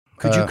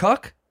Could you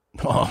cuck?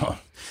 Oh,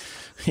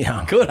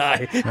 yeah. Could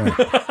I?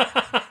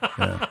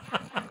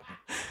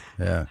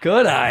 Yeah.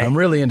 Could I? I'm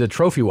really into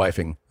trophy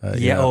wifing.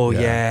 Yeah.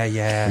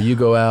 Where you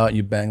go out,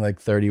 you bang like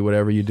 30,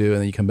 whatever you do,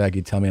 and then you come back,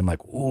 you tell me, I'm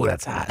like, ooh,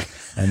 that's hot.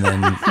 And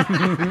then...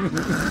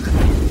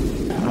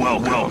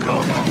 Welcome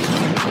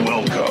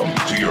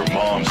to your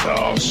mom's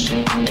house.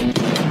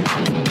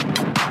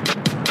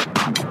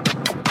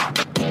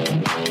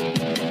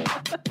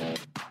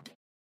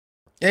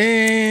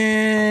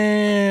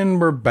 And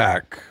we're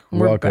back.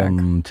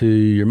 Welcome to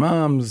your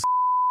mom's.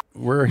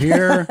 We're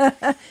here.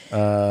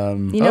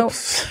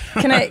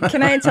 Can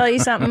I tell you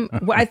something?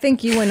 I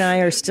think you and I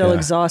are still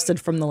exhausted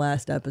from the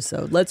last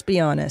episode. Let's be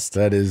honest.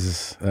 That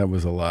was a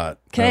lot.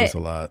 That was a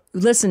lot.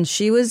 Listen,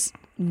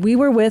 we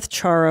were with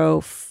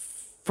Charo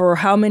for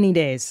how many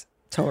days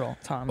total,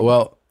 Tom?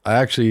 Well,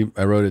 I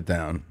wrote it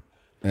down,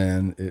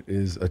 and it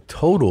is a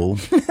total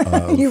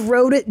of... You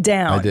wrote it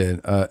down. I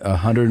did.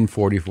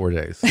 144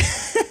 days.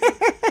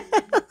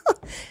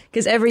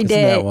 Because every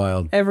day, Isn't that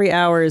wild? Every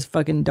hour is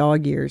fucking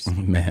dog years.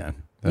 Man,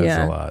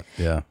 that's a lot.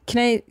 Yeah.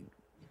 Can I...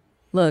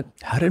 Look.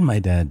 How did my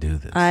dad do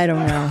this? I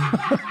don't know.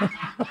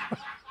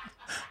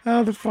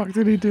 How the fuck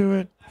did he do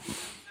it?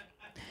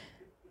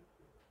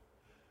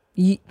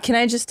 Can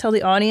I just tell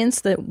the audience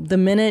that the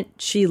minute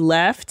she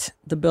left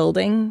the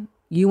building,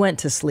 you went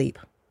to sleep.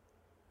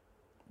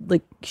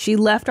 Like, she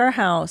left our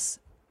house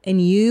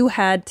and you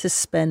had to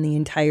spend the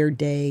entire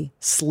day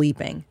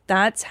sleeping.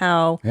 That's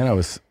how...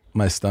 And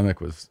my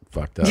stomach was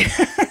fucked up. Like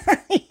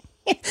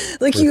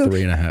for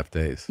 3.5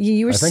 days. I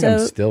think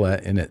I'm still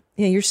in it.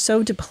 Yeah, you're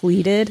so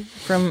depleted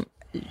from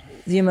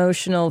the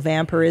emotional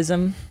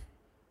vampirism.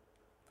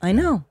 I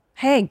know.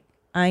 Hey,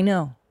 I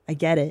know. I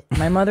get it.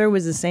 My mother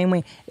was the same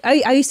way.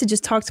 I used to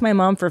just talk to my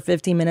mom for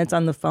 15 minutes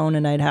on the phone,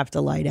 and I'd have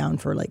to lie down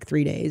for like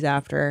 3 days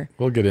after.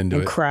 We'll get into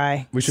and it.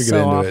 Cry. We should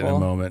get into it in a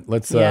moment.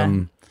 Let's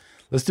do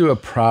a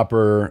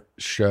proper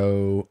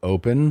show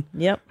open.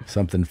 Yep.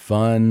 Something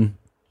fun.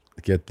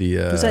 Get the.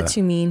 Was that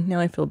too mean?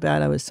 Now I feel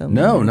bad. I was so mean.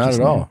 No, not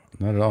at all.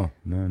 Not at all.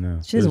 No.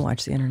 She doesn't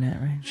watch the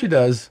internet, right? She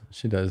does.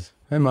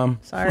 Hey, Mom.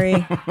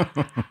 Sorry.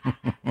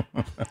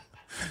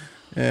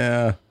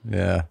 Yeah.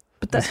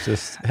 But that's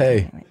just,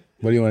 hey,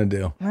 what do you want to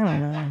do? I don't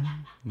know.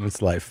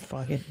 It's life.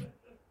 Fuck it.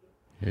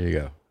 Here you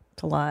go.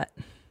 It's a lot.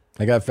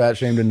 I got fat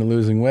shamed into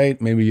losing weight.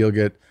 Maybe you'll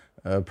get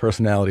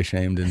personality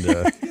shamed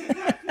into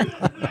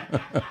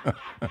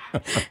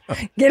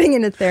Getting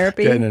into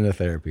therapy.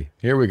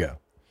 Here we go.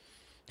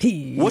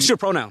 What's your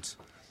pronouns?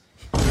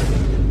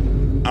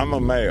 I'm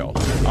a male.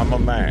 I'm a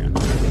man.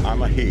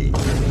 I'm a he.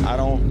 I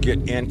don't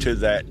get into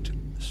that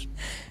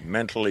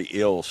mentally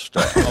ill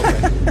stuff.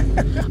 Okay.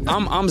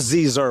 I'm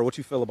Z-Zer. What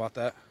you feel about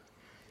that?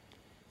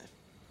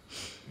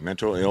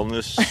 Mental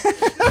illness. Oh,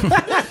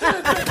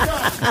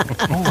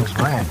 it's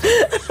grand.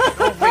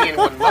 Don't bring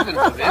anyone mother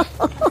into this.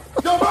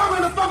 Your mom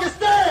in the fucking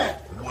stand!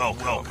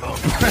 Welcome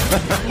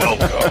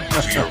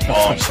to your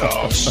mom's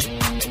house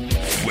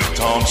with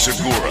Tom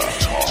Segura.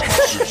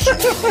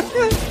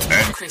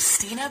 And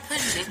Christina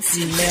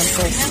Pajitsi.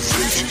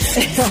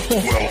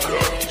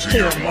 welcome to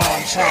your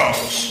mom's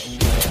house.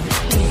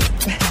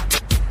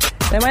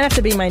 That might have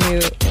to be my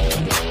new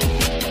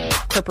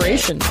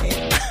preparation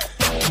name.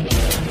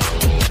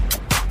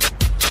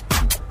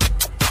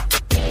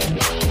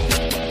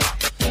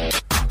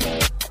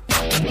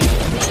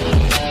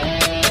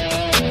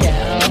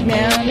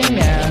 Meow, meow, meow,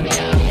 meow,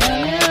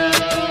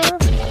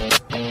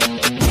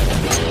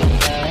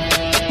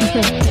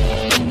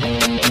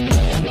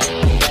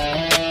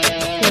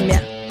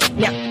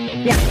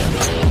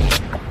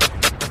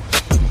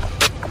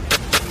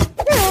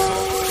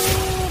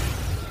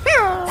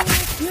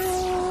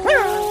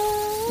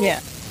 Yeah,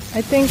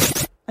 I think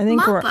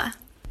we're.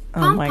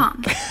 Oh my God.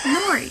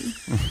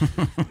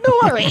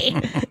 Nori.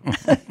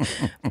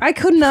 I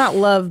could not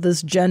love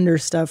this gender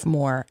stuff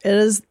more. It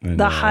is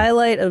the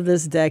highlight of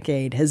this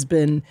decade has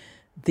been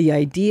the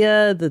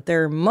idea that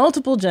there are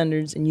multiple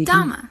genders and you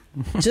can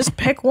just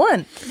pick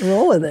one,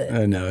 roll with it.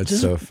 I know, it's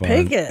just so fun.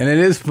 Pick it. And it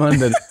is fun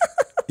that,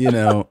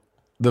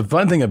 the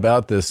fun thing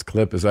about this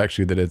clip is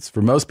actually that it's,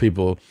 for most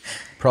people,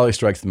 probably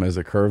strikes them as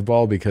a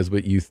curveball because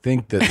what you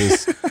think that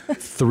this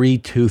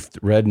three-toothed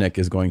redneck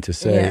is going to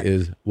say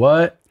is,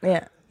 what?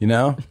 Yeah.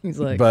 He's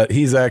like, but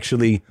he's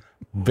actually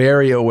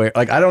very aware.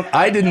 Like,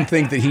 I didn't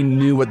think that he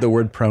knew what the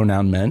word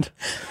pronoun meant.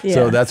 Yeah.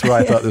 So that's where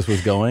I thought this was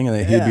going. And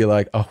then he'd be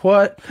like, a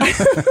what?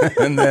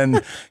 And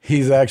then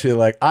he's actually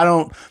like, I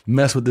don't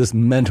mess with this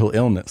mental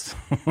illness.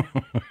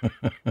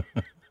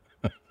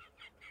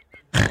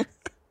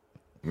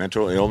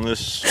 Mental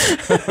illness.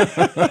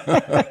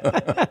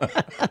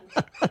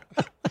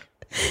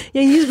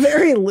 Yeah, he's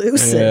very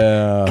lucid.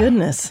 Yeah.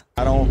 Goodness.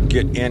 I don't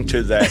get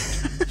into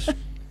that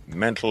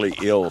mentally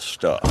ill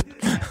stuff.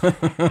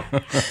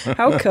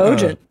 How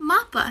cogent.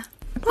 Mappa.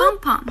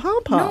 Pom-pom.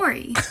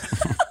 Nori.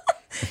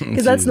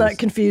 Because that's not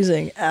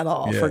confusing at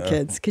all for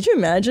kids. Could you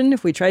imagine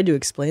if we tried to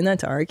explain that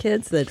to our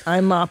kids, that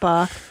I'm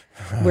Mappa,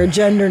 we're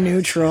gender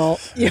neutral.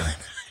 I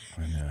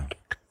know.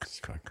 It's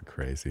fucking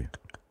crazy.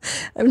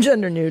 I'm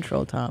gender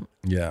neutral, Tom.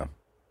 Yeah.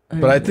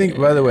 But I think,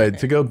 by the way,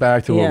 to go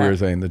back to what we were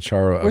saying, the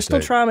Charo. We're still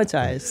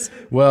traumatized.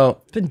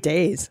 Well, it's been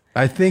days.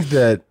 I think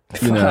that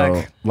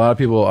a lot of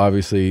people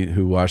obviously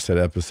who watched that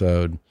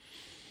episode,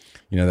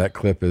 that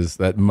clip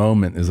that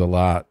moment is a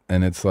lot,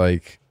 and it's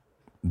like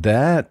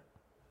that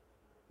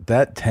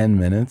 10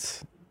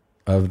 minutes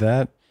of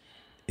that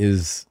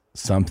is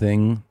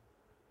something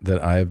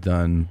that I have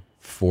done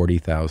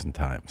 40,000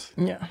 times.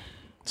 Yeah.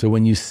 So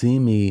when you see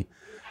me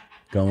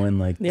going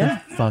like,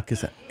 the fuck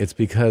is that? It's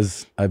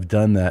because I've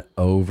done that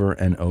over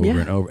and over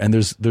and over. And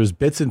there's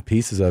bits and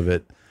pieces of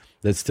it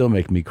that still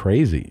make me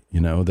crazy,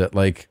 that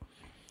like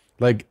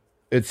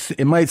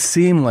it might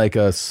seem like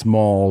a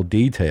small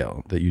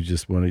detail that you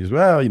just want to use.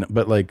 Well,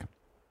 but like,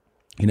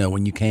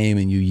 when you came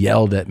and you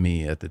yelled at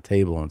me at the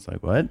table, and it's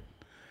like, what?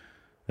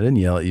 I didn't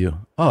yell at you.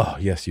 Oh,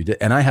 yes, you did.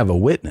 And I have a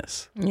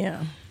witness.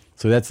 Yeah.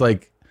 So that's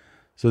like,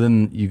 so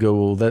then you go,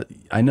 well, that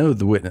I know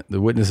the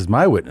witness is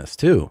my witness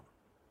too.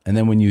 And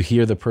then when you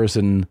hear the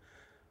person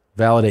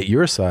validate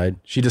your side,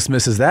 she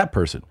dismisses that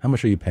person. How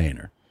much are you paying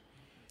her?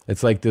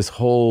 It's like this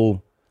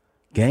whole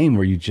game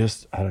where you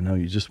just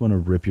want to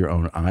rip your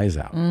own eyes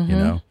out,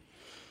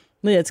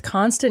 It's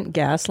constant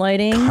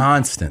gaslighting.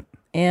 Constant.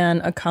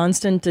 And a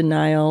constant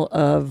denial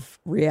of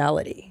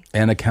reality.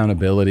 And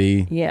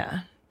accountability.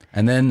 Yeah.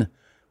 And then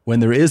when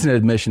there is an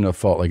admission of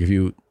fault, like if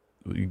you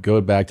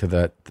go back to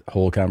that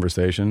whole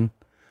conversation,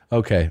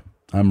 okay,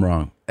 I'm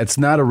wrong. It's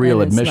not a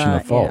real admission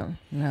of fault.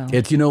 No.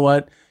 It's, you know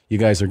what? You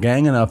guys are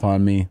ganging up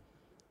on me,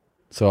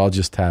 so I'll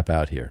just tap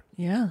out here.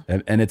 Yeah.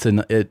 And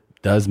it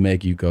does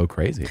make you go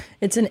crazy.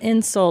 It's an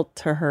insult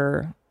to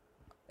her.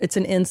 It's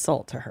an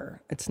insult to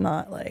her. It's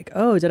not like,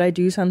 oh, did I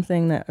do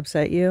something that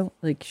upset you?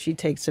 Like, she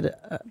takes it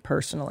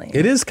personally.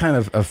 It is kind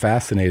of a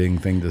fascinating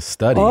thing to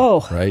study,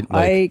 right?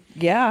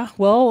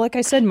 Well, like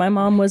I said, my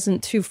mom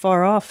wasn't too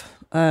far off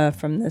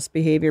from this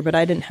behavior, but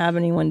I didn't have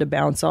anyone to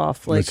bounce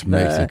off. Which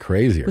makes it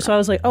crazier. So I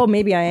was like, oh,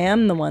 maybe I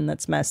am the one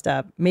that's messed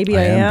up. Maybe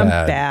I am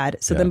bad.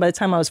 So then by the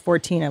time I was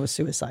 14, I was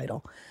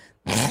suicidal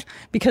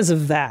because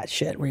of that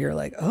shit where you're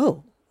like,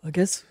 oh, I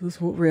guess this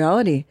is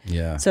reality.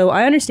 Yeah. So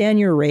I understand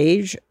your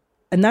rage.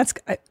 And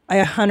I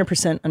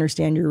 100%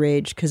 understand your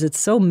rage because it's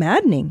so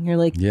maddening. You're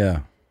like,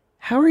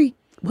 how are you?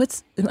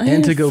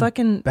 And to go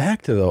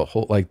back to the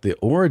whole, like the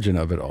origin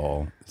of it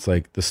all, it's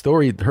like the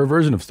story, her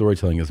version of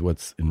storytelling is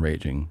what's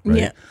enraging, right?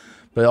 Yeah.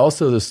 But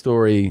also the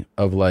story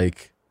of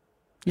like,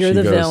 you're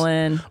the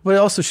villain. But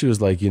also she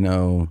was like,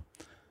 I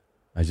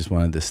just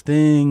wanted this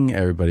thing.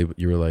 Everybody,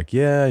 you were like,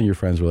 yeah. And your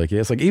friends were like, yeah.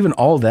 It's like, even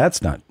all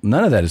that's none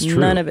of that is true.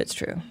 None of it's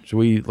true.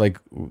 So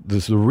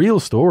the real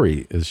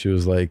story is she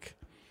was like,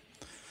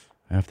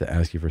 I have to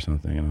ask you for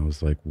something. And I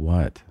was like,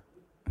 what?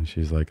 And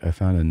she's like, I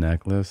found a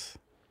necklace.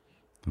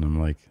 And I'm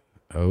like,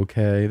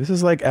 okay. This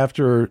is like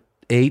after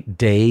 8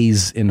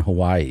 days in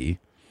Hawaii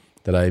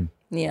that I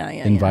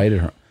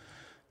invited her.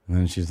 And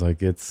then she's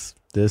like, it's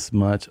this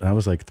much. And I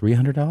was like,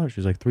 $300?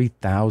 She's like,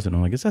 $3,000.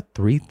 I'm like, it's a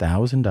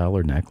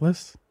 $3,000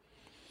 necklace?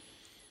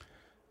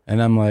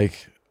 And I'm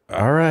like,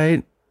 all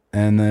right.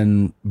 And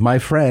then my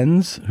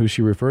friends who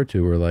she referred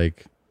to were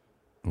like,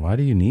 why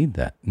do you need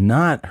that?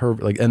 Not her,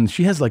 like, and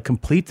she has like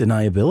complete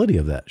deniability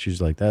of that.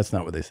 She's like, that's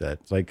not what they said.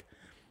 It's like,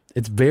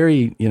 it's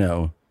very,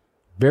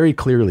 very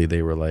clearly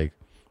they were like,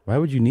 why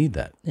would you need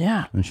that?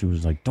 Yeah. And she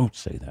was like, don't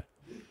say that.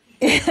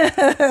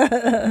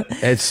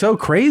 It's so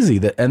crazy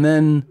that, and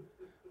then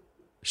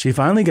she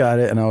finally got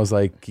it. And I was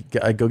like,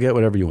 go get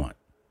whatever you want.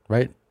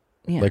 Right.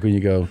 Yeah. Like when you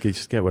go,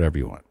 just get whatever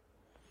you want.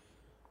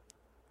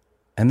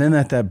 And then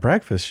at that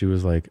breakfast, she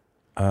was like,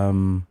 I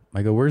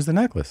go, where's the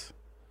necklace?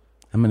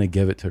 I'm going to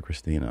give it to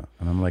Christina.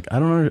 And I'm like, I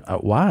don't know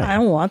why. I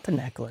don't want the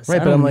necklace.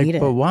 Right, but I'm like,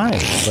 but why?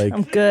 Like,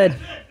 I'm good.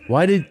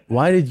 Why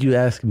did you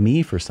ask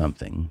me for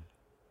something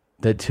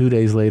that 2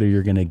 days later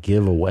you're going to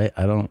give away?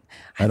 I don't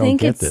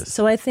get this.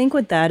 So I think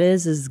what that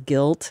is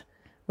guilt,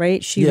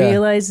 right? She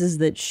realizes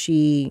that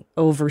she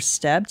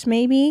overstepped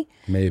maybe.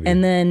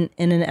 And then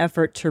in an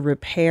effort to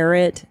repair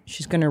it,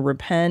 she's going to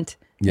repent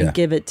and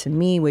give it to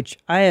me, which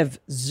I have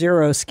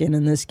zero skin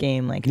in this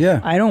game. Like,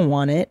 I don't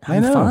want it.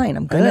 I'm fine.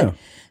 I'm good.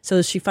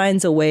 So she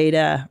finds a way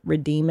to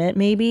redeem it,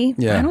 maybe.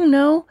 Yeah. I don't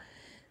know.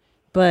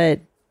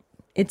 But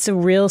it's a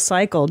real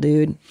cycle,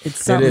 dude.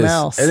 It's something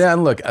else.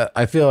 And look,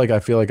 I feel like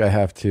I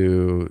have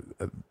to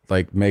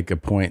like make a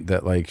point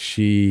that like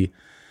she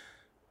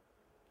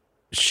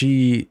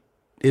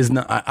is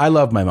not. I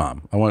love my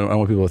mom. I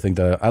want people to think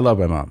that I love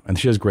my mom, and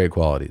she has great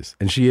qualities,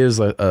 and she is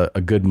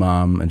a good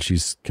mom, and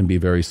can be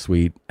very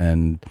sweet,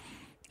 and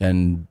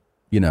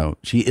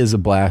she is a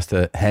blast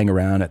to hang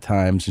around at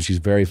times, and she's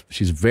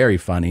very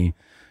funny.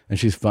 And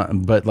she's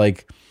fun, but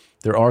like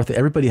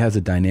everybody has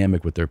a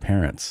dynamic with their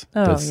parents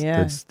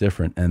that's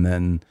different. And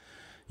then,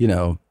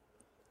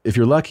 if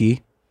you're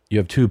lucky, you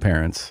have two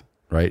parents,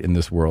 right, in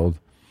this world,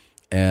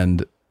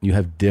 and you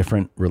have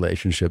different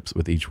relationships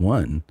with each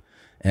one.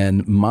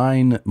 And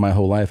mine, my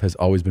whole life, has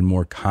always been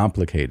more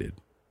complicated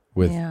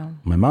with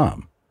my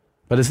mom.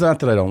 But it's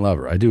not that I don't love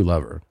her. I do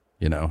love her.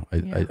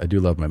 I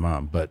do love my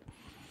mom. But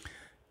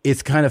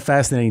it's kind of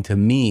fascinating to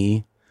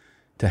me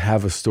to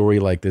have a story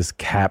like this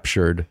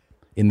captured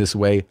in this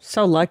way.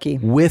 So lucky.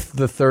 With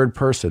the third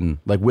person,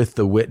 like with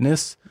the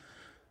witness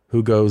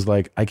who goes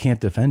like, I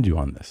can't defend you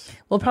on this.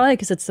 Well, probably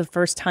because it's the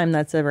first time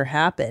that's ever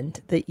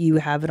happened that you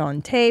have it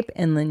on tape,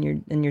 and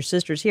then your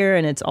sister's here,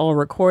 and it's all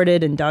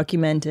recorded and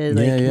documented.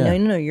 Like,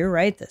 no, you're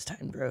right this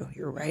time, bro.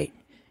 You're right.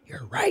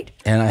 You're right.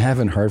 And I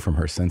haven't heard from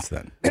her since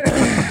then.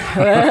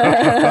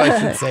 I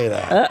should say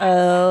that.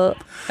 Uh-oh.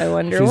 I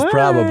wonder She's why.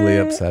 probably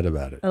upset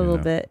about it. A little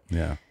bit.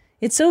 Yeah.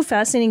 It's so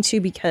fascinating, too,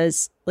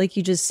 because like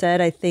you just said,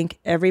 I think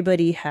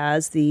everybody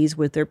has these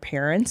with their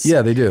parents.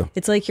 Yeah, they do.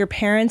 It's like your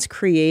parents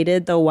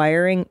created the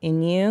wiring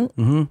in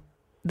you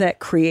that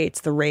creates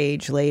the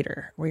rage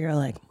later, where you're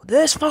like,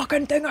 this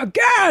fucking thing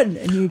again.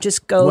 And you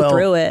just go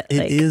through it.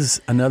 It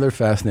is another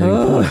fascinating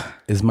point,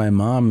 is my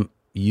mom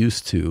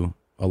used to,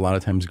 a lot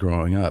of times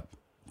growing up,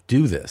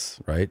 do this,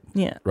 right?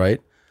 Yeah.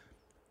 Right?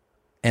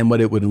 And what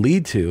it would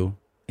lead to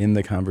in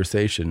the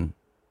conversation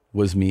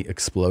was me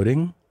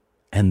exploding.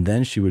 And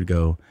then she would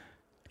go,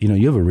 you know,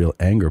 you have a real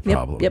anger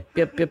problem. Yep.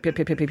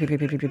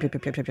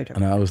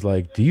 And I was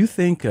like, do you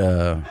think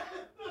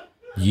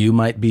you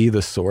might be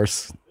the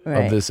source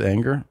of this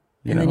anger?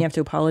 And then you have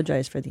to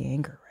apologize for the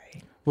anger,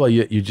 right? Well,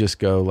 you just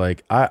go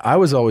like, I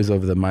was always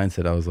of the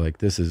mindset, I was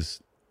like,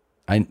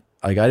 I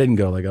didn't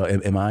go like, oh,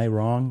 am I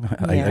wrong?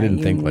 I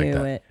didn't think like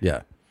that. It.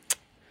 Yeah.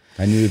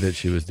 I knew that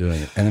she was doing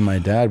it. And then my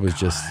dad was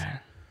just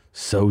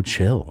so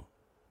chill.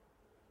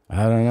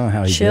 I don't know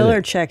how he chill did it.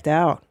 or checked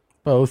out.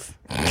 Both.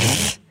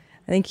 I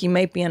think he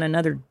might be in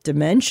another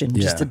dimension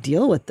just to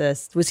deal with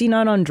this. Was he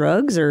not on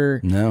drugs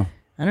or? No.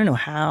 I don't know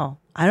how.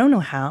 I don't know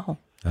how.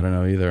 I don't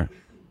know either.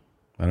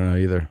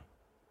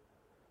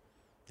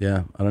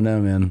 Yeah, I don't know,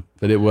 man.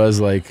 But it was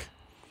like,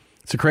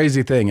 it's a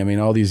crazy thing. I mean,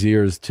 all these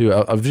years too,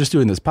 of just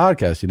doing this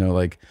podcast, you know,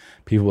 like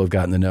people have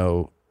gotten to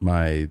know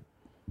my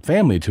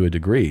family to a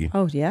degree.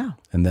 Oh, yeah.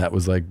 And that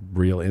was like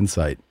real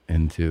insight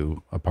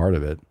into a part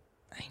of it.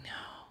 I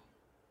know.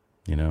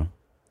 You know?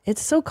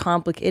 It's so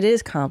complicated. It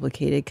is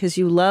complicated because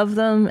you love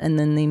them and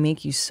then they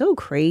make you so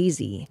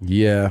crazy.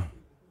 Yeah.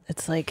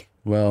 It's like.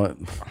 Well,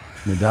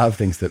 Nadav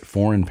thinks that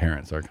foreign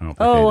parents are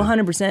complicated. Oh,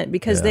 100%.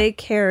 Because they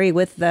carry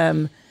with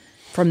them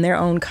from their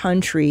own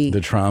country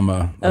the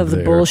trauma of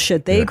the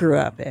bullshit they grew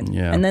up in.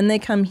 Yeah. And then they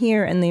come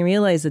here and they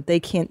realize that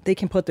they can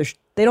put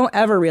they don't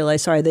ever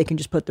realize, they can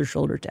just put their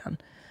shoulders down.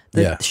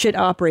 The shit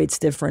operates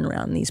different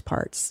around these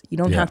parts. You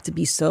don't have to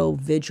be so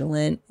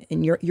vigilant,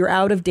 and you're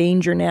out of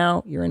danger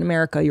now. You're in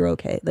America. You're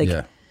okay. Like,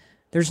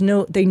 there's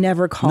they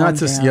never calm down.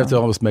 You have to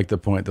almost make the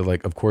point that,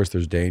 like, of course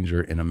there's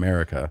danger in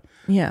America.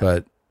 Yeah.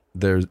 But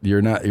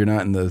you're not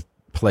in the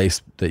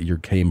place that you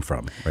came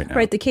from right now.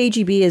 Right. The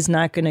KGB is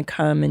not going to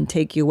come and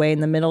take you away in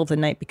the middle of the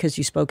night because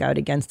you spoke out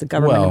against the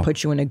government and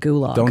put you in a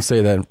gulag. Don't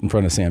say that in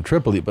front of Sam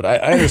Tripoli, but I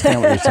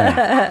understand what you're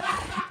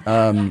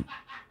saying.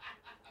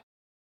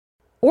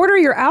 Order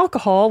your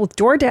alcohol with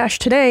DoorDash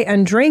today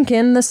and drink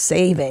in the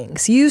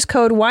savings. Use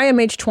code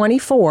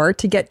YMH24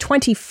 to get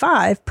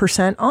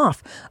 25%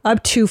 off,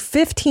 up to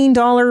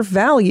 $15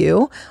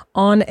 value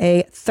on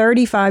a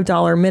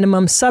 $35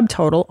 minimum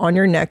subtotal on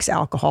your next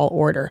alcohol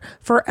order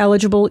for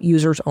eligible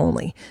users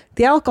only.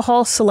 The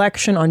alcohol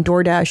selection on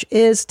DoorDash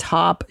is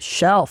top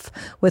shelf.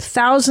 With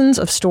thousands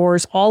of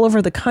stores all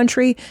over the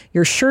country,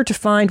 you're sure to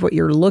find what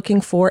you're looking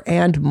for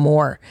and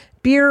more.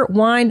 Beer,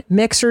 wine,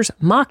 mixers,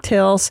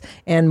 mocktails,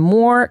 and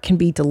more can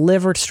be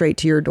delivered straight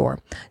to your door.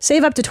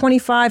 Save up to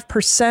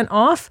 25%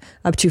 off,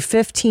 up to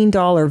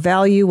 $15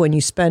 value when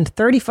you spend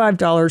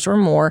 $35 or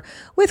more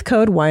with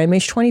code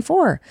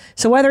YMH24.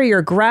 So whether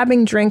you're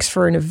grabbing drinks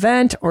for an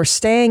event or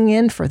staying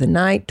in for the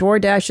night,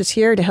 DoorDash is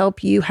here to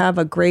help you have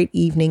a great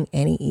evening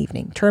any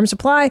evening. Terms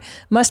apply.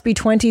 Must be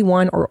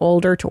 21 or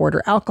older to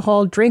order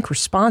alcohol. Drink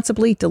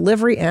responsibly.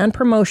 Delivery and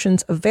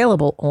promotions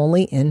available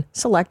only in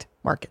select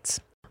markets.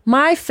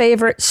 My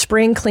favorite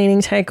spring cleaning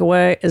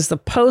takeaway is the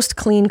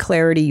post-clean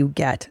clarity you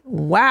get.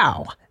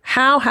 Wow.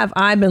 How have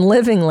I been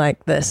living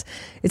like this?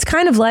 It's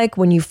kind of like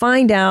when you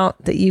find out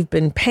that you've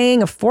been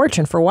paying a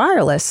fortune for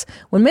wireless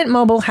when Mint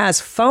Mobile has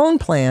phone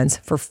plans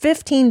for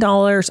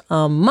 $15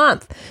 a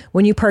month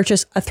when you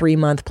purchase a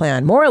 3-month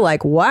plan. More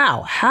like,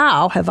 wow,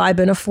 how have I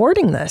been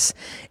affording this?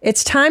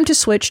 It's time to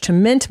switch to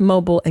Mint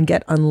Mobile and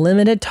get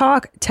unlimited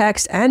talk,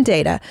 text, and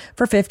data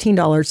for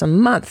 $15 a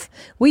month.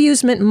 We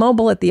use Mint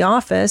Mobile at the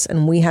office,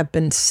 and we have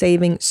been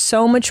saving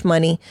so much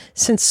money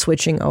since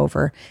switching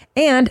over.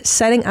 And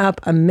setting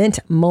up a Mint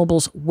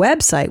Mobile's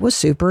website was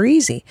super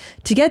easy.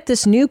 To get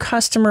this new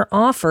customer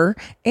offer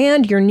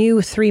and your new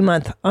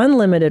 3-month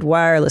unlimited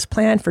wireless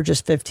plan for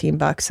just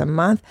 $15 a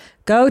month,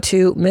 go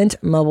to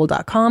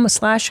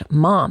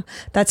mintmobile.com/mom.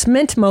 That's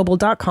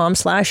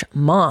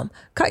mintmobile.com/mom.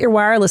 Cut your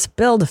wireless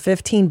bill to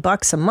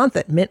 $15 a month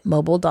at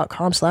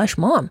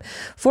mintmobile.com/mom.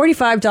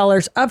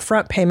 $45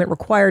 upfront payment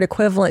required,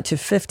 equivalent to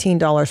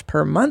 $15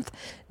 per month.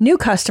 New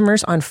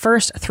customers on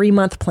first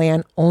 3-month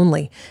plan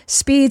only.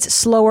 Speeds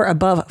slower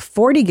above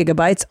 40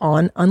 gigabytes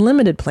on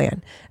unlimited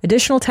plan.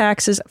 Additional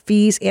taxes,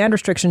 fees, and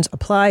restrictions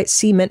apply.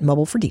 See Mint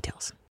Mobile for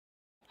details.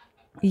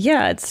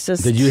 Yeah, it's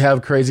just... Did you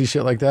have crazy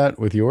shit like that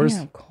with yours?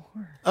 Yeah, of course.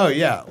 Oh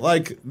yeah,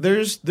 like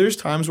there's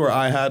times where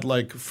I had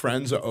like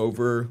friends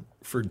over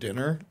for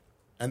dinner,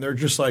 and they're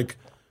just like,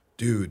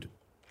 dude,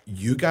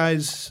 you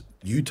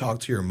talk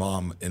to your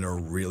mom in a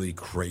really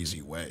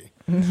crazy way.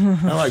 And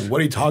I'm like, what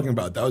are you talking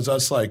about? That was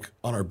us like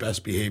on our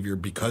best behavior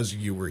because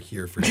you were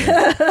here for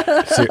dinner.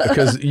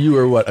 Because you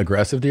were what,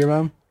 aggressive to your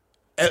mom?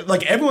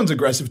 Like everyone's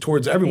aggressive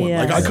towards everyone.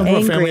 Yeah. Like I come from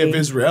a family of Angry.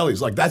 Israelis.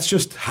 Like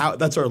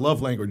that's our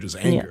love language is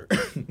anger.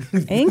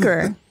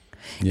 Anger.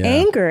 Yeah.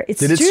 Anger. It's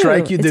Did it true.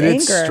 strike you? It's Did it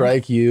anger.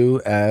 strike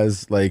you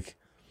as like?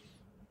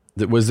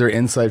 Was there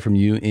insight from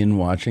you in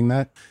watching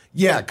that?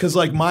 Yeah, because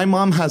like my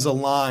mom has a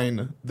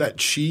line that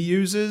she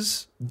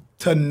uses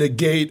to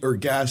negate or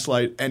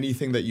gaslight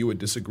anything that you would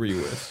disagree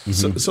with.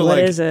 So What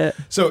like, is it?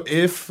 So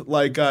if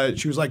like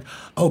she was like,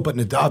 "Oh, but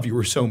Nadav, you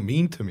were so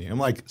mean to me." I'm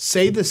like,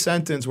 "Say the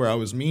sentence where I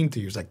was mean to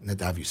you." She's like,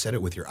 "Nadav, you said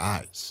it with your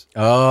eyes."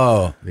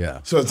 Oh, yeah.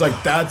 So it's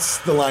like that's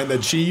the line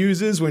that she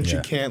uses when she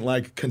Yeah. can't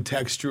like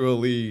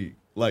contextually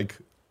like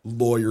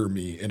lawyer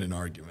me in an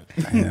argument.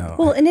 I know.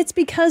 Well, and it's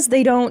because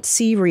they don't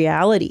see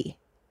reality.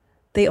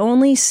 They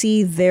only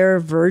see their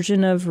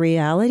version of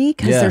reality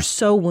because Yeah. they're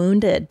so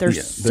wounded. They're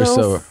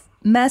so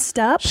messed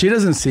up. She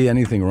doesn't see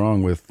anything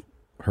wrong with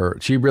her.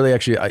 She really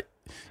actually.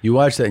 You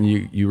watch that and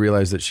you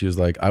realize that she was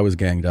like, I was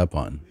ganged up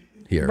on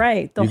here.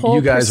 Right. The You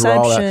whole guys were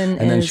all that. perception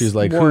And then is she's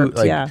like, warped, who?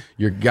 Like yeah.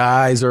 your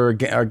guys are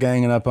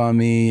ganging up on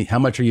me. How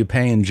much are you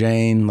paying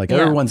Jane? Like Yeah.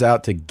 everyone's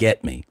out to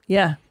get me.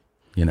 Yeah.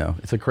 You know,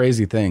 it's a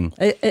crazy thing.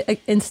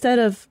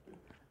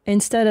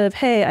 Instead of,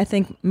 hey, I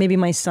think maybe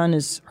my son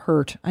is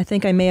hurt. I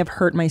think I may have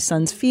hurt my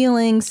son's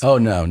feelings. Oh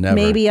no, never.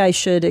 Maybe I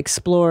should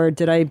explore.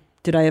 Did I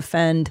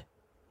offend?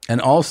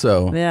 And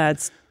also, Yeah,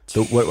 it's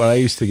what I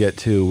used to get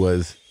to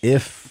was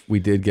if we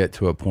did get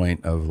to a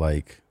point of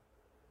like,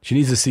 she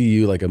needs to see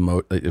you like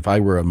if I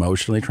were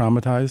emotionally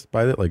traumatized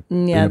by that, like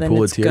in a then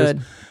pool it's of tears.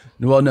 good.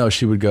 Well, no,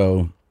 she would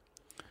go,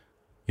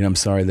 I'm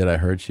sorry that I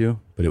hurt you,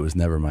 but it was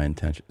never my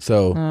intention.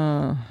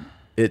 So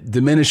it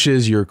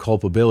diminishes your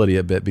culpability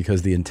a bit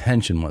because the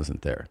intention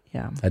wasn't there.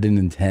 Yeah. I didn't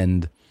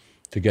intend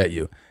to get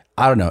you.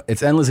 I don't know.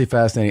 It's endlessly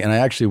fascinating. And I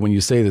actually, when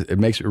you say this,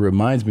 it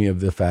reminds me of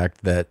the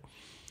fact that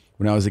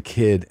when I was a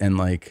kid and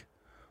like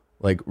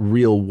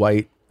real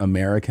white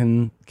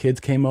American kids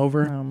came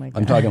over. Oh my God.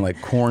 I'm talking like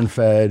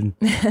corn-fed,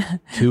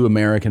 two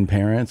American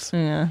parents.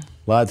 Yeah.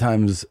 A lot of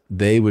times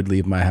they would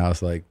leave my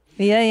house like,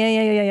 yeah.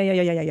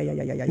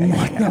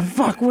 what the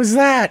fuck was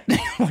that?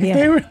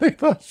 They really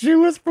thought she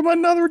was from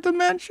another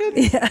dimension.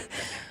 Yeah.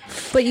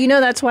 But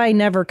that's why I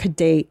never could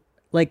date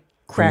like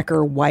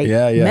cracker white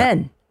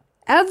men.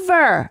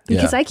 Ever.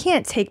 Because I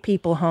can't take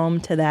people home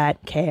to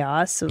that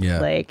chaos of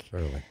like,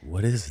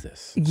 what is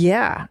this?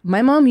 Yeah.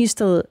 My mom used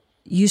to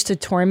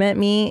torment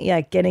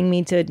me, getting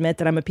me to admit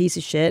that I'm a piece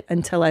of shit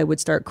until I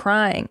would start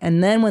crying.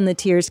 And then when the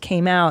tears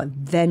came out,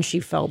 then she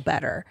felt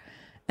better.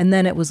 And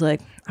then it was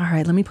like, all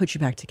right, let me put you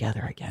back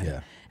together again.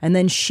 Yeah. And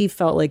then she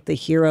felt like the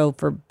hero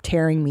for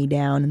tearing me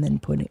down and then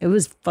it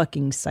was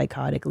fucking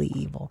psychotically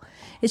evil.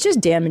 It's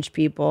just damaged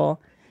people,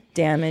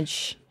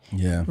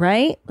 Yeah.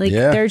 right? Like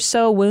they're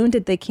so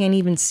wounded they can't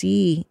even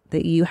see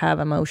that you have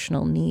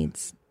emotional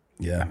needs.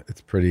 Yeah, it's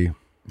pretty,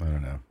 I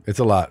don't know. It's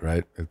a lot,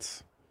 right?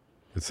 It's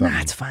something.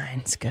 Nah, it's fine.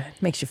 It's good.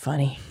 Makes you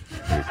funny.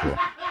 Pretty cool.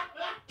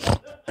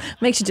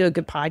 Makes you do a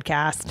good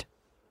podcast.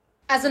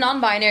 As a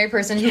non-binary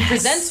person who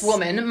presents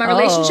woman, my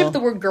relationship with the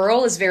word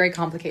girl is very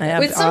complicated.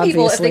 With some obviously.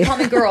 people, if they call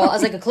me girl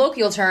as like a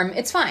colloquial term,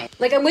 it's fine.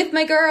 Like I'm with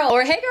my girl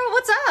or hey girl,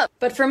 what's up?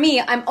 But for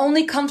me, I'm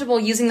only comfortable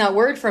using that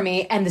word for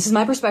me, and this is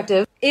my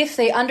perspective, if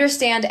they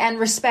understand and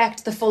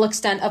respect the full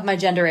extent of my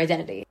gender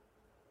identity.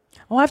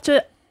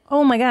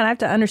 Oh my God, I have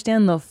to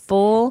understand the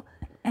full.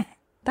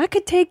 That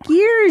could take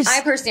years. I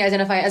personally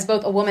identify as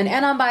both a woman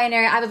and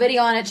non-binary. I have a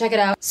video on it. Check it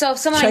out. So if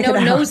someone I know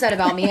knows that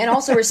about me and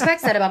also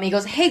respects that about me,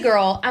 goes, hey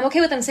girl, I'm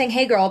okay with them saying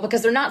hey girl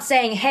because they're not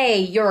saying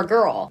hey, you're a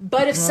girl.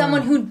 But if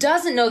someone who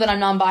doesn't know that I'm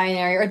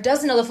non-binary or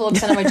doesn't know the full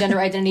extent of my gender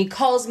identity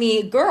calls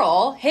me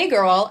girl, hey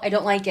girl, I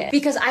don't like it.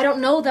 Because I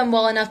don't know them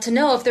well enough to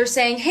know if they're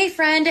saying hey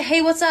friend,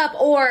 hey what's up,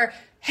 or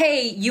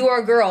hey, you are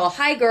a girl,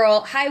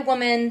 hi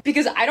woman,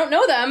 because I don't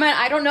know them and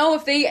I don't know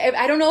if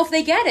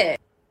they get it.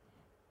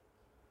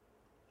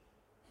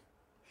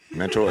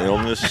 Mental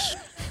illness.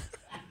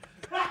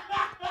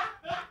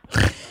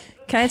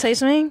 Can I tell you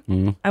something?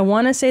 Mm-hmm. I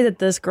want to say that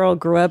this girl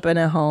grew up in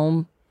a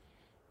home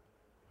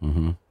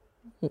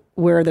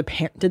where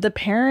did the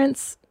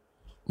parents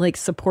like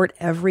support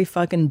every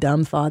fucking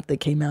dumb thought that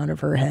came out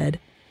of her head?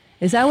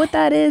 Is that what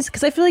that is?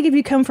 Because I feel like if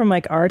you come from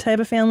like our type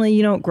of family,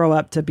 you don't grow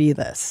up to be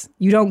this.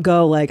 You don't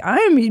go like,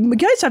 you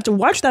guys have to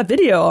watch that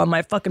video on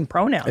my fucking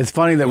pronouns. It's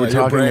funny that we're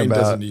your talking brain about.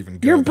 doesn't even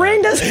go Your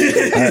brain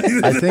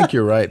doesn't. I think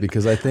you're right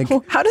because I think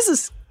How does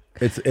this?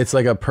 it's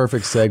like a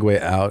perfect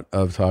segue out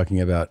of talking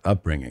about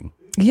upbringing.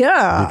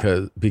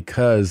 Yeah.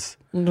 Because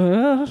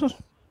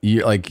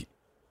you like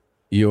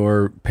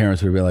your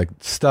parents would be like,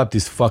 stop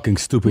this fucking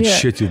stupid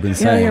shit you've been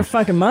saying. Yeah, your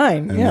fucking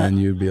mind. And then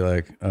you'd be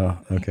like, oh,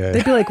 okay.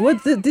 They'd be like,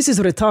 "What? This is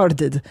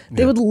retarded."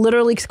 They would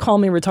literally call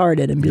me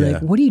retarded and be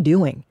like, "What are you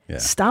doing? Yeah.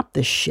 Stop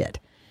this shit."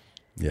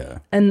 Yeah.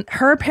 And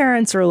her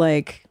parents are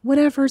like,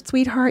 whatever,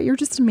 sweetheart, you're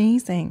just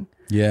amazing.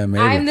 Yeah,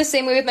 maybe. I'm the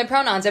same way with my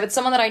pronouns. If it's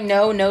someone that I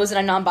know knows that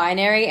I'm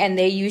non-binary and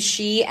they use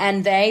she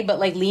and they, but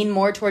like lean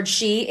more towards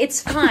she, it's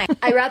fine.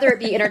 I'd rather it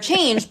be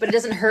interchanged, but it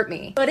doesn't hurt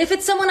me. But if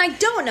it's someone I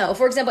don't know,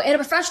 for example, in a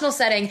professional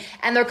setting,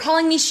 and they're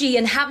calling me she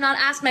and have not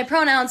asked my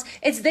pronouns,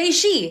 it's they,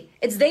 she.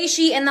 It's they,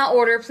 she in that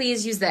order.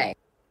 Please use they.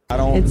 I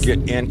don't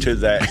get into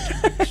that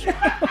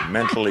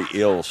mentally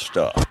ill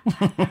stuff.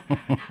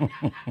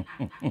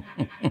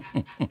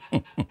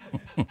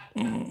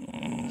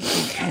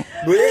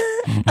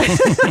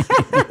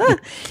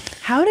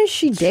 How does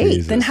she date?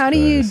 Jesus then how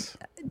Christ.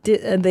 do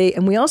you they?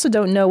 And we also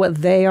don't know what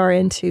they are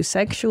into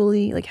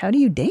sexually. Like, how do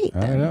you date?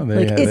 I Then? don't know.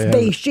 It's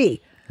they, she.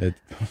 And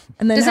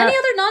then Does any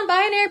other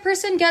non-binary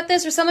person get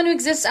this, or someone who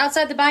exists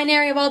outside the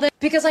binary of all this?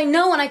 Because I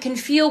know and I can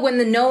feel when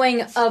the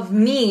knowing of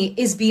me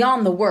is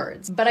beyond the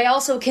words, but I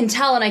also can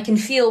tell and I can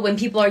feel when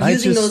people are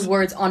using those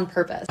words on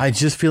purpose. I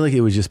just feel like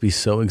it would just be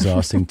so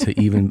exhausting to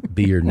even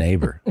be your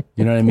neighbor.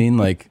 You know what I mean?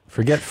 Like,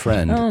 forget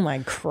friend. Oh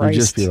my Christ!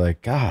 You'd just be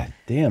like, God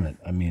damn it.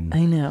 I mean,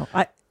 I know.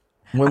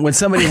 When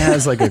somebody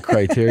has like a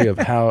criteria of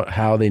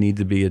how they need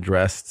to be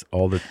addressed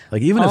all the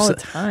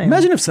time.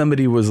 Imagine if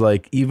somebody was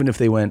like, even if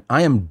they went,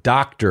 I am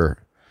Dr.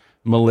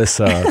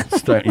 Melissa,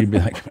 you'd be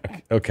like,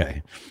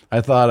 okay,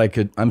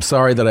 I'm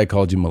sorry that I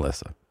called you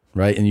Melissa,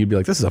 right? And you'd be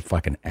like, this is a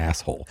fucking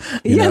asshole.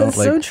 You know? That's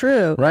so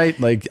true. Right?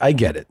 Like, I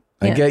get it.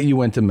 I get you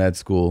went to med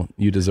school.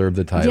 You deserve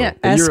the title. Yeah,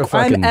 but you're a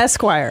fucking, I'm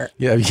Esquire.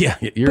 Yeah.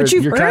 You're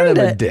you've kind of earned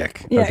a it.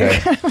 dick. Yeah.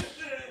 Okay.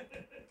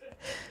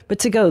 But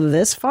to go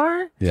this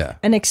far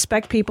and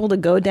expect people to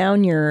go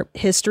down your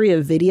history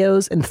of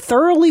videos and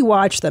thoroughly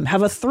watch them,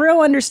 have a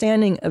thorough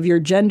understanding of your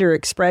gender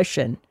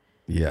expression.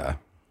 Yeah.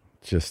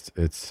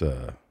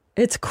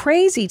 It's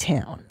crazy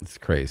town. It's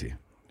crazy.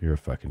 You're a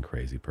fucking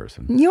crazy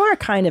person. You are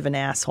kind of an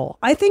asshole.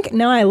 I think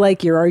now I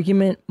like your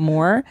argument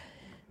more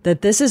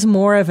that this is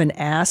more of an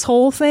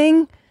asshole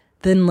thing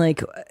than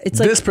like, it's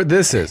like.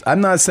 This is. I'm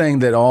not saying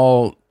that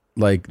all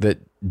like that.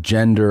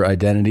 Gender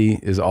identity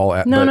is all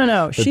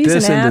no. She's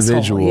this an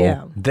individual,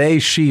 asshole. Yeah.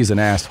 She's an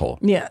asshole.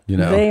 Yeah. You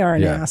know? They are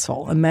an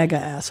asshole, a mega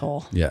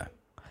asshole. Yeah.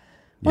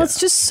 Well, it's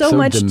just so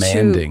much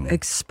demanding. to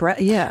express.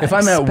 Yeah. If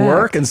I'm at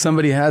work and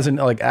somebody hasn't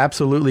like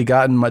absolutely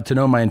gotten to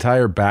know my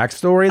entire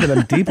backstory, then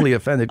I'm deeply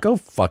offended. Go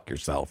fuck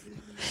yourself.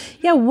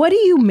 Yeah. What do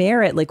you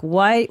merit? Like,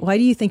 why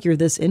do you think you're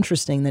this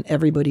interesting that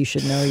everybody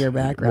should know your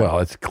background? Well,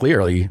 it's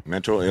clearly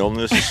mental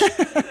illness.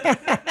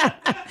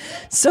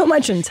 So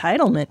much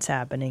entitlement's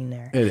happening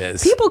there. It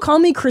is. People call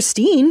me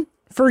Christine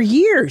for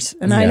years,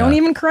 and I don't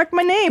even correct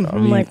my name. I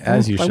mean,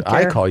 as you should.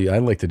 I call you. I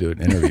like to do it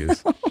in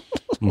interviews.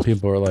 When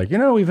people are like,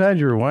 we've had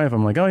your wife.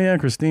 I'm like, oh yeah,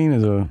 Christine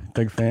is a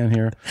big fan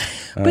here.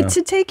 But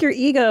to take your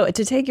ego,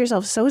 to take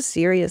yourself so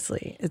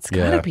seriously, it's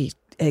got to be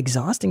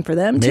exhausting for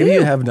them too. Maybe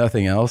you have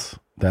nothing else.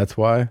 That's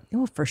why.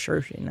 Oh, for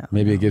sure,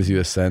 Maybe it gives you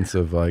a sense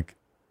of like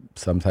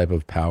some type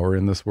of power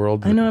in this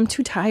world. I know. I'm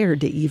too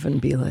tired to even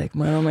be like,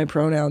 what are my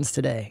pronouns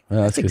today?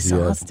 Well, that's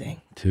exhausting. You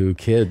have 2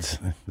 kids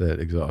that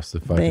exhaust the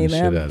fucking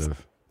shit out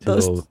of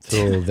those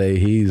two little they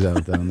he's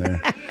out down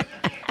there.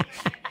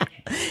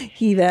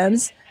 He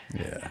thems.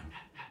 Yeah.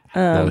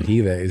 Little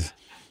he theys.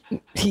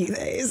 He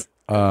theys.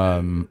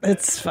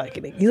 It's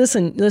fucking.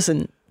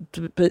 Listen.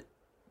 But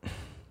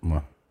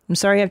what? I'm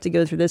sorry I have to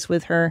go through this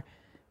with her.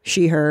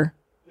 She, her.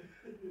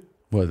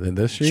 What,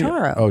 this she?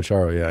 Charo. Oh,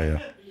 Charo.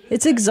 Yeah.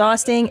 It's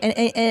exhausting,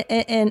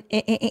 and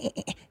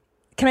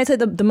can I say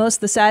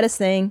the saddest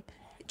thing,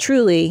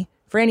 truly,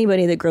 for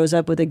anybody that grows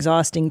up with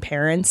exhausting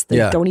parents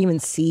that don't even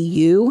see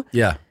you,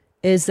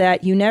 is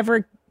that you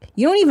don't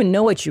even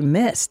know what you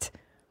missed.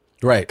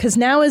 Right. Because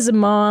now as a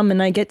mom,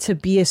 and I get to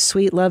be a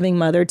sweet, loving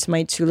mother to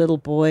my 2 little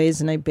boys,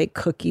 and I bake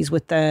cookies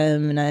with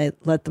them, and I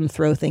let them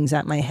throw things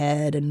at my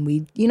head, and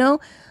we,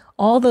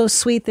 all those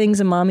sweet things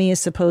a mommy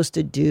is supposed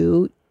to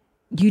do,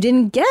 you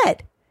didn't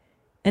get.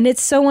 And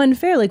it's so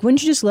unfair. Like,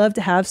 wouldn't you just love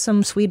to have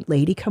some sweet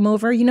lady come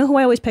over? You know who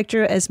I always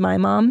picture as my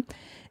mom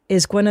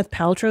is Gwyneth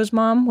Paltrow's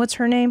mom. What's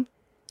her name?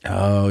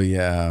 Oh,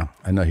 yeah.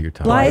 I know who you're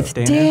talking about.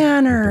 Blythe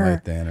Danner.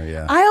 Blythe Danner,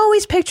 yeah. I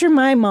always picture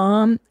my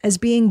mom as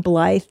being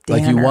Blythe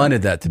Danner. Like you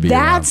wanted that to be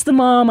That's the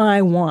mom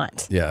I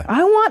want. Yeah.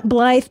 I want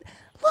Blythe.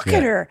 Look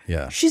at her.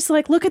 Yeah. She's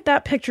like, look at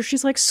that picture.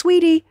 She's like,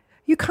 sweetie,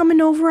 you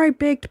coming over? I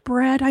baked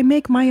bread. I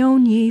make my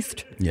own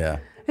yeast. Yeah.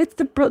 It's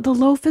the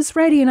loaf is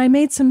ready, and I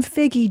made some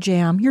figgy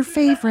jam. Your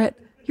favorite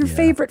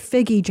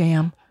figgy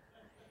jam.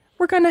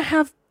 We're going to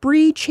have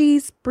brie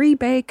cheese, brie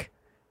bake,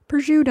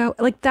 prosciutto.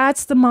 Like,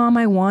 that's the mom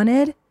I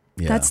wanted.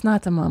 Yeah. That's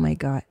not the mom I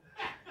got.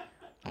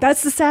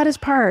 That's the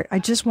saddest part. I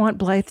just want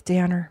Blythe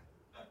Danner.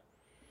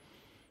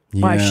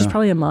 Yeah. Wow, she's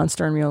probably a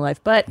monster in real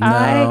life. But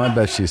I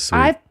bet she's sweet.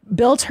 I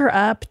built her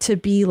up to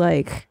be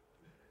like,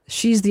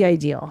 she's the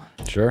ideal.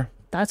 Sure.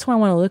 That's what I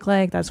want to look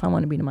like. That's what I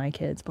want to be to my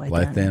kids.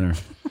 Blythe Danner.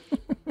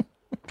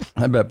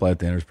 I bet Blythe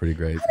Danner's pretty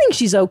great. I think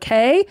she's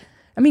okay.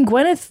 I mean,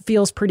 Gwyneth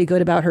feels pretty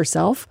good about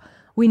herself.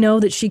 We know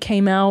that she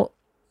came out.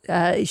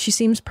 She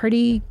seems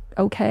pretty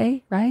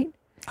okay, right?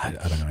 I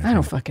don't know. I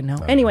don't fucking know.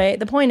 Anyway,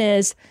 the point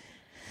is,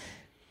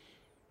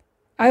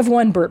 I've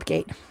won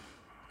Burpgate.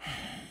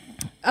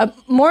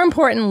 More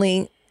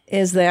importantly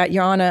is that,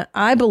 Your Honor,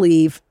 I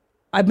believe,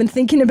 I've been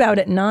thinking about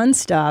it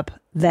nonstop,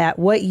 that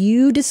what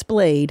you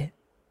displayed,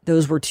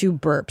 those were 2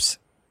 burps.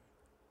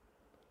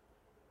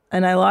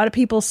 And a lot of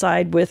people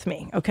side with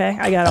me, okay?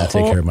 I'll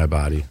take care of my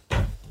body.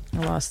 I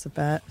lost the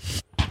bet.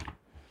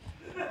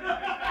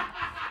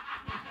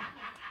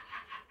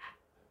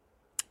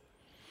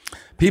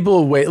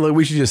 People wait. Look,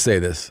 we should just say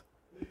this.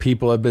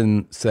 People have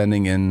been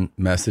sending in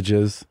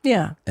messages.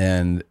 Yeah.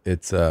 And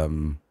it's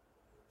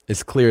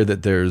clear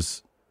that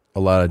there's a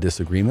lot of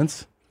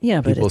disagreements.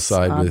 Yeah, but people it's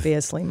side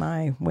obviously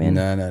my win.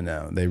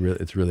 No.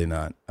 It's really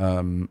not.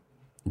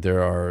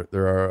 There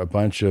are a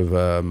bunch of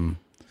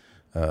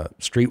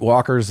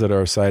streetwalkers that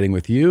are siding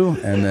with you,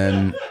 and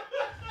then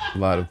a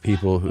lot of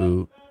people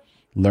who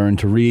learn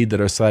to read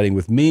that are siding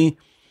with me.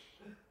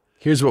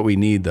 Here's what we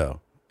need, though.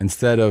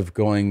 Instead of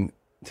going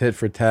tit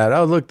for tat,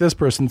 oh, look, this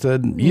person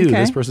said you, Okay.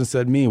 this person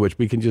said me, which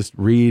we can just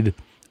read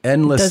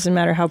endless. Doesn't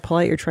matter how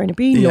polite you're trying to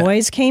be. Yeah.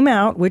 Noise came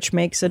out, which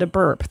makes it a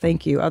burp.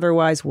 Thank you.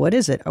 Otherwise, what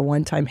is it? A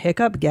one-time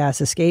hiccup, gas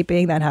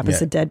escaping. That happens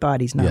to dead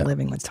bodies not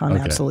living. Let's Tom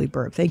absolutely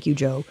burp. Thank you,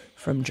 Joe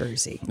from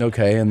Jersey.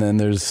 Okay, and then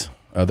there's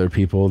other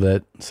people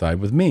that side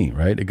with me,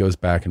 right? It goes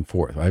back and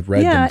forth. I've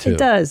read them too. Yeah, it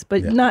does,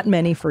 but not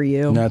many for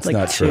you. That's like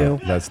not 2. true.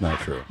 That's not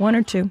true. 1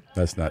 or 2.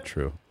 That's not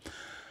true.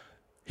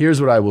 Here's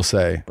what I will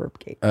say.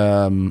 Burpgate.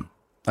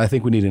 I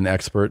think we need an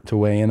expert to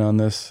weigh in on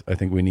this. I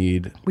think we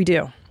need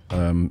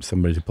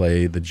somebody to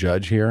play the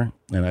judge here,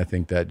 and I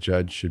think that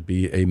judge should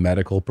be a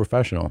medical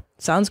professional.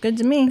 Sounds good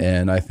to me.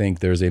 And I think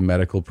there's a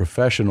medical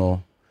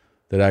professional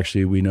that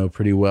actually we know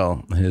pretty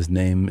well. His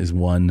name is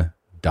one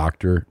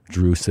Dr.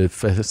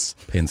 Drusifus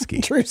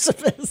Pinsky.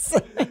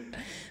 Drusifus.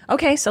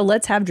 Okay, so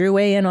let's have Drew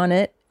weigh in on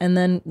it, and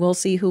then we'll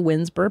see who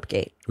wins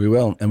Burpgate. We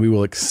will, and we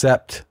will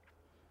accept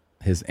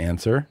his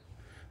answer.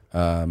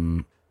 I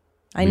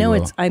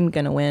know I'm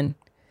going to win.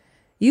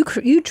 You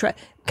try.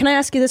 Can I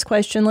ask you this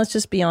question? Let's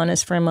just be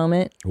honest for a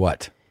moment.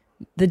 What?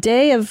 The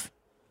day of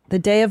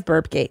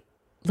Burpgate.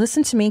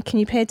 Listen to me. Can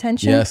you pay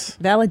attention? Yes.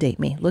 Validate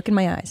me. Look in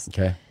my eyes.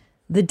 Okay.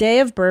 The day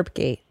of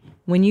Burpgate,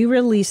 when you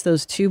released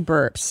those 2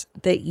 burps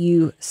that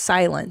you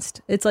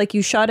silenced, it's like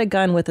you shot a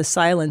gun with a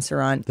silencer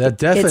on. That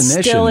definition.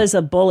 It still is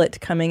a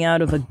bullet coming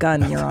out of a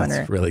gun, Your Honor.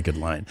 That's a really good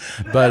line.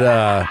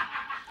 But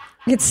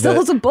it still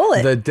is a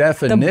bullet. The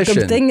definition.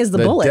 The thing is the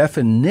bullet. The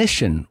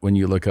definition, when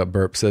you look up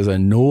burp, says a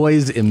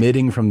noise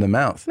emitting from the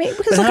mouth.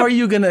 But how are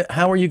you gonna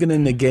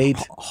negate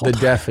the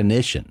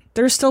definition?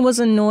 There still was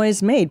a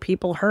noise made.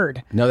 People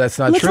heard. No, that's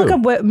not Let's true. look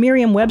up what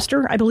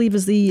Merriam-Webster, I believe,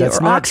 is the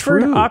That's not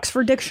true.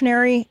 Oxford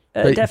Dictionary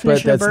definition but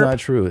of that's burp. not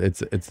true.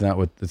 It's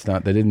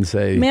not. They didn't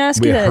say May I ask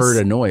we you this? heard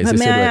a noise. But They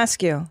may said I like,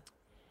 ask you?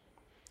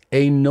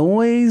 a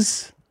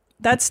noise,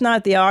 That's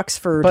not the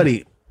Oxford.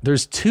 buddy.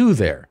 There's 2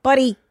 there.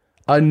 Buddy.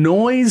 A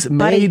noise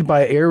made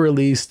by air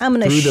released I'm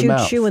going to through the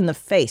mouth. shoot you in the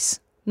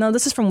face. No,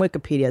 this is from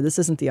Wikipedia. This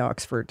isn't the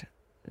Oxford.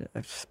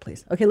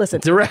 Please. Okay,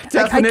 listen. Direct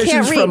I can't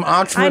definitions read. from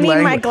Oxford I need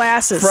language. my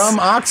glasses. From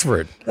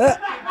Oxford.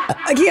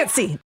 I can't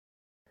see.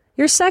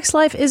 Your sex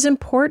life is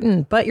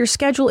important, but your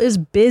schedule is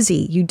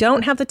busy. You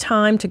don't have the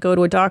time to go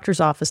to a doctor's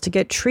office to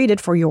get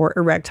treated for your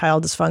erectile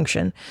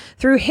dysfunction.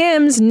 Through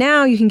HIMS,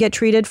 now you can get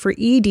treated for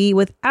ED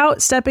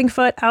without stepping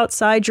foot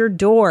outside your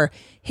door.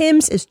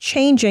 HIMS is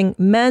changing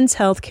men's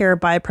health care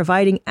by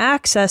providing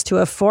access to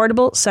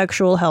affordable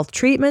sexual health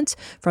treatments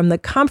from the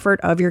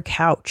comfort of your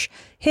couch.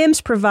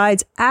 HIMS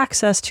provides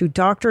access to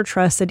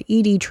doctor-trusted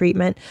ED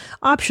treatment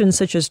options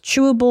such as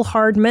chewable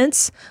hard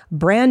mints,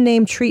 brand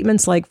name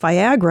treatments like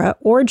Viagra,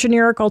 or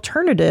generic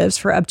alternatives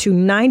for up to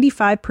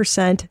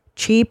 95%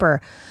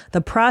 cheaper.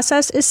 The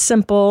process is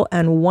simple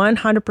and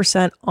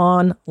 100%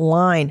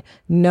 online.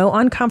 No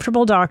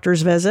uncomfortable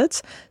doctor's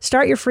visits.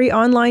 Start your free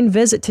online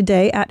visit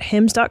today at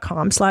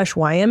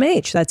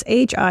hims.com/YMH. That's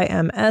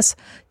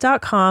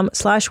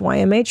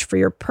HIMS.com/YMH for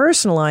your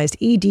personalized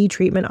ED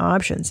treatment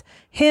options.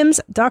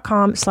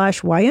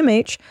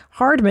 hims.com/YMH.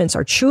 Hard mints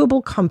are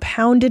chewable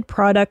compounded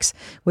products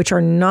which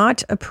are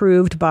not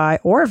approved by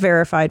or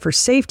verified for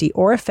safety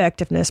or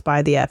effectiveness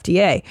by the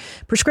FDA.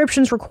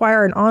 Prescriptions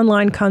require an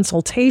online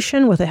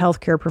consultation with a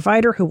healthcare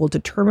provider who will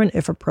determine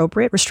if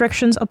appropriate.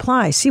 Restrictions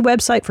apply. See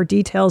website for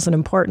details and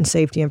important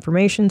safety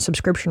information.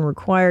 Subscription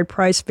required.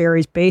 Price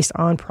varies based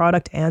on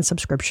product and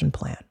subscription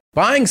plan.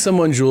 Buying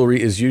someone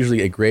jewelry is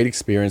usually a great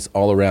experience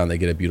all around. They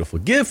get a beautiful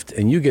gift,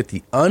 and you get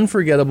the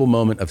unforgettable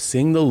moment of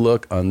seeing the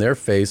look on their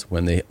face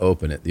when they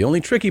open it. The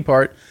only tricky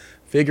part,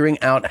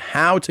 figuring out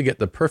how to get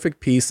the perfect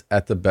piece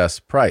at the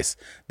best price.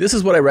 This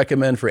is what I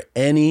recommend for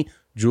any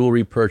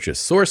jewelry purchase.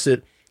 Source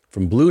it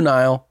from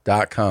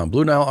BlueNile.com.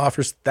 Blue Nile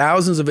offers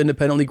thousands of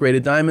independently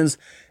graded diamonds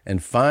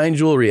and fine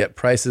jewelry at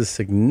prices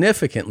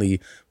significantly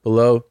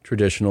below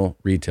traditional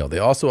retail. They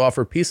also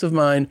offer peace of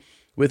mind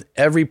with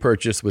every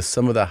purchase with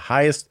some of the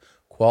highest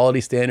quality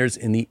standards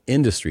in the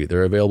industry.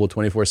 They're available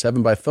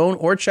 24/7 by phone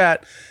or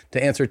chat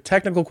to answer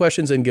technical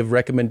questions and give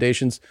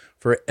recommendations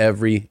for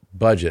every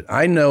budget.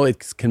 I know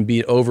it can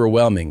be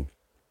overwhelming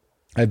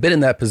I've been in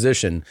that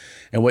position,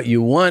 and what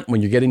you want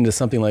when you're getting into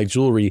something like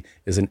jewelry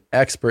is an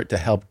expert to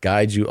help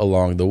guide you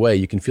along the way.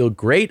 You can feel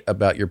great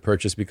about your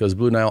purchase because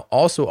Blue Nile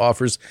also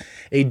offers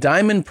a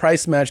diamond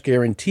price match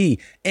guarantee.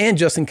 And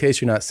just in case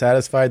you're not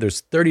satisfied,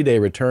 there's 30-day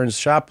returns.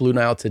 Shop Blue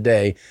Nile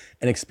today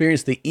and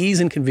experience the ease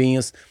and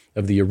convenience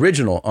of the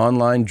original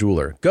online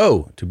jeweler.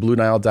 Go to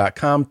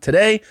BlueNile.com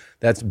today.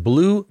 That's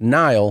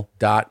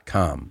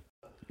BlueNile.com.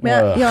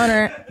 Your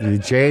Honor. You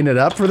chain it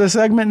up for the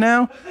segment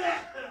now?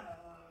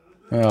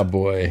 Oh,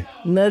 boy.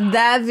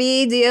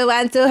 David, do you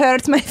want to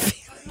hurt my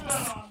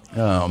feelings?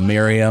 Oh,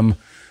 Miriam.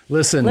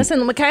 Listen,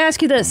 can I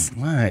ask you this?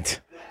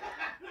 What?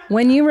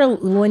 When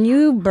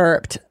you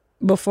burped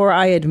before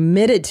I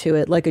admitted to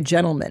it like a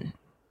gentleman,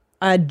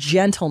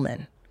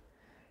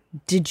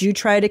 did you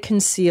try to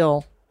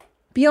conceal?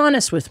 Be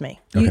honest with me.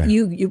 Okay.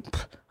 You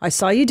I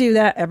saw you do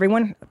that.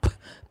 Everyone.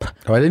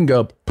 Oh, I didn't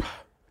go.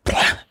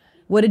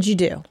 What did you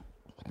do?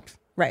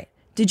 Right.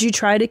 Did you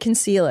try to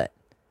conceal it?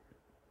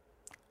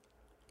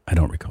 I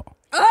don't recall.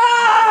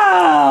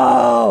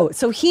 Oh!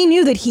 So he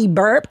knew that he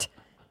burped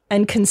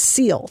and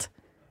concealed.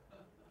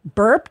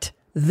 Burped,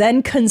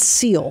 then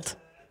concealed.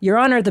 Your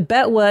Honor, the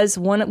bet was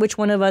which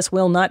one of us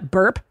will not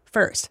burp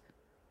first.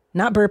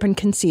 Not burp and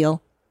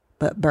conceal,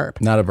 but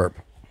burp. Not a burp.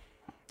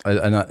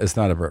 It's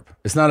not a burp.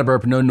 It's not a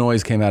burp. No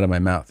noise came out of my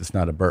mouth. It's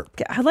not a burp.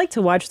 I'd like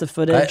to watch the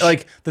footage.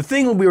 The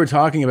thing we were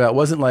talking about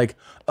wasn't like,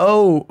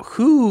 oh,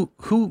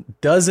 who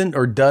doesn't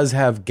or does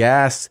have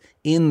gas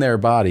in their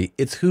body.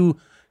 It's who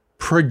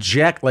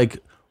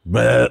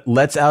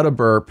lets out a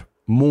burp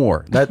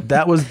more.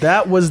 That was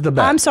the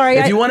bet. I'm sorry.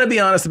 If you want to be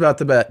honest about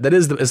the bet,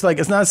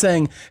 it's not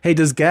saying, hey,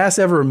 does gas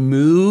ever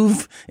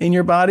move in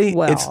your body?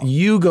 Well, it's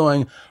you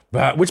going,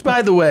 which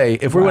by the way,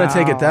 if we're going to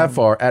take it that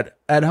far,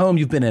 at home,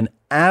 you've been an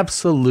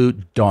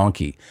absolute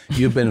donkey.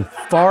 You've been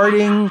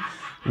farting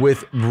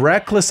with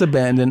reckless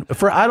abandon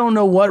for I don't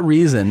know what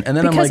reason. And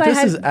then because I'm like,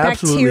 this is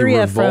absolutely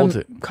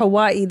revolting. From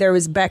Kauai, there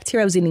was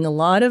bacteria. I was eating a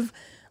lot of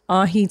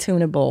ahi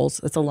tuna bowls.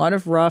 It's a lot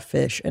of raw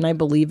fish, and I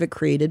believe it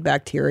created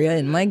bacteria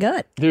in my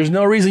gut. There's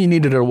no reason you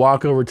needed to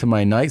walk over to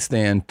my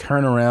nightstand,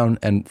 turn around,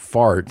 and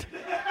fart.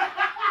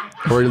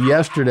 Or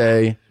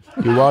yesterday,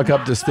 you walk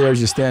up the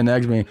stairs, you stand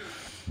next to me,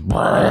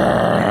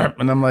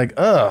 and I'm like,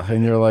 ugh.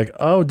 And you're like,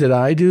 oh, did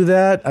I do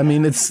that? I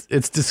mean, it's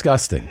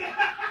disgusting.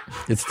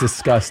 It's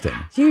disgusting.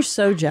 You're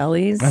so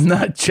jellies. I'm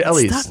not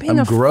jellies. I'm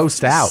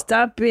grossed out.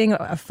 Stop being a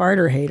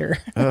farter hater.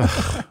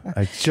 Ugh,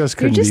 I just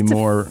couldn't You're just be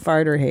more. a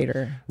farter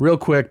hater. Real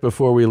quick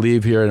before we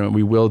leave here, and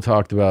we will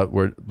talk about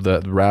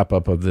the wrap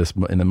up of this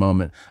in a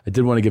moment. I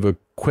did want to give a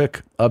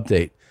quick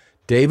update.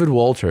 David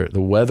Walter, the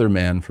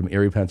weatherman from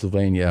Erie,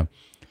 Pennsylvania,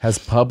 has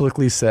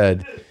publicly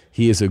said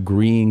he is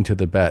agreeing to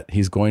the bet.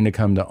 He's going to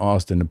come to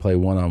Austin to play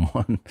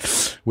one-on-one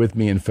with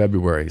me in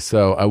February.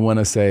 So I want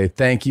to say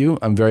thank you.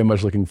 I'm very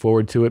much looking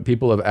forward to it.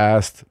 People have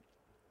asked,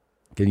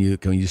 can you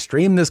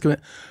stream this?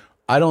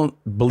 I don't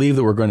believe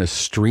that we're going to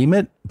stream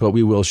it, but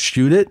we will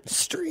shoot it.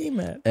 Stream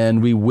it.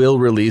 And we will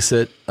release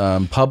it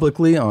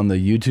publicly on the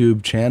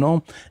YouTube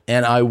channel.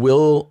 And I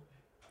will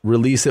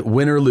release it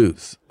win or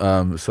lose.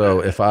 So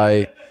if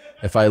I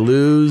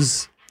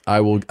lose, I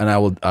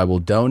will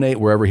donate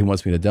wherever he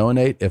wants me to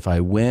donate. If I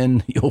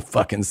win, you'll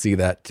fucking see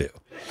that too.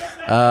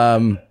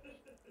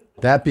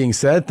 That being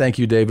said, thank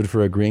you, David,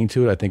 for agreeing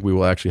to it. I think we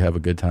will actually have a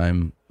good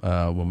time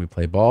when we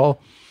play ball.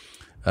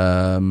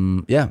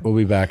 We'll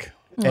be back.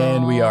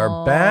 And we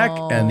are back.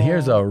 And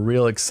here's a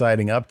real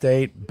exciting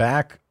update.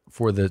 Back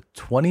for the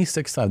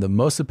 26th time, the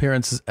most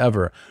appearances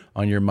ever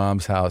on Your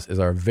Mom's House is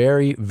our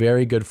very,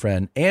 very good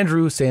friend,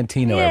 Andrew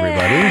Santino,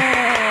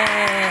 everybody.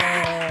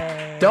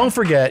 Don't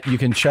forget, you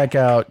can check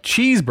out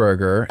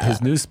Cheeseburger,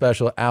 his new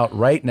special, out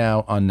right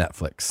now on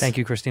Netflix. Thank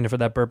you, Christina, for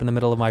that burp in the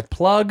middle of my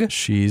plug.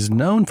 She's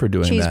known for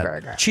doing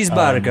Cheeseburger. that.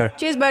 Cheeseburger.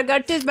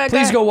 Cheeseburger.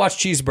 Please go watch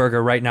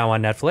Cheeseburger right now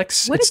on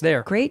Netflix. It's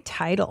there. Great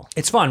title.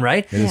 It's fun,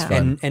 right? It is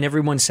fun. And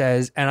everyone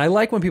says, and I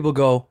like when people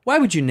go, why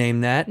would you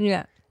name that?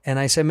 Yeah. And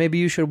I said, maybe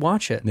you should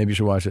watch it. Maybe you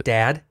should watch it.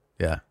 Dad.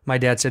 Yeah. My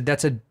dad said,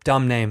 that's a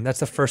dumb name. That's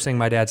the first thing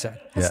my dad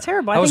said. That's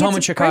terrible. I was home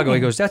in Chicago.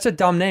 He goes, that's a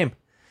dumb name.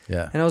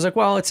 Yeah. And I was like,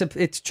 well, it's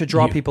to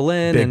draw people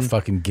in. Big and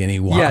fucking guinea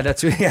wop. Yeah,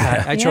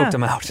 I choked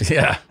him out.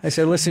 Yeah. I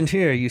said, listen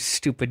here, you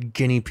stupid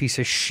guinea piece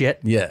of shit.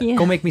 Yeah.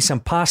 Go make me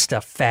some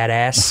pasta, fat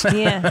ass.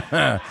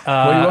 Yeah.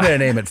 What do you want me to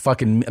name it?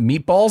 Fucking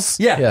meatballs?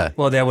 Yeah.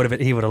 Well,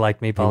 he would have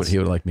liked meatballs. He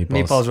would have liked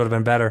meatballs. Meatballs would have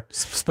been better.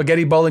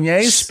 Spaghetti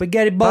bolognese?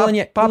 Spaghetti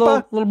bolognese.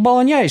 Papa? Little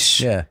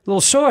bolognese. Yeah.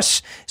 Little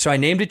sauce. So I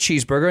named it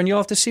Cheeseburger, and you'll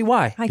have to see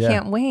why. I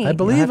can't wait. I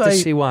believe have to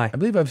see why. I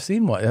believe I've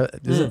seen why. I've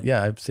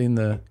seen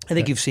the. I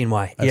think you've seen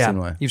why. I've seen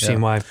why. You've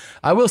seen why.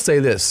 I will say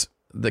this: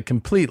 that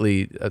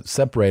completely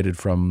separated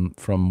from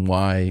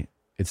why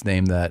it's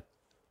named that.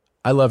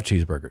 I love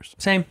cheeseburgers.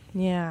 Same.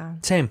 Yeah.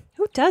 Same.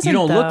 Who doesn't? You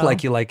don't look though?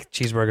 like you like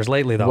cheeseburgers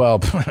lately, though. Well,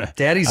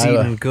 Daddy's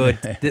eating good.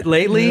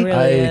 Lately, He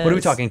really what are we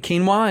is. talking?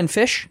 Quinoa and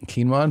fish?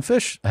 Quinoa and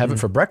fish. I have it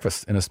for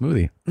breakfast in a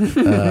smoothie.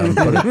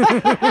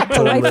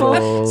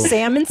 Delightful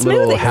salmon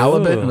Little smoothie.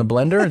 halibut in a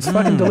blender. It's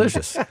fucking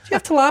delicious. Do you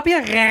have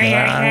tilapia?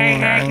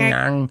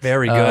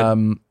 Very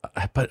good.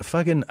 But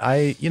fucking,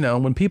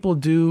 when people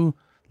do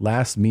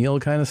last meal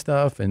kind of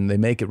stuff and they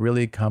make it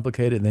really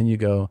complicated, and then you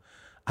go,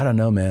 I don't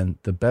know, man,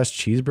 the best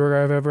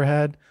cheeseburger I've ever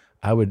had,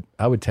 I would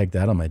take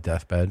that on my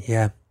deathbed.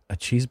 Yeah. A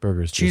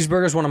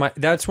cheeseburger's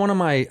one of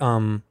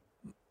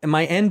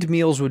my end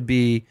meals would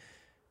be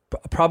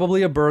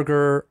probably a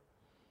burger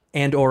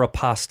and or a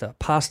pasta.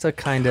 Pasta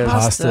kind of.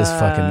 Pasta's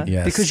fucking,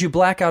 yes. Because you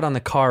black out on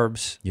the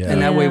carbs. Yeah.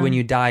 And that way when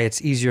you die,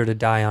 it's easier to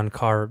die on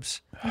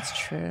carbs. That's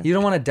true. You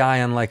don't want to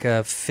die on like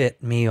a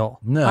fit meal.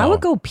 No. I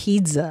would go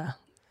pizza.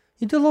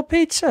 You do a little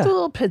pizza. Do a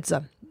little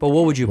pizza. But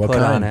what would you put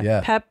on it?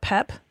 Yeah.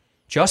 Pep.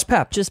 Just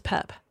pep. Just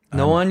pep.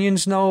 No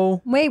onions,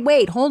 no.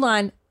 Wait, hold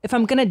on. If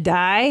I'm gonna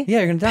die, Yeah,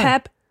 you're gonna die.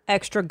 Pep,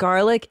 extra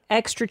garlic,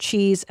 extra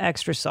cheese,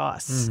 extra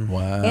sauce.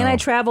 Wow. And I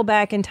travel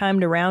back in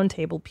time to Round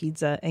Table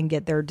Pizza and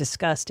get their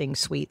disgusting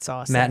sweet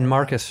sauce. Matt and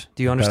Marcus.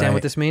 Do you understand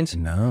what this means?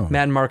 No.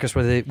 Matt and Marcus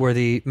were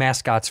the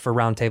mascots for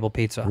Round Table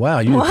Pizza.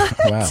 Wow.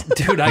 Wow.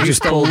 Dude, I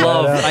used to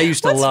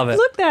love it.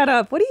 Look that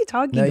up. What are you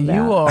talking Now about?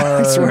 you are.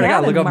 I swear to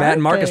God, look up Matt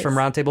and Marcus Marcus. from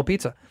Round Table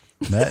Pizza.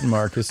 Matt and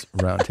Marcus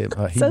Round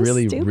Table. He So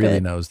really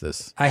stupid. knows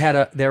this.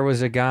 There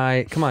was a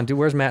guy. Come on, dude.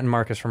 Where's Matt and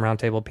Marcus from Round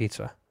Table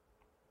Pizza?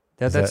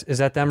 Is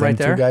that them right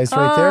there? Two guys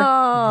right there.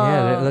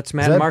 Yeah, that's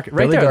Matt Is and that Marcus.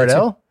 Right Billy there.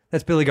 Gardell?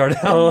 That's Billy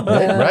Gardell.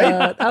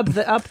 Right?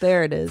 Up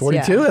there it is.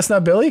 42? Yeah. That's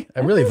not Billy? I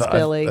really is thought.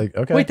 Billy.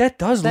 Okay. Wait, that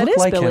does That look is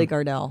like Billy him.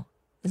 Gardell.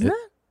 Isn't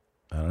that?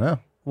 I don't know.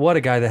 What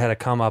a guy that had to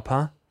come up,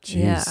 huh? Jeez.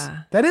 Yeah.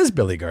 That is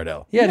Billy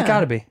Gardell. Yeah, it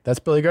got to be. That's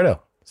Billy Gardell.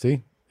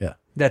 See? Yeah.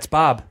 That's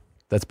Bob,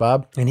 That's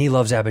Bob. and he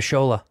loves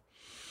Abishola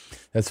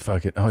That's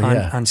fucking. Oh, on,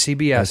 yeah. on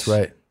CBS. That's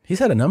right. He's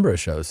had a number of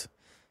shows.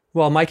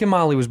 Well, Mike and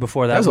Molly was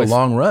before that. That was a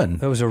long run.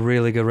 That was a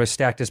really good.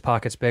 Stacked his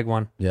pockets, big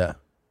one. Yeah.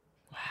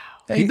 Wow.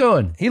 How you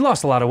doing? He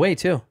lost a lot of weight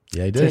too.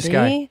 Yeah, he did. This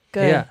guy. he?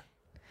 Good. Yeah.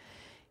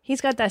 He's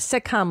got that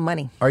sitcom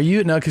money. Are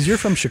you, now, because you're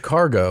from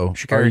Chicago,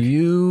 are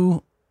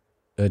you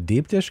a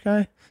deep dish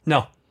guy?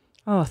 No.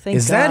 Oh, thank God.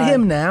 Is that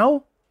him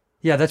now?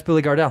 Yeah, that's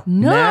Billy Gardell.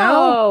 No.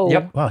 Now?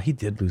 Yep. Wow, he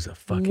did lose a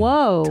fucking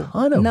Whoa.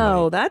 ton of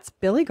No, weight. that's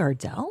Billy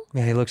Gardell.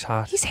 Yeah, he looks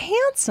hot. He's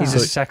handsome. He's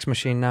a sex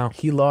machine now.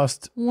 He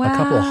lost a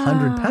couple of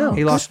 $100 pounds.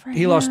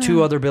 He lost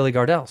two other Billy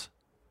Gardells.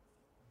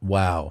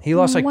 Wow. He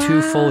lost like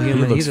two full He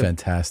human. looks He's a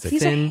fantastic.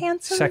 He's thin, a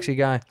handsome sexy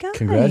guy.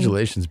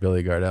 Congratulations,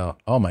 Billy Gardell.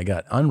 Oh my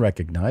God.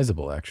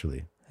 Unrecognizable,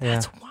 actually. Yeah.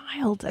 That's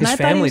wild. And His I thought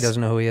he family was-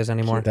 doesn't know who he is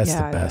anymore. That's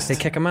Yeah, the best. They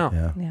kick him out.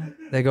 Yeah. Yeah.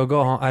 They go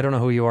home. I don't know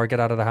who you are. Get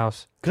out of the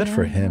house. Good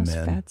for him, Those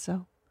man.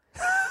 Fatso.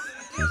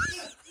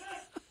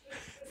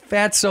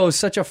 Fatso is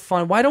such a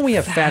fun. Why don't we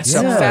have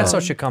Fatso? Yeah.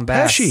 Fatso should come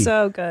back. Pesci.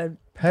 So good.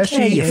 Pesci,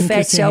 Hey, you and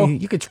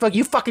fatso. Kissing-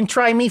 you fucking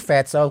try me,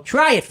 fatso.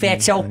 Try it,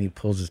 fatso. And he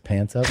pulls his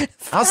pants up.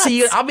 I'll see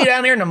you. I'll be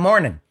down here in the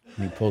morning.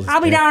 And he pulls his I'll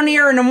be pants- down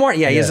here in the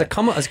morning. Yeah, he has Yeah.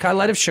 a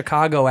kind of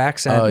Chicago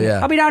accent. Oh, yeah.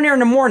 I'll be down here in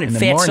the morning, In the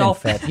fatso. morning,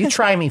 fat. You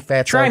try me,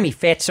 fatso. Try me,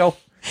 fatso.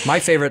 My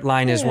favorite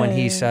line is when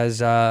he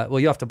says, well,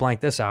 you have to blank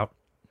this out,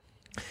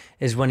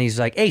 is when he's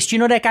like, Ace, do you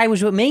know that guy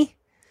was with me?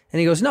 And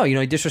he goes, no, he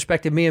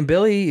disrespected me and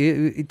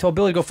Billy. He told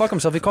Billy to go fuck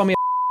himself. He called me a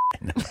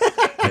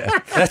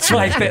That's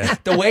my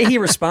the way he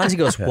responds. He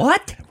goes,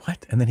 what?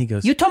 What? And then he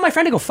goes, You told my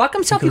friend to go fuck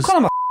himself? You goes, call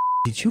him a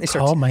did you He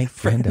call starts- my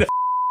friend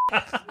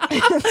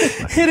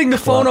a hitting the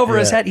phone over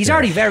his yeah, head. He's yeah.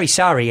 already very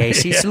sorry,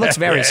 Ace. He looks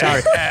very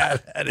sorry.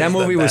 That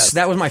movie was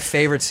my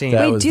favorite scene.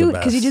 That Wait, was do the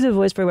because you best. do the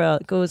voice very well.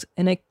 It goes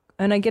and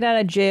I get out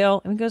of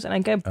jail and it goes and I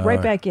get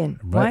right back in.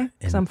 Why? Right.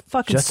 Because And I'm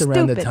fucking just stupid.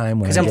 around the time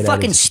when Because I I'm get out of-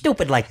 fucking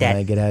stupid like when I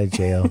that. get out of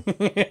jail,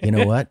 you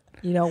know what?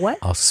 You know what?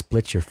 I'll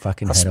split your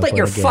fucking I'll head split open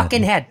your again.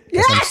 fucking head.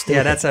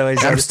 Yeah, that's how he I'm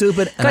says it.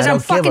 stupid. and Because I I'm don't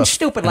give fucking a-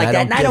 stupid like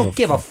that, and I don't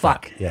give a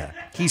fuck. Yeah,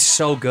 He's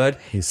so good.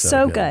 he's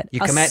So good.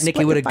 You I'll come at Nikki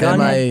split with your a gun.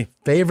 And fucking head. my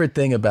favorite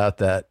thing about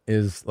that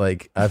is,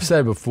 like I've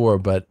said before,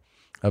 but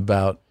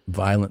about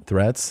violent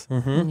threats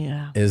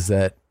Yeah. is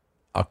that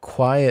a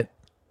quiet,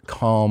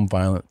 calm,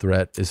 violent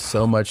threat is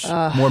so much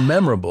more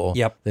memorable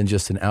Yep. than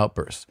just an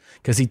outburst.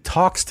 Because he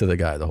talks to the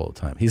guy the whole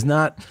time. He's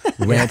not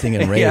ranting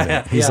and raving.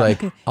 Yeah, He's yeah.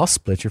 like, "I'll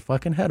split your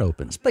fucking head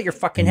open. Split your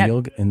fucking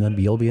and head.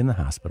 you'll be in the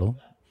hospital.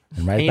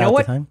 And right And you about know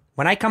what? the time,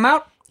 When I come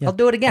out, I'll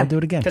do it again. I'll do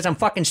it again. Because I'm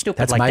fucking stupid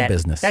That's like my that.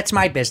 business. That's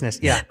my business.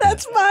 Yeah.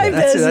 That's my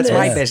business. That's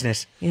my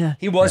business. Yeah.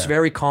 He was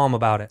very calm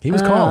about it. he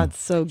was Oh, calm. it's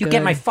so good. You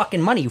get my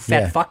fucking money, you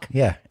fat yeah, fuck.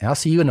 Yeah, I'll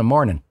see you in the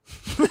morning.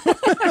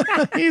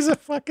 He's a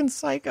fucking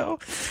psycho.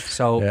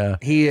 So Yeah.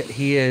 he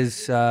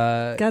is.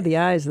 God, the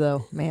eyes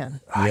though, man.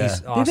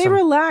 He's They awesome.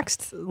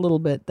 relaxed a little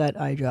bit that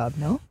eye job.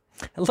 No,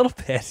 A little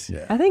bit.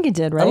 Yeah. I think it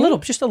did.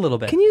 Right. Just a little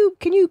bit. Can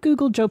you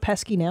Google Joe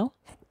Pesci now?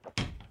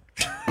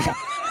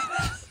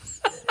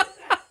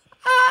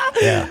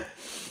 Yeah,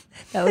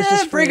 That was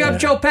just Bring up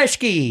Joe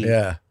Pesci.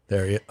 yeah.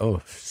 There you.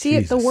 Oh, See,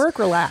 the Jesus. work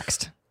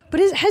relaxed. But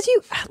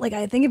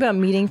I think about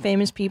meeting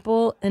famous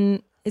people,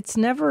 and it's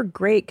never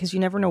great because you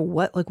never know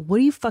what do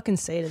you fucking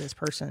say to this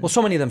person? Well,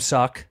 so many of them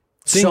suck.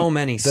 Thing- So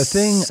many the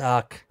thing-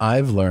 suck.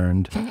 I've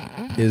learned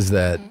is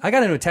that I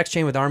got into a text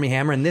chain with Army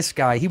Hammer, and this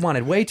guy, he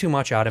wanted way too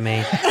much out of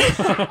me.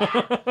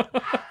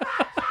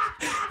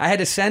 I had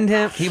to send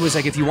him. He was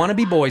like, if you want to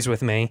be boys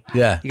with me,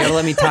 you got to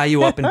let me tie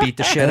you up and beat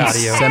the shit out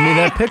of you. Send me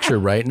that picture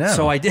right now.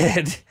 So I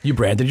did. You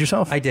branded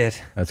yourself? I did.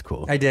 That's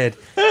cool. I did.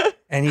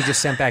 And he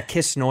just sent back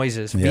kiss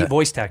noises,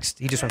 voice text.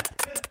 He just went.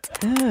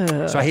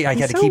 So I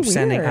had to keep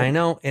sending. I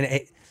know.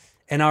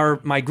 And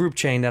my group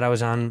chain that I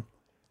was on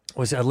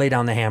was Lay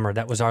Down the Hammer.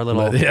 That was our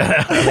little Lay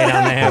Down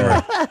the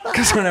Hammer.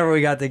 Because whenever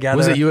we got together.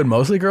 Was it you and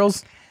mostly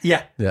girls?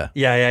 Yeah. Yeah.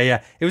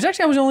 It was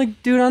actually, I was the only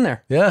dude on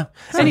there. Yeah.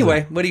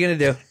 Anyway, what are you going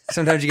to do?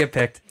 Sometimes you get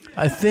picked.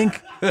 I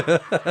think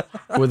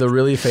with a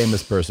really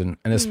famous person,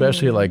 and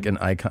especially like an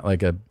icon,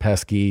 like a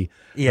Pesky,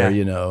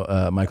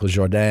 or Michael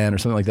Jordan or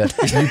something like that,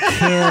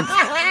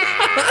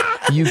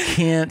 you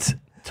can't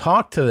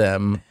talk to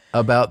them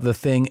about the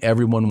thing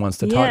everyone wants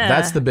to talk.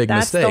 That's the big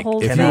mistake.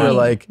 If you were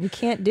like, you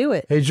can't do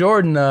it. Hey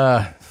Jordan,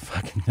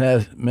 fucking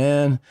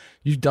man,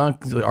 you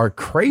dunks are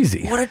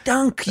crazy. What a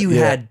dunk you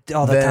had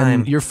all the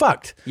time. You're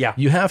fucked. Yeah.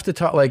 You have to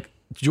talk like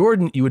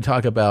Jordan. You would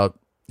talk about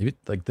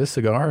like this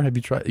cigar. Have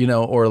you tried?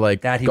 or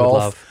like that he golf. Would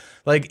love.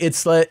 Like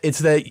it's that it's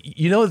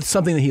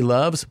something that he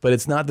loves, but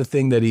it's not the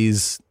thing that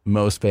he's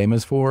most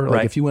famous for.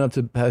 Like if you went up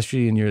to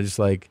Pesci and you're just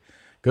like,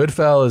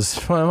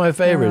 Goodfellas, one of my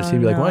favorites. He'd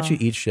be like, why don't you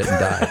eat shit and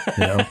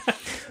die?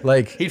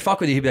 Like he'd fuck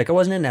with you. He'd be like, I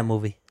wasn't in that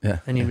movie. Yeah.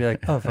 And you'd be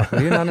like, oh fuck,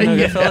 you're not in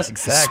Goodfellas.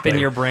 Exactly.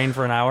 Spin your brain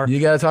for an hour. You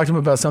got to talk to him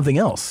about something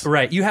else.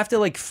 Right. You have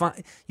to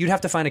you'd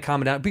have to find a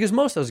common down because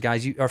most of those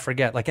guys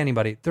forget like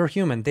anybody. They're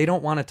human. They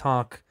don't want to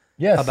talk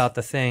about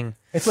the thing.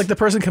 It's like the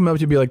person coming up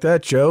to you be like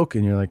that joke,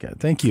 and you're like,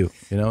 thank you.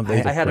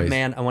 I had a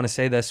man. I want to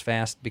say this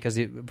fast because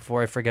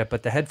before I forget.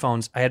 But the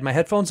headphones. I had my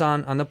headphones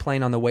on the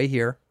plane on the way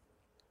here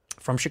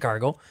from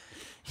Chicago.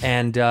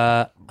 And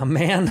a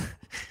man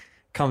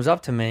comes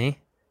up to me,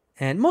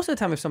 and most of the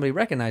time if somebody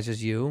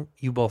recognizes you,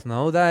 you both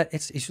know that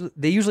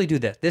they usually do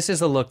this. This is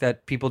the look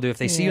that people do. If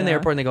they see you in the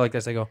airport and they go like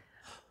this, they go,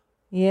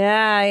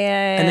 yeah.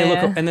 And they look,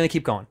 and then they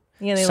keep going.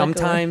 Yeah,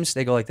 sometimes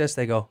they go like this,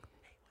 they go,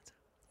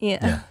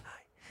 yeah.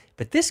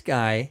 But this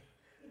guy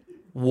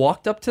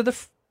walked up to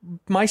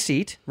my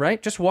seat,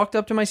 right? Just walked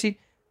up to my seat.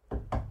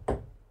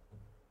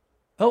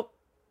 Oh,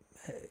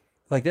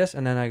 like this.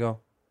 And then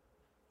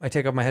I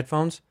take off my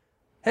headphones.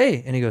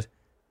 Hey, and he goes,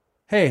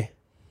 hey,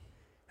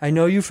 I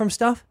know you from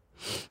stuff.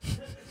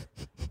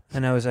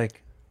 And I was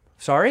like,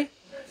 sorry?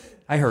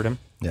 I heard him.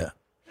 Yeah.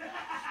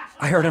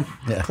 I heard him.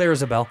 Yeah. Clear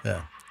as a bell.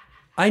 Yeah.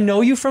 I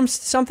know you from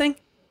something?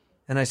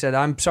 And I said,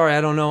 I'm sorry,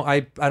 I don't know.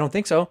 I don't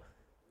think so.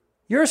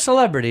 You're a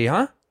celebrity,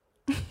 huh?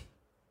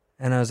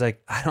 And I was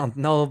like, I don't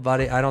know,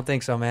 buddy. I don't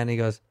think so, man. He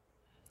goes,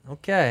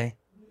 okay.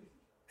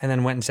 And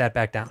then went and sat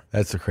back down.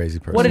 That's a crazy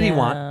person. What did he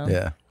want?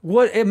 Yeah.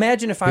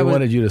 Imagine if he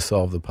wanted you to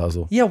solve the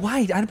puzzle. Yeah,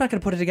 why? I'm not going to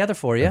put it together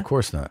for you. Of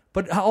course not.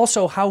 But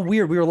also, how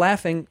weird. We were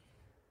laughing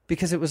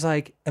because it was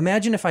like,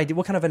 imagine if I did,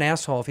 what kind of an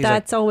asshole if he's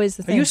That's like, always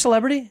the thing. Are you a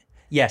celebrity?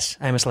 Yes,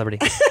 I am a celebrity.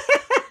 I'm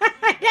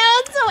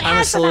a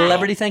asinine.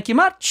 celebrity, thank you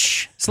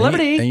much.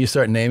 Celebrity. And you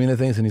start naming the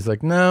things, and he's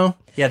like, no.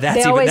 Yeah,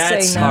 that's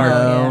hard.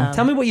 No.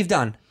 Tell me what you've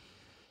done.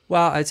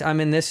 Well,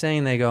 I'm in this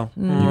thing. They go,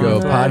 you go,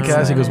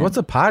 podcast? He goes, what's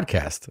a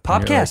podcast?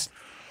 Podcast.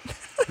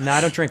 No,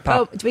 I don't drink pop.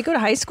 Oh, did we go to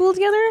high school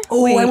together?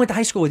 Oh, I went to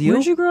high school with you.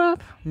 Where'd you grow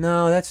up?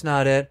 No, that's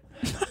not it.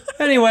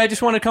 Anyway, I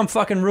just want to come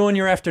fucking ruin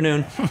your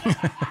afternoon.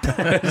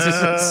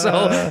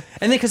 And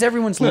then because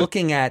everyone's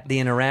looking at the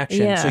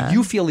interaction, so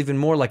you feel even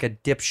more like a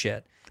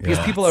dipshit because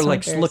people are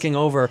like looking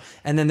over,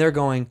 and then they're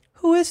going,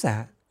 "Who is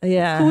that?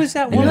 Yeah, who is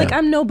that?" You're like,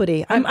 I'm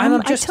nobody.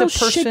 I'm just I a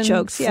tell person shit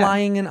jokes.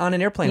 flying on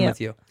an airplane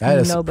with you. I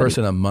had a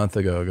person a month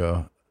ago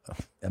go,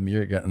 I mean,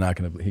 you're not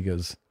going to. He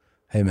goes,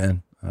 hey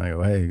man. And I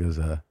go, hey. He goes,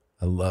 I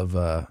love.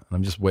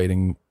 I'm just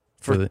waiting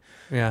for the.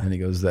 Yeah. And he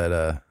goes,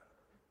 that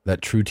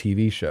True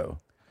TV show.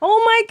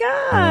 Oh my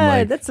God,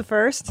 like, that's the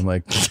first. I'm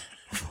like,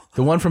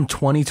 the one from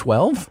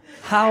 2012.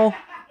 How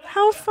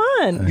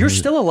fun! You're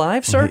still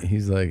alive, sir.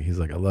 He's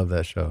like, I love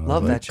that show. And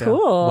love that like, show.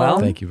 Cool. Well,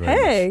 thank you very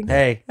much.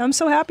 Hey, I'm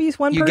so happy he's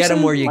one person. You get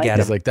him where you get him.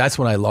 He's like, that's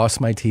when I lost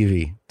my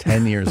TV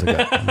 10 years ago.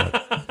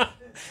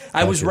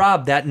 I was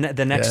robbed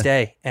the next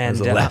day, and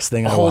the last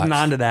thing I holding watched.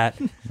 on to that.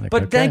 Like,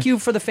 but okay. thank you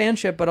for the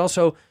fanship. But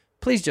also,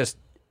 please just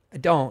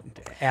don't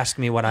ask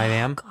me what I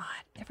am. God,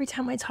 every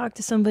time I talk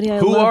to somebody,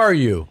 Who are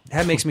you?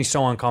 That makes me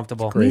so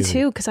uncomfortable. Me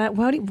too, because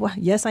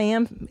yes, I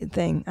am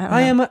thing.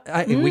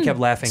 We kept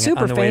laughing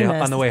Super on the way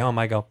famous. on the way home.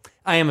 I go,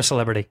 I am a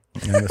celebrity.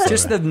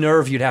 Just the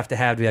nerve you'd have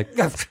to be like,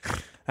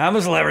 I'm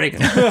a celebrity.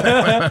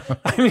 I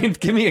mean,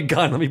 give me a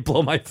gun. Let me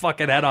blow my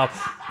fucking head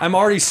off. I'm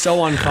already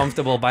so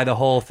uncomfortable by the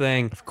whole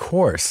thing. Of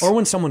course. Or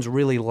when someone's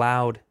really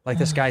loud, like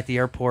this guy at the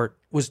airport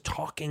was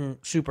talking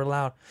super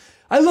loud.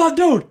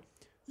 Dude,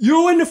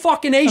 you and the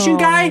fucking Asian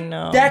guy?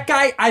 No. That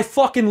guy, I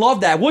fucking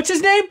love that. What's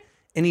his name?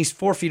 And he's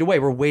 4 feet away.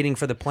 We're waiting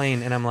for the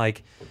plane. And I'm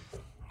like,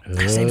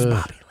 his name's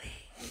Bobby Lee.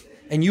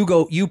 And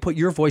you put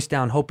your voice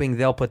down, hoping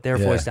they'll put their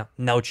voice down.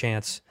 No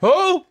chance.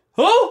 Who?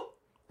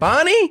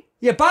 Bonnie?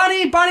 Yeah,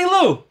 Bonnie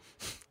Lou.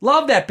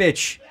 Love that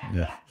bitch.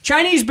 Yeah.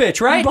 Chinese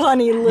bitch, right?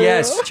 Bonnie Lou.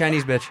 Yes,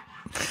 Chinese bitch.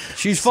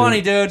 She's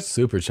funny, dude.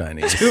 Super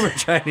Chinese. Super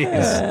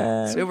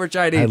Chinese. Super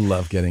Chinese. I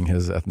love getting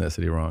his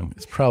ethnicity wrong.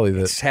 It's probably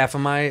It's half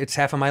of my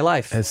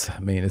life. It's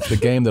the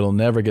game that'll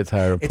never get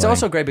tired of It's playing.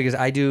 also great because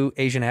I do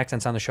Asian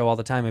accents on the show all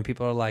the time, and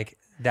people are like,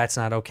 "That's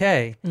not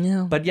okay."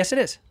 No. But yes, it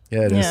is.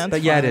 Yeah, it is. Yeah,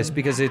 But yeah, it is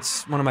because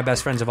it's one of my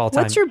best friends of all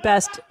time. What's your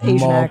best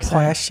Asian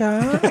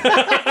accent?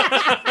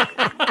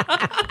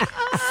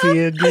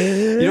 Feel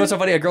good. You know what's so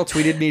funny? A girl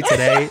tweeted me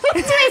today.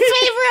 It's my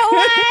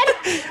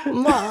favorite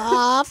one.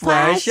 More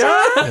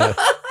Russia.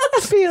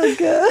 Feel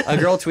good. A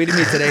girl tweeted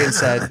me today and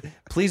said,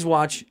 "Please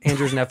watch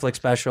Andrew's Netflix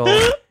special.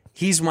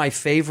 He's my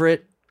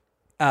favorite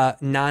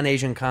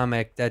non-Asian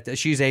comic. That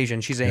she's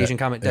Asian. She's an Asian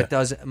comic that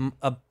does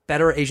a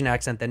better Asian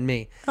accent than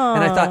me."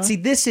 And I thought, see,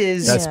 this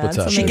is That's what's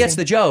up. She gets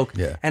the joke.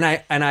 Yeah. And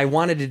I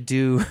wanted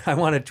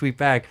to tweet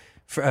back.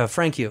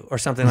 Thank you or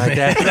something like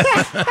that.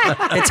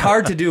 It's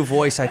hard to do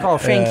voice like, oh,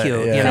 thank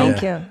you. Yeah. You know?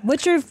 Thank you.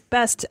 What's your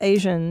best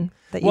Asian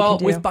that you Well,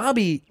 can do? with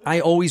Bobby, I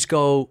always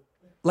go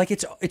like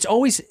it's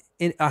always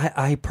in a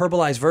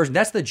hyperbolized version.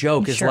 That's the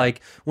joke. Is Sure.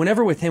 like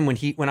whenever with him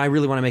when I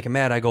really want to make him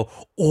mad, I go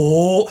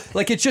oh,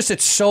 like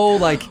it's so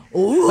like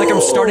I'm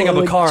starting up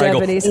a car.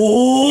 Japanese. I go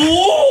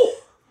oh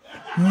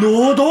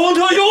no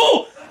don't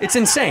you. It's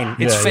insane.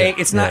 It's Yeah, fake.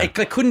 yeah, It's not. yeah.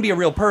 It couldn't be a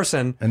real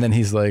person. And then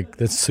he's like,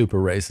 that's super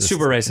racist.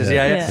 Super racist.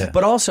 Yeah.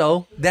 But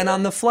also, then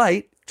on the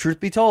flight, truth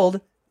be told,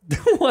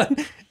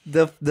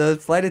 the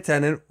flight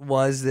attendant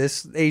was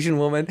this Asian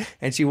woman,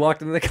 and she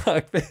walked into the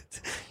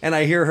cockpit, and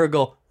I hear her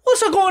go,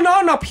 "What's going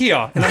on up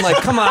here?" And I'm like,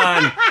 "Come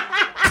on,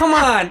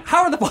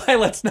 how are the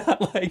pilots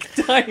not like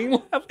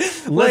dying?"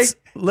 Let's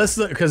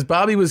because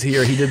Bobby was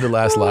here. He did the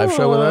last live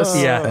show with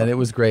us, Yeah. and it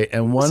was great.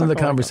 And one of the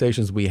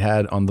conversations we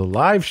had on the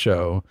live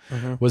show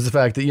was the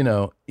fact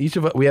that each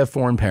of us we have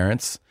foreign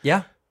parents.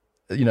 Yeah.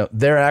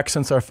 Their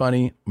accents are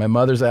funny. My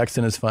mother's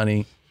accent is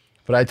funny,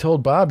 but I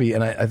told Bobby,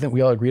 and I think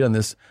we all agreed on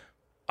this.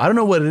 I don't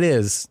know what it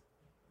is,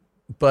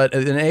 but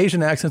an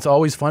Asian accent's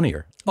always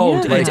funnier. Oh,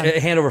 like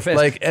hand over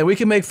fist. And we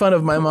can make fun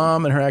of my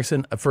mom and her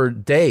accent for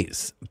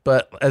days,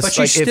 but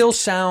she still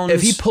sounds.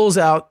 If he pulls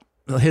out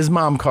his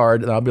mom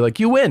card, and I'll be like,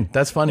 "You win."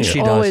 That's funnier. She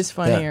does. Always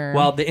funnier.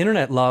 Well, the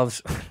internet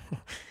loves.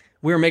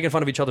 We were making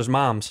fun of each other's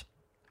moms,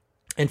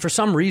 and for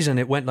some reason,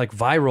 it went like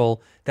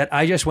viral that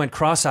I just went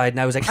cross-eyed, and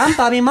I was like, "I'm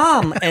Bobby,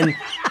 mom," and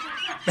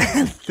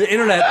the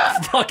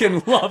internet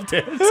fucking loved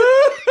it.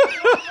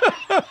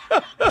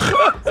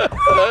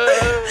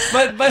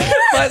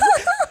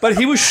 But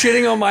he was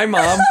shitting on my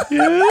mom,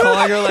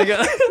 calling her like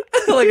a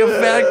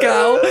fat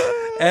cow,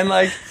 and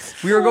like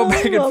we were going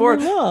back and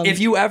forth. If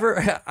you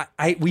ever,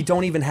 we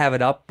don't even have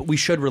it up, but we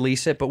should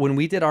release it. But when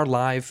we did our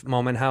live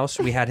Moment House,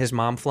 we had his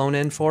mom flown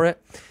in for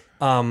it,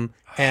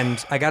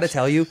 and I got to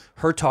tell you,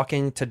 her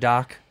talking to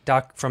Doc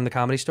from the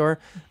Comedy Store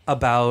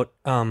about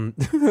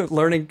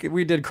learning.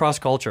 We did cross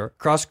culture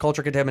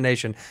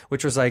contamination,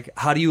 which was like,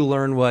 how do you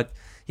learn what?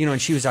 And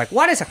she was like,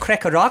 "What is a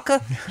crack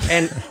rocka?"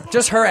 And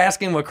just her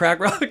asking what crack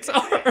rocks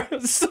are.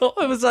 So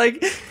it was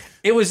like,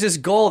 it was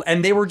just gold.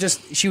 And he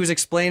was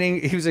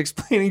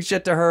explaining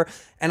shit to her.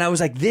 And I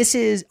was like, this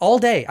is all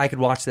day. I could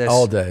watch this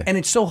all day. And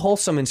it's so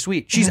wholesome and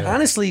sweet. She's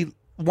honestly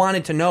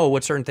wanted to know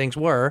what certain things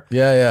were.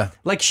 Yeah, yeah.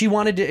 Like she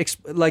wanted to,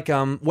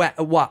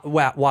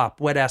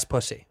 wet ass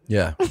pussy.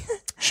 Yeah.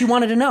 She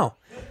wanted to know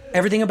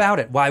everything about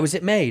it. Why was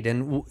it made?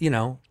 And,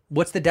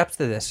 what's the depth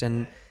to this?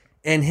 And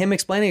him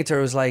explaining it to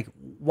her was like,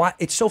 why?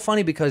 It's so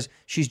funny because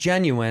she's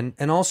genuine,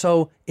 and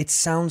also it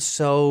sounds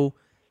so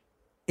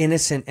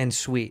innocent and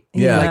sweet.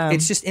 Yeah. Like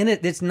it's just in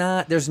it. It's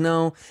not, there's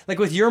no, like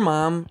with your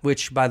mom,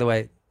 which by the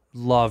way,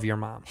 love your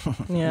mom.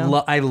 Yeah.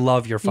 I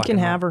love your fucking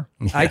You can mom. have her.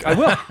 I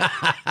will.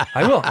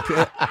 I will.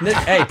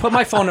 Hey, put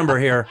my phone number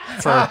here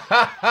for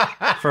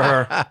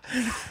her.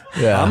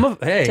 Yeah.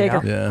 Take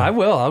her. Yeah. I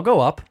will. I'll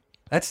go up.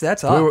 That's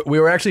up. We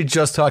were actually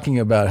just talking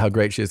about how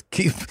great she is.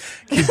 Keep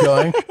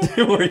going.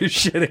 Were you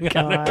shitting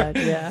on her? God,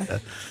 yeah.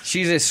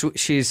 She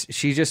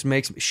just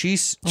makes She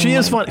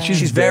is funny.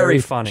 She's very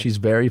funny. She's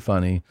very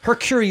funny. Her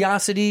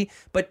curiosity,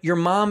 but your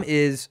mom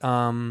is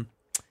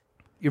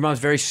your mom's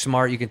very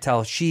smart. You can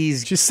tell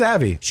she's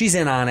savvy. She's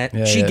in on it.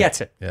 Yeah, she yeah. gets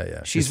it. Yeah,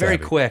 yeah. She's very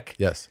savvy. quick.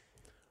 Yes.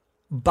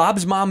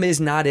 Bob's mom is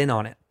not in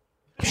on it.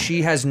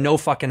 She has no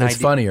fucking idea. It's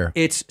funnier.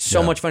 It's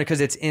so much fun because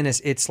it's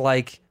innocent. It's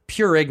like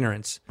pure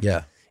ignorance.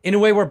 Yeah. In a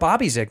way where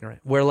Bobby's ignorant,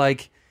 where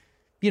like,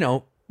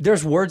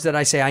 there's words that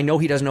I say, I know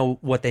he doesn't know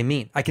what they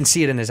mean. I can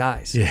see it in his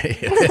eyes. Yeah.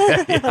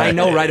 I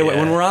know right away.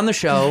 When we're on the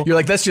show. You're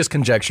like, that's just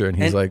conjecture. And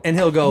he's like. And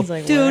he'll go,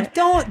 like, dude,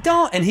 what?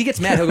 don't. And he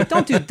gets mad. He'll go,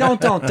 don't, dude,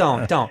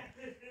 don't.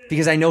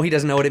 Because I know he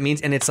doesn't know what it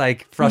means. And it's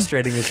like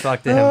frustrating as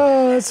fuck to him.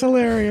 Oh, that's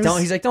hilarious.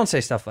 He's like, don't say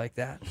stuff like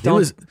that.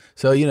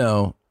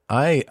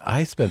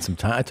 I spent some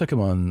time. I took him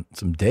on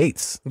some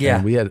dates. Yeah.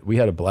 And we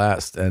had a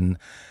blast. And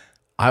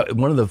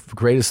one of the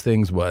greatest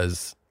things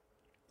was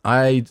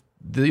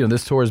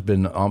this tour has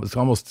been it's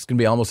going to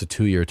be almost a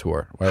 2-year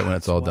tour, right, when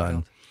it's all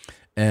done.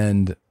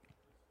 And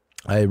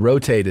I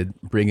rotated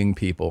bringing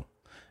people,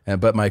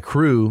 but my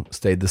crew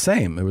stayed the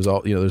same. It was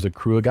all, there's a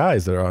crew of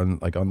guys that are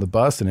on the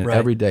bus, and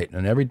every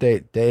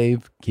date,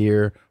 Dave,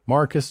 Kier,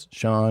 Marcus,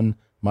 Sean,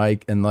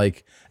 Mike, and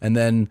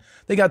then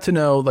they got to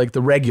know like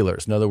the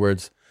regulars. In other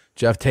words,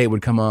 Jeff Tate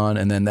would come on,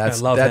 and then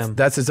that's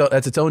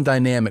its own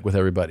dynamic with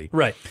everybody.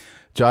 Right.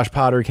 Josh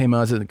Potter came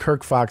on, and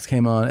Kirk Fox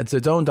came on. It's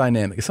its own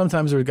dynamic.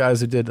 Sometimes there were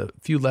guys who did a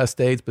few less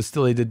dates, but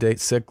still they did date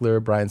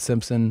Sickler, Brian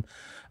Simpson,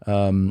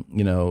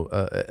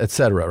 et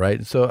cetera,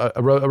 right? So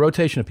a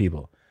rotation of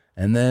people.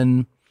 And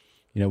then,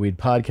 we'd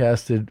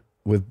podcasted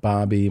with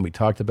Bobby, and we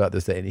talked about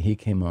this day, and he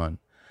came on.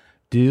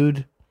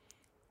 Dude,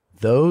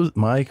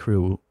 my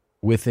crew,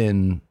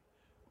 within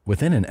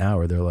an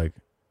hour, they're like,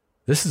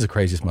 this is the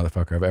craziest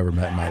motherfucker I've ever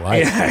met in my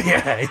life.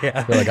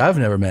 Yeah. They're like, I've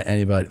never met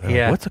anybody. They're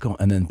Yeah. like, what's going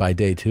on? And then by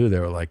day 2, they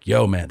were like,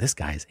 yo, man, this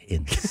guy's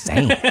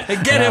insane.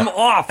 Get him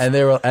off. And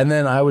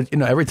then I would,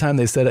 every time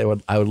they said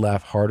it, I would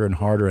laugh harder and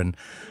harder, and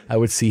I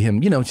would see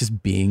him,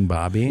 just being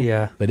Bobby.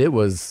 Yeah. But it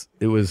was.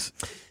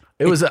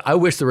 I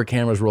wish there were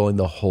cameras rolling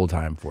the whole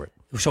time for it.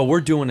 So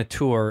we're doing a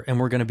tour, and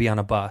we're going to be on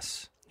a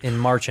bus in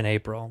March and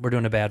April. We're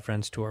doing a Bad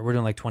Friends tour. We're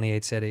doing like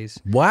 28 cities.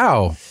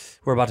 Wow.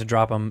 We're about to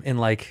drop them in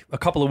like a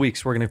couple of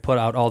weeks. We're going to put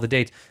out all the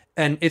dates,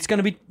 and it's going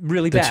to be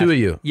really The bad. two of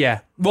you? Yeah.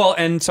 Well,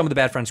 and some of the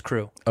Bad Friends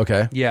crew.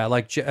 Okay. Yeah,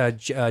 like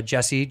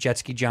Jesse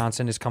Jetski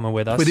Johnson is coming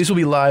with us. Wait, these will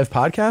be live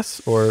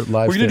podcasts or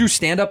live? We're going to do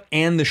stand-up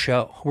and the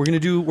show.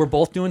 We're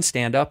both doing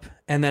stand-up,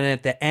 and then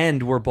at the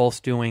end, we're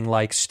both doing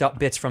like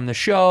bits from the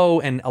show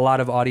and a lot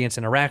of audience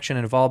interaction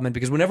and involvement,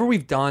 because whenever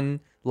we've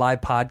done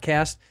live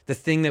podcasts, the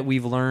thing that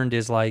we've learned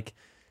is like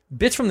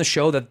bits from the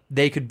show that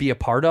they could be a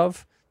part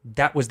of,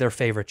 that was their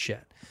favorite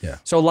shit. Yeah.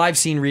 So live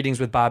scene readings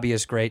with Bobby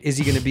is great. Is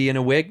he going to be in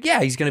a wig?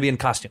 Yeah, he's going to be in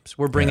costumes.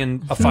 We're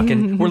bringing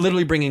we're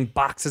literally bringing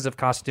boxes of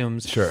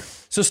costumes. Sure.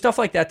 So stuff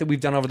like that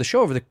we've done over the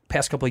show over the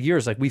past couple of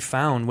years, like we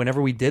found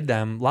whenever we did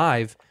them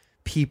live,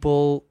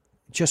 people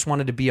just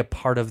wanted to be a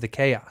part of the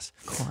chaos.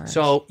 Of course.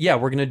 So yeah,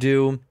 we're going to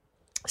do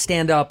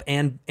stand up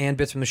and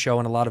bits from the show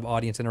and a lot of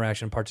audience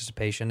interaction and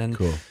participation. And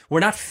Cool.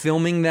 we're not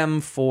filming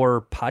them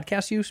for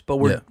podcast use, but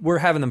we're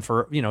having them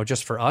for,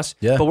 just for us.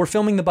 Yeah. But we're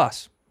filming the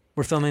bus.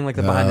 We're filming like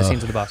the behind the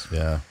scenes of the bus.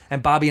 Yeah.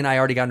 And Bobby and I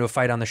already got into a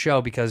fight on the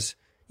show because,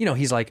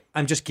 he's like,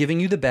 I'm just giving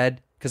you the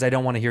bed because I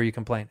don't want to hear you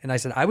complain. And I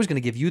said, I was going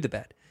to give you the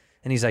bed.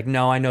 And he's like,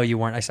 no, I know you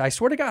weren't. I said, I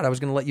swear to God, I was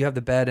going to let you have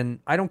the bed, and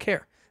I don't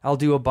care. I'll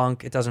do a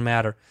bunk. It doesn't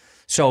matter.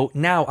 So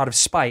now, out of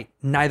spite,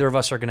 neither of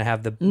us are going to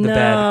have the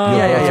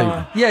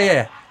bed.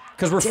 Yeah.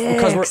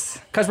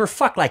 Because we're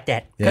fucked like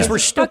that. Because we're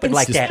stupid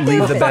like that.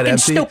 Leave the bed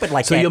empty. Stupid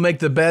like so that. you'll make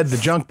the bed the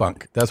junk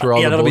bunk. That's where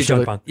all the that'll bullshit. be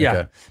junk bunk.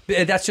 Yeah,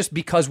 Okay. That's just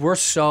because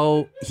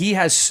he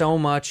has so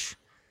much,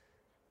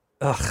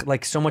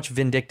 so much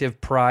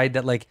vindictive pride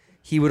that like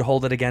he would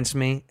hold it against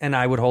me and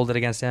I would hold it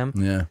against him.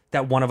 Yeah.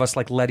 That one of us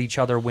like let each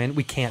other win.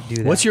 We can't do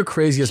that. What's your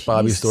craziest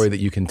Bobby story that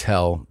you can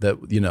tell that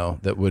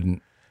that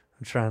wouldn't?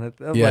 I'm trying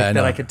to Yeah,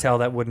 that I could tell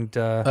that wouldn't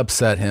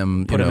upset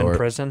him. Put him in or,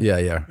 prison.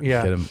 Yeah.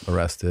 Get him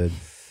arrested.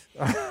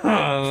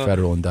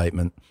 Federal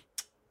indictment.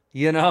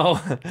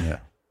 Yeah.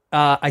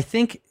 I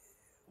think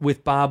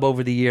with Bob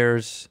over the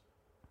years,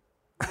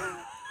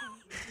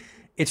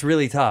 it's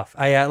really tough.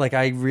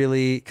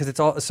 Because it's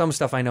all some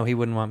stuff I know he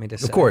wouldn't want me to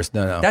say. Of course,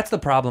 no. That's the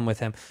problem with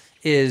him.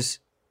 Is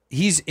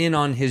he's in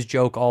on his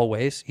joke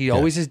always. He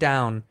always is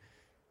down,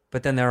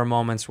 but then there are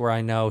moments where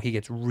I know he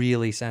gets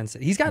really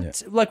sensitive. He's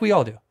got like we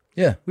all do.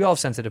 Yeah, we all have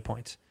sensitive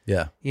points.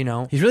 Yeah,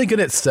 he's really good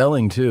at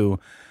selling too.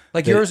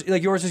 Yours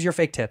is your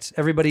fake tits.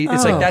 Everybody,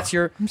 it's like that's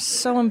your. I'm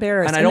so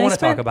embarrassed, and I don't want to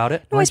talk about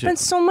it. No, I spent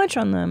so much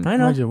on them. I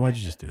know. Why'd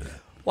you just do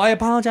that? Well, I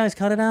apologize.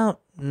 Cut it out,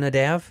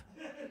 Nadav.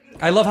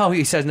 I love how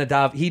he says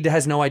Nadav. He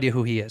has no idea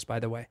who he is, by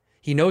the way.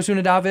 He knows who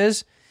Nadav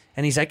is,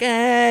 and he's like,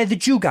 the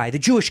Jew guy, the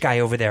Jewish guy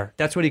over there.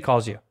 That's what he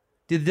calls you.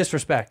 The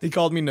disrespect. He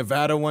called me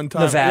Nevada one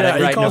time. Nevada, yeah,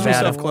 right? He calls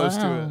Nevada. himself close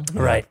to it.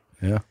 Right.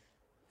 Yeah.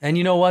 And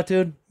you know what,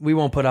 dude? We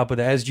won't put up with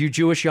that. As you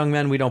Jewish young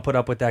men, we don't put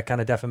up with that kind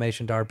of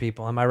defamation to our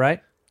people. Am I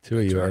right? Two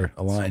of you are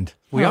aligned.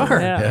 We are.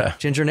 Yeah.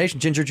 Ginger Nation,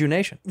 Ginger Jew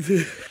Nation.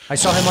 I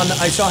saw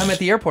him at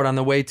the airport on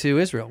the way to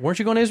Israel. Weren't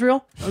you going to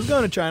Israel? I was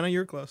going to China.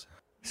 You're close.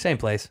 Same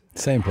place.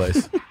 Same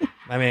place.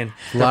 I mean,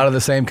 a lot of the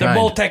same kind.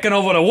 They're both taking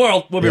over the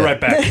world. We'll be right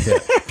back.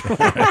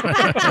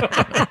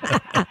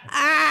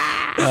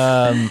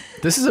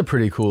 This is a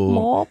pretty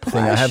cool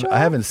thing. I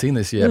haven't seen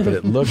this yet, but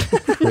it looked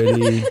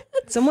pretty.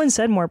 Someone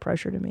said more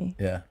pressure to me.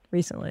 Yeah.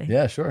 Recently.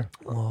 Yeah, sure.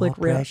 Like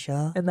real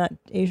pressure. And that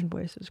Asian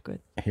voice is good.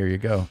 Here you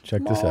go.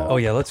 Check this out. Oh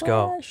yeah, let's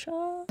go.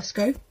 Let's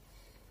go.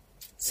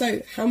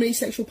 So, how many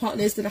sexual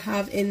partners did I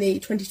have in the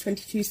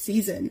 2022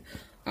 season?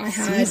 I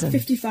had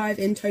 55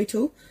 in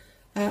total.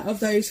 Of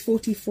those,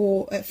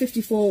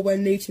 54 were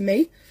new to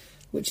me,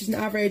 which is an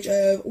average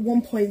of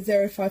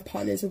 1.05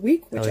 partners a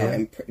week, which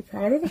I'm pretty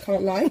proud of, I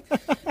can't lie.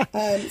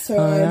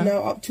 I'm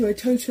now up to a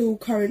total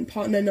current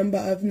partner number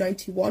of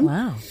 91.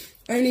 Wow.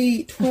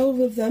 Only 12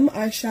 of them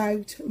I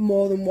shagged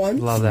more than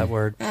once. Love that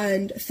word.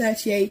 And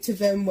 38 of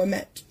them were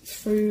met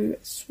through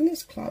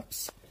swingers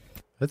clubs.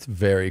 That's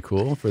very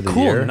cool for the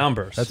cool year.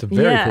 Numbers. That's a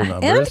very cool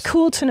numbers. And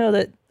cool to know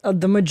that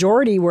the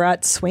majority were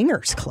at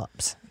swingers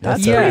clubs.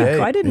 That's Yeah. pretty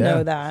cool. I didn't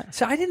know that.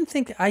 So I didn't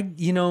think I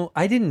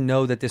didn't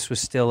know that this was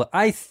still.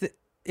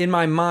 In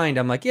my mind,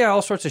 I'm like, yeah,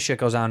 all sorts of shit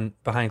goes on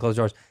behind closed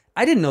doors.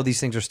 I didn't know these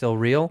things are still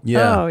real.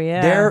 Yeah. Oh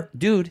yeah.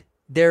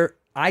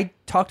 I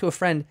talked to a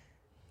friend.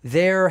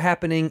 They're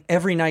happening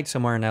every night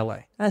somewhere in LA.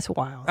 That's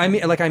wild. I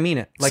mean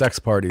it. Like sex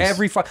parties.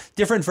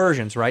 Different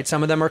versions, right?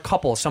 Some of them are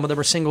couples. Some of them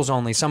are singles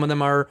only. Some of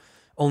them are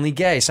only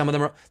gay. Some of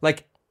them are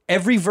like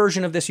every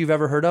version of this you've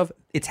ever heard of.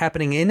 It's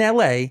happening in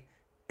LA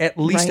at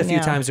least a few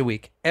times a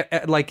week,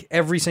 like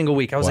every single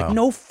week. I was like,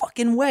 no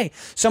fucking way.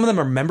 Some of them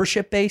are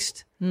membership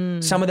based.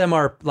 Some of them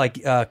are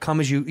like come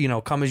as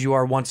you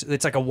are once.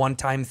 It's like a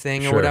one-time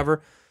thing or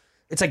whatever.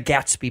 It's a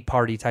Gatsby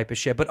party type of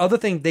shit. But other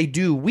thing they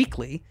do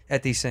weekly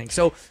at these things.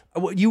 So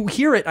you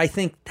hear it, I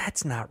think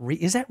that's not real.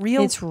 Is that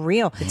real? It's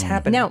real. It's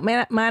happening. Now,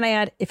 might I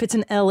add, if it's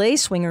an LA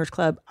swingers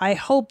club, I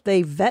hope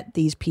they vet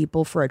these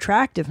people for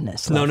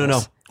attractiveness. No.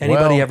 levels.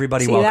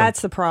 Everybody See, welcome.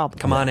 that's the problem.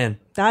 Come on in.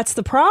 That's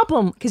the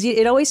problem because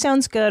it always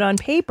sounds good on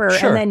paper,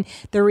 Sure. and then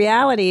the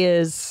reality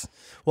is.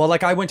 Well,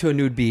 like I went to a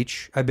nude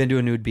beach. I've been to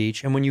a nude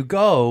beach, and when you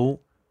go,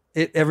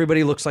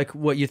 everybody looks like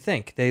what you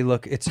think. They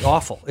look. It's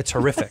awful. It's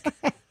horrific.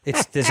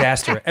 It's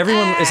disaster.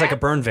 Everyone is like a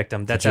burn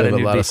victim. That's Did you at a have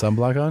nude a lot beach. of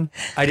sunblock on?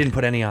 I didn't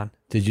put any on.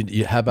 Did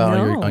you? How about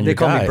on your They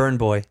call guy? me Burn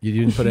Boy. You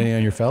didn't put any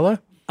on your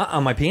fella?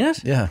 On my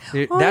penis? Yeah.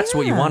 That's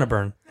what you want to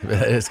burn. It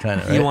is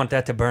kind of. Right? You want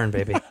that to burn,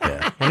 baby.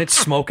 Yeah. When it's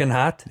smoking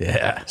hot.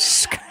 Yeah.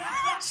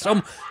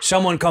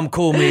 Someone come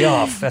cool me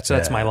off.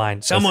 That's my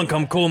line. Someone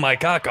come cool my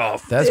cock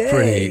off. That's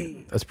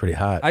pretty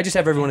hot. I just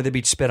have everyone at the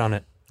beach spit on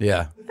it.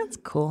 Yeah. That's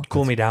cool.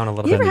 Cool me down a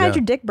little You bit. ever had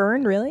your dick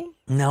burned? Really?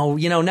 No,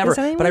 never. Does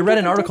anyone But I read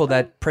an get their article dick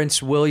burned? that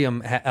Prince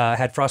William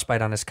had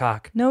frostbite on his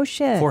cock No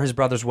shit. for his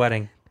brother's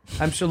wedding.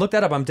 I'm sure. Look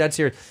that up. I'm dead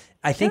serious.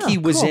 I think he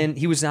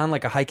was on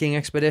like a hiking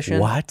expedition.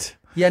 What?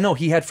 Yeah, no,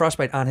 he had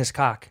frostbite on his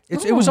cock.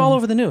 It was all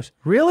over the news.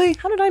 Really?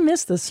 How did I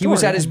miss this story? He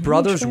was at his I'm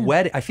brother's not sure.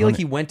 wedding. I feel like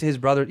he went to his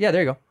brother. Yeah,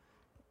 there you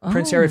go.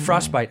 Prince Harry had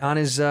frostbite on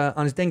his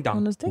ding dong.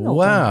 On his dingle.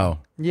 Wow.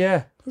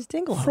 Yeah. His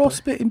dingle.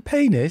 Frostbitten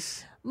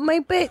penis. My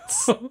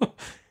bits.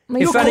 My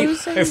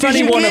If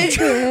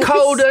anyone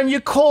cold on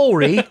your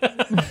Corey.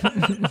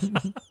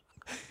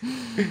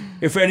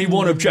 If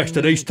anyone objects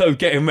to these two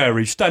getting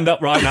married, stand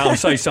up right now and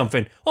say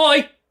something.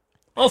 Oi,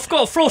 I've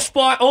got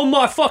frostbite on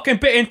my fucking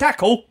bitten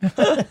tackle.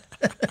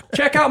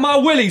 Check out my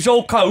willies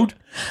all cold.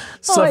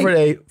 Suffered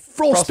a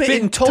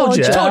frostbitten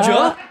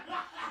todger.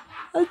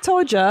 I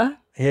told ya.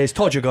 Yeah, his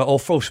todger got all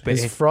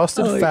frostbitten. His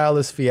frosted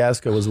phallus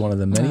fiasco was one of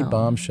the many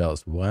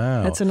bombshells.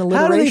 Wow. That's an How do they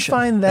alliteration.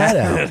 find that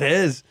out? It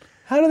is.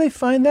 How do they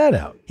find that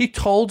out? He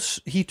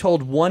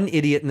told one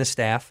idiot in the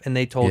staff, and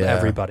they told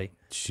everybody.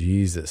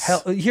 Jesus.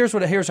 Hell, here's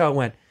how it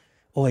went.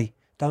 Oi,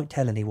 don't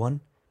tell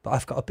anyone, but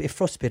I've got a bit of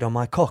frostbite on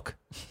my cock.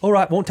 All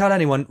right, won't tell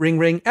anyone. Ring,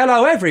 ring.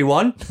 Hello,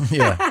 everyone.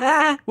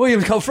 Yeah.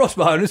 William's got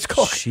frostbite on his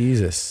cock.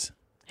 Jesus.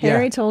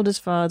 Harry told his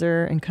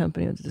father and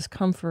company of the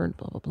discomfort,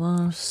 blah, blah,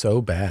 blah.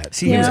 So bad.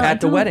 See, he was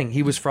at the wedding.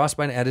 He was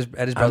frostbite at his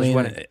brother's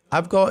wedding.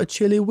 I've got a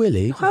chilly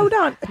willy. Hold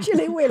on,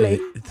 Chili Willy.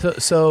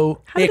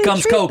 So How do here they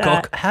comes treat Coke.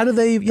 that? how do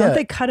they? Yeah. Don't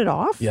they cut it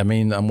off? Yeah, I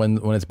mean, when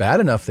it's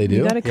bad enough, they do.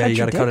 You gotta cut You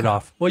your got to cut dick it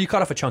off. Well, you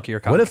cut off a chunk of your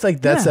cock. What if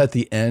that's Yeah. at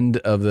the end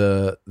of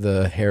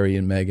the Harry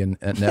and Meghan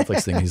at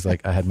Netflix thing? He's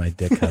like, I had my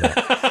dick cut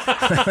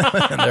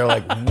off. And they're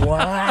like,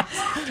 what?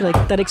 You're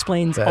like, that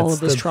explains That's all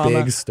of this the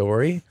trauma. big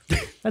story.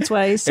 That's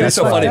why he's so It's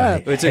so fucked funny.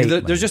 up.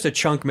 There's just a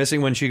chunk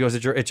missing when she goes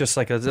to it's just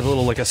like a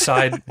little like a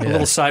side a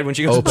little side when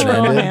she goes Open to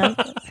Oh, ended.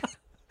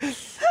 man.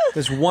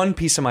 There's one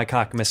piece of my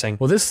cock missing.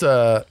 Well, this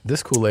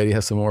cool lady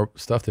has some more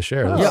stuff to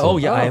share.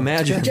 Yeah, I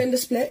imagine. Gender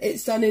split,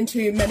 it's done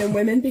into men and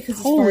women because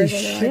as Holy far as I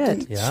know, I shit.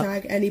 didn't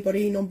shag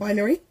anybody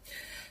non-binary.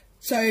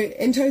 So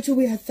in total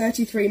we had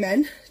 33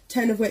 men,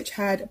 10 of which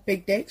had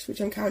big dicks,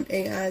 which I'm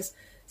counting as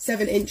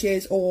 7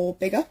 inches or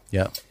bigger.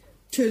 Yeah.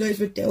 2 of those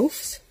were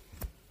DILFs.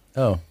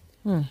 Oh.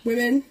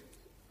 Women,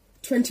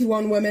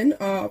 21 women,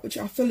 which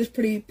I feel is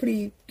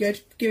pretty good,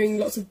 giving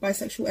lots of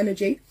bisexual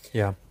energy.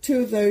 Yeah.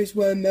 2 of those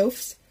were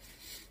MILFs.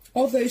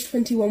 Of those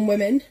 21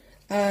 women,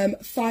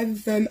 5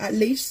 of them at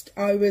least,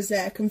 I was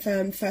there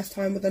confirmed first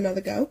time with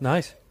another girl.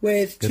 Nice.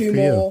 With Good 2 for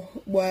more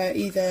were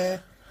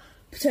either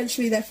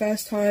potentially their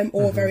first time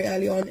or very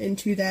early on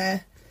into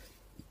their,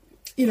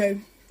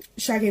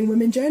 shagging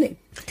women journey.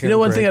 You know,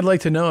 one thing I'd like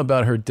to know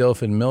about her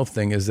DILF and MILF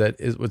thing is that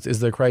is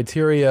the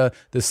criteria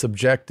the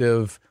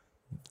subjective,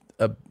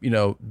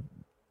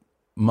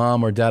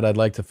 mom or dad I'd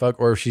like to fuck,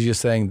 or if she's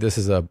just saying this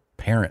is a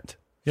parent.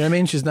 You know what I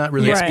mean? She's not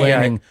really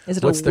explaining Is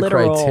it a what's the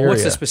literal- criteria.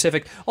 What's the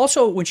specific?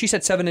 Also, when she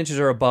said 7 inches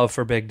or above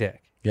for big dick,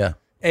 Yeah.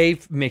 A,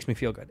 makes me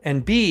feel good,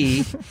 and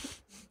B,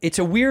 it's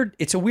a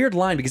weird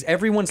line because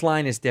everyone's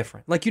line is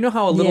different. Like, you know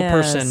how a little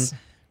person,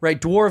 right?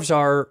 Dwarves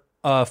are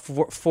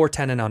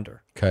 4'10" and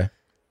under. Okay.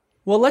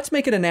 Well, let's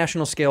make it a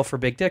national scale for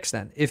big dicks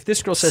then. If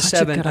this girl says Such a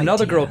 7, good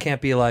another idea. girl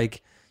can't be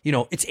like,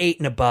 it's 8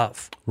 and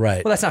above.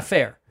 Right. Well, that's not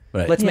fair.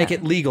 Right. Let's make Yeah.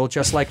 it legal,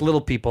 just like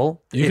little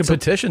people. You It's can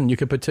petition. You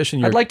can petition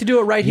your. I'd like to do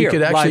it right you here,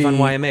 could live on actually-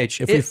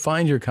 YMH. If we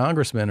find your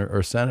congressman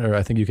or senator,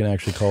 I think you can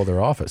actually call their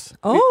office.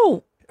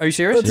 Oh, Are you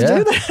serious?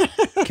 Yeah.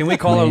 Can we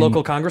call our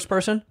local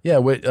congressperson? Yeah.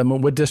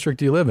 What district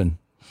do you live in?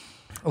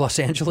 Los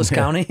Angeles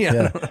County.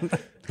 Yeah.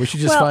 We should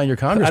just find your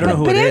congressman. I don't know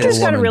who But it Andrew's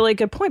is. got a really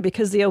good point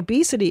because the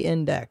obesity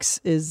index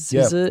is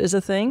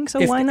a thing.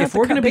 So why not? If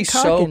we're going to be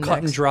so cut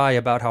and dry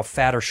about how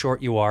fat or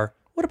short you are,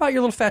 what about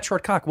your little fat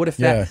short cock? What if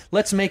that?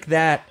 Let's make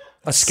that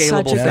a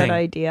scalable Such a thing. good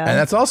idea. And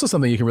that's also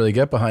something you can really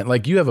get behind.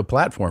 Like you have a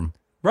platform.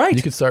 Right.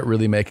 You could start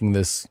really making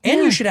this.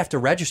 And you should have to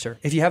register.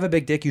 If you have a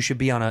big dick, you should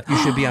be on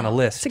a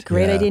list. It's a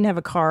great idea to have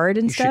a card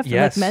and stuff,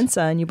 yes. like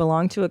Mensa, and you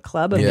belong to a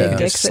club of Yeah. big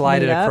dicks. Just slide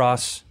that it meet up.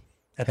 across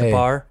at Hey, the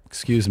bar.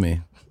 Excuse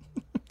me.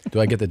 Do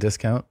I get the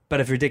discount? But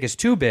if your dick is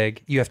too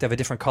big, you have to have a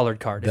different colored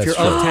card. That's if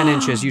you're true. of 10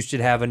 inches, you should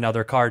have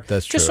another card.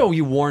 That's just true. so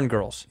you warn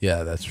girls.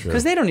 Yeah, that's true.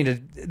 Because they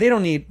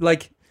don't need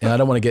like. And I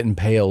don't want to get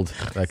impaled.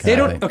 That kind They of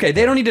don't. thing. Okay,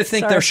 they don't need to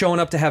think Sorry. they're showing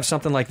up to have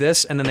something like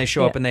this, and then they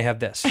show up and they have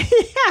this.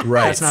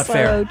 Right. That's not So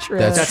fair. true.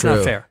 That's not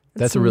true. fair.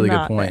 That's It's a really good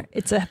not point. fair.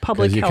 It's a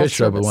public Because you health could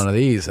show up with service. one of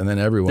these, and then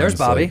everyone. There's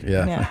Bobby.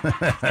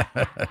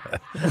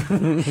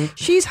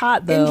 She's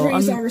hot though.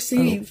 Injuries I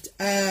received: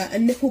 a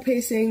nipple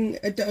piercing,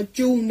 a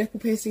dual nipple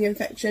piercing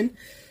infection,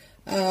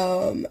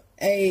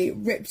 a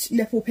ripped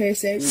nipple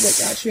piercing,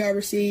 which actually I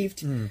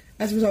received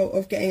as a result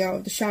of getting out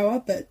of the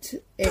shower, but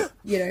it,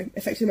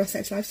 affected my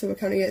sex life, so we're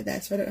counting it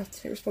there, so I don't have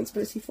to take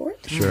responsibility for it.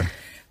 Sure.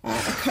 A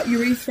cut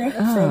urethra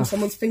from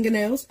someone's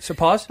fingernails. So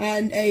pause.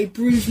 And a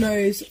bruised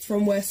nose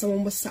from where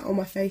someone was sat on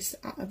my face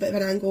at a bit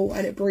of an angle,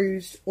 and it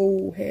bruised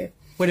all here.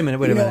 Wait a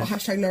minute.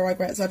 Hashtag no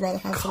regrets. I'd rather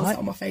have someone sat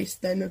on my face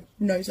than a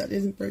nose that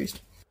isn't bruised.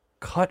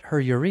 Cut her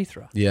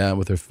urethra. Yeah,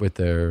 with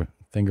their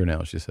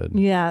fingernails. She said.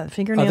 Yeah, Are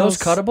fingernails. those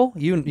cuttable?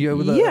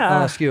 Yeah.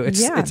 I'll ask you.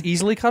 It's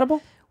easily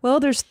cuttable. Well,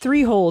 there's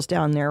 3 holes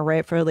down there,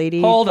 right, for a lady.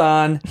 Hold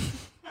on.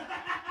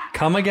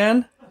 Come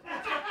again.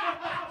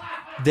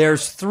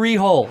 There's 3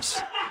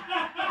 holes.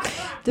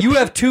 You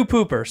have 2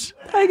 poopers.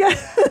 I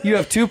got You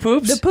have 2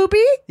 poops. the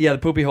poopy, Yeah, the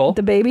poopy hole.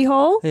 the baby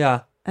hole,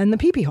 Yeah. and the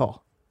pee-pee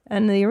hole.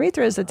 And the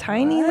urethra is a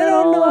tiny I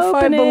little don't know if I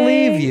opening.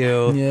 believe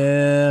you.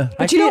 Yeah.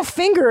 But you don't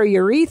finger a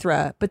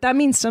urethra. But that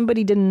means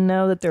somebody didn't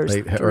know that there's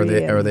Like,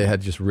 3 or they had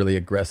just really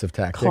aggressive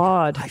tactic.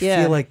 clawed. I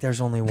yeah. feel like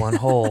there's only one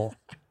hole.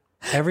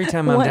 Every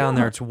time I'm One down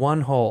there, hole. it's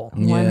one hole.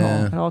 one Yeah.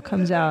 hole. It all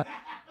comes out.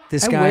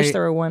 This I guy wish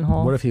there were one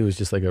hole. What if he was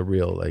just like a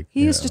real like?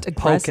 He is just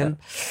aggressive. poking.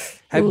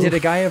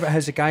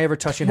 Has a guy ever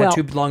touched you and had Well,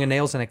 too long of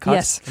nails and it cuts?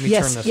 Yes, Let me turn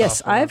yes, this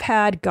yes. off. I've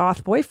had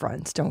goth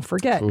boyfriends. Don't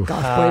forget,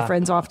 goth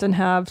boyfriends often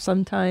have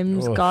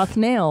sometimes goth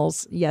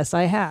nails. Yes,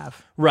 I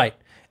have. Right.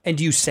 And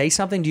do you say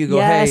something? Do you go,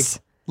 Yes.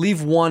 hey,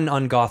 leave one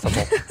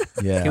ungothable?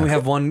 Yeah. Can we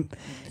have one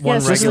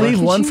Yes, Just regular? leave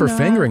Could one you for not?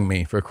 fingering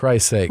me, for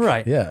Christ's sake.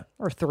 Right. Yeah.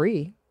 Or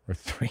 3. Or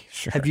 3.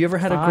 Sure. Have you ever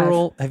had 5. a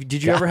girl?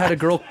 Did you ever had a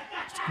girl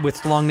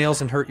with long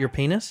nails and hurt your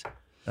penis?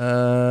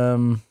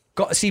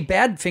 See,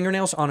 bad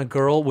fingernails on a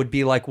girl would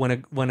be like when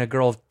a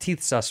girl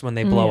teeths us when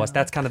they blow us.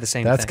 That's kind of the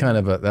same That's thing. kind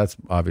of that's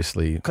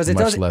obviously Because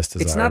much less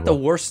desirable. it's not the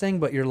worst thing,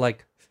 but you're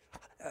like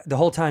the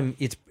whole time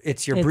it's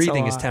your It's a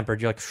breathing is lot.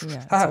 tempered. You're like Yeah,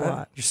 it's a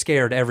lot. you're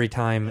scared every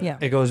time Yeah.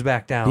 it goes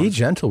back down. Be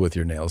gentle with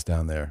your nails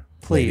down there,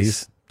 Please,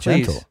 ladies.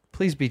 please, Gentle.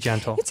 please be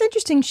gentle. It's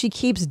interesting she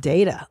keeps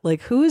data.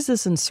 Like, who is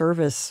this in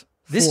service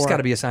This has for? got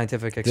to be a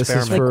scientific This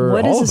experiment. is for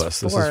what is all of this us.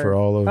 This for? is for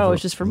all of Oh,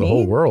 it's just for the me?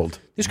 whole world.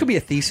 This could be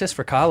a thesis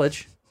for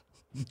college.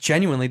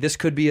 Genuinely, this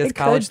could be a It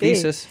college could be.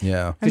 thesis.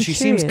 Yeah. Because I'm she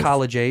seems curious.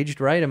 college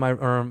aged, right? Am I?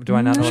 Or do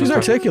I not know? She's what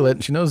I'm talking-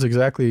 articulate. She knows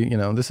exactly,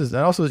 this is,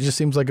 and also it just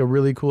seems like a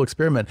really cool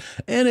experiment.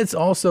 And it's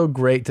also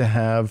great to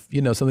have,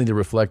 something to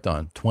reflect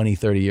on 20,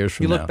 30 years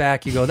from You now. look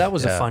back, you go, "That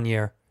was a Yeah. fun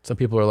year." Some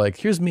people are like,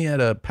 here's me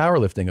at a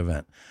powerlifting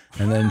event.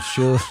 And then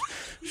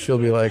she'll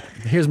be like,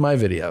 here's my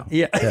video.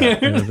 Yeah.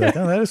 And it's like,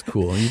 oh, that is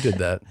cool. And you did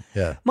that.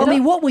 Yeah.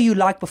 Mummy, what were you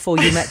like before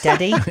you met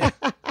Daddy?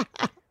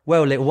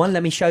 Well, little one,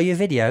 let me show you a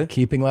video.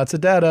 Keeping lots of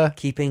data.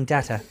 Keeping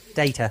data.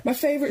 My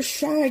favourite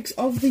shags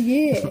of the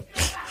year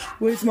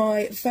was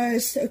my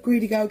first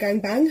Greedy Girl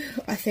gangbang.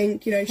 I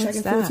think,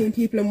 shagging that? 14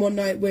 people in one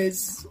night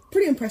was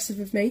pretty impressive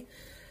of me,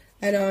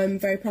 and I'm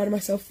very proud of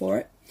myself for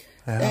it.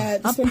 The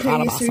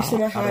spontaneous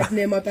threesome I had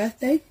near my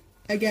birthday,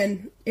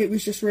 again, it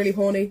was just really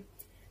horny,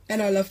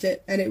 and I loved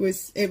it, and it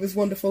was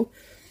wonderful.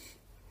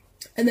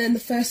 And then the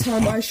first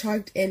time I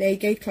shagged in a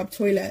gay club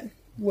toilet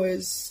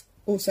was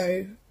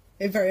also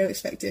very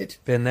unexpected.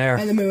 Been there.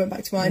 And then we went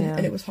back to mine,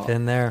 and it was hot.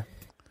 Been there.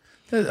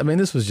 I mean,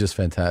 this was just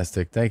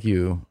fantastic. Thank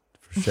you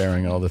for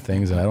sharing all the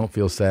things. And I don't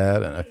feel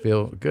sad and I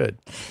feel good.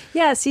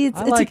 Yeah, see, it's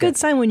a good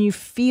sign when you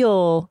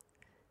feel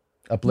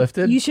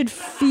uplifted. You should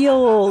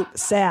feel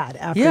sad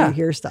after you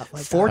hear stuff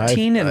like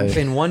 14 that.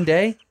 in one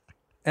day?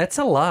 That's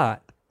a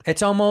lot.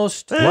 It's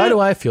almost. Why do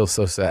I feel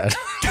so sad?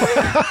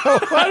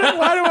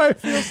 why do I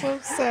feel so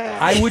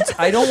sad?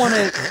 I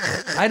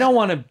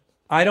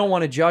don't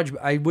want to judge.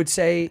 But I would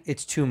say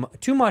it's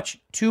too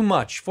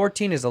much.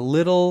 14 is a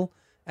little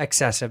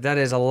excessive. That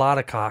is a lot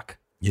of cock.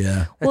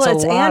 Yeah. Well,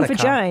 it's and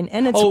vagina,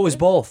 and it's it was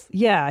both.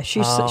 Yeah,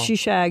 she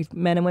shagged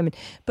men and women,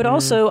 but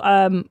also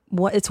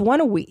it's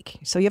one a week,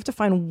 so you have to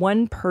find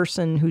one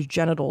person whose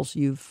genitals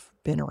you've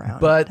been around.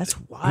 But that's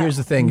wild. here's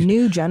the thing: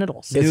 new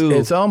genitals.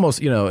 It's almost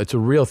it's a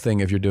real thing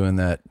if you're doing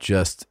that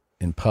just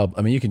in pub.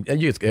 I mean,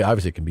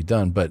 obviously it can be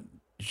done, but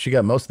she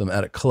got most of them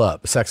at a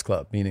club, a sex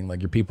club, meaning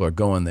like your people are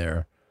going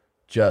there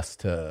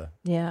just to,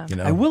 Yeah. you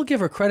know. I will give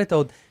her credit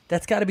though.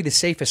 That's got to be the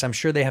safest. I'm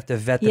sure they have to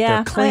vet that Yeah,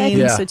 they're clean.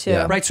 I think so too.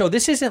 Yeah. Right. So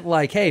this isn't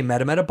like, hey,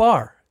 met him at a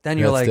bar. Then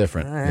you're That's like,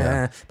 different,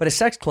 yeah. But a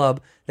sex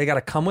club, they got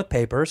to come with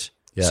papers,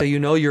 Yeah. so you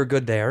know you're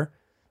good there.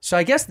 So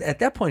I guess at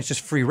that point it's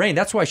just free reign.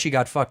 That's why she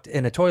got fucked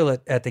in a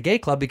toilet at the gay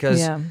club because,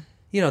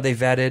 you know, they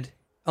vetted,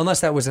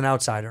 unless that was an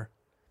outsider.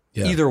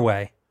 Yeah. Either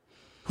way,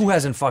 who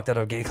hasn't fucked at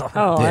a gay club?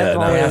 Oh, Yeah, I've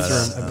no,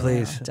 always- Bathroom,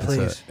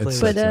 please.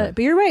 But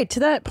you're right. To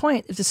that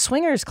point, if it's a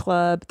swingers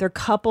club, they're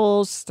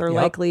couples. They're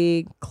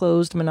likely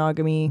closed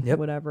monogamy,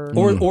 whatever.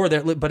 Or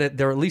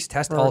they're at least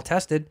all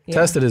tested. Yeah.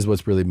 Tested is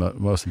what's really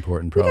most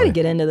important, We probably. got to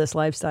get into this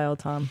lifestyle,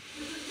 Tom.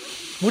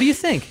 What do you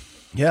think?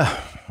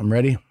 Yeah, I'm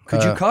ready.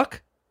 Could you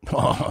cuck?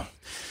 Oh,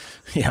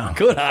 yeah.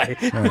 Good eye.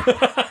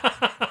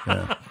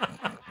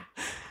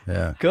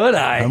 Yeah. Good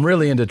eye. I'm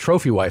really into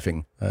trophy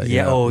wifing.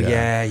 Yeah. Oh,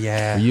 yeah.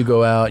 Where you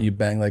go out, you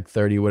bang like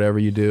 30, whatever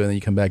you do, and then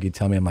you come back, you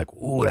tell me, I'm like,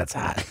 ooh, that's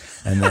hot.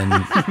 And then,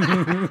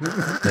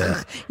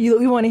 yeah.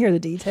 We want to hear the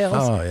details.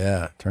 Oh,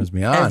 yeah. Turns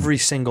me on. Every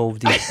single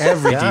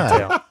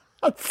detail.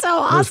 That's so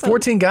awesome. There's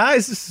 14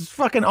 guys. This is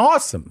fucking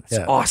awesome. It's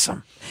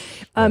awesome.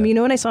 You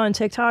know what I saw on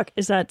TikTok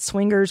is that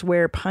swingers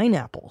wear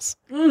pineapples.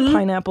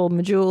 Pineapple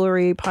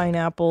jewelry,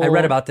 pineapple. I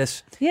read about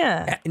this.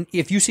 Yeah. And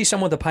if you see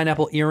someone with a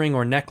pineapple earring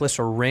or necklace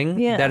or ring,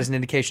 that is an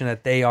indication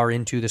that they are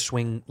into the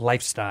swing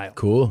lifestyle.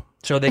 Cool.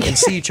 So they can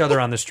see each other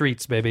on the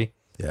streets, baby.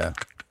 Yeah.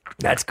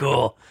 That's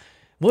cool.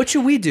 What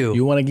should we do?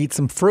 You want to eat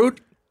some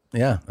fruit?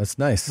 Yeah, that's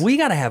nice. We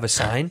got to have a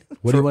sign.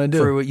 What do you want to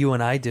do? For what you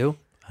and I do.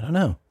 I don't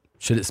know.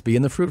 Should it be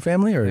in the fruit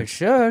family or? It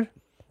should.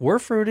 We're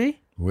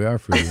fruity. We are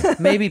fruity.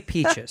 Maybe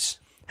peaches.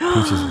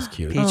 Peaches is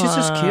cute. Peaches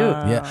is cute.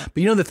 Yeah.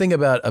 But you know the thing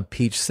about a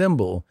peach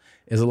symbol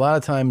is a lot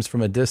of times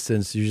from a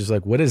distance, you're just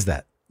like, what is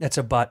that? That's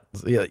a butt.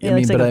 Yeah, Yeah,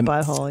 it's like a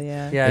butthole,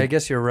 yeah. Yeah, I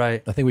guess you're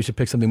right. I think we should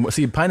pick something more.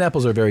 See,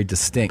 pineapples are very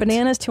distinct.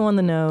 Bananas too on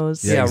the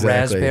nose. Yeah, exactly.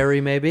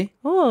 Raspberry maybe.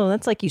 Oh,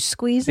 that's like you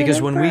squeeze it Because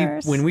in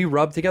first. when we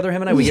rub together,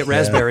 him and I, we get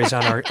raspberries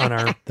on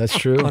our. That's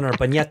true. On our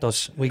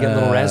bañetos, we get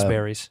little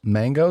raspberries.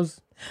 Mangoes.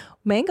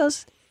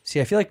 Mangoes. See,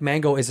 I feel like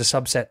mango is a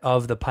subset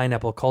of the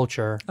pineapple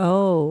culture.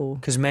 Oh.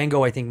 Because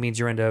mango, I think, means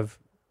you're into.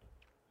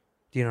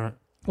 Do you know?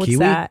 What's Kiwi?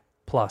 that?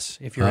 Plus,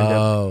 if you're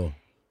into.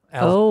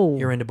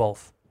 You're into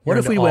both. What You're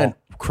if we into went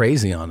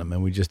crazy on them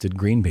and we just did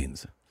green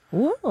beans?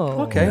 Whoa.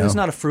 Okay, it's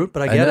not a fruit,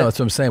 but I get it. know, that's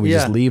what I'm saying. We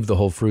just leave the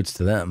whole fruits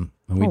to them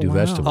and we do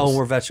vegetables. Oh,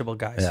 we're vegetable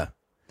guys. Yeah.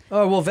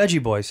 Oh, well,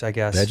 veggie boys, I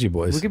guess. Veggie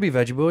boys. We could be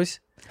veggie boys.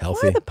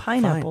 Healthy. Why the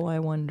pineapple, I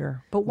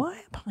wonder? But why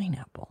a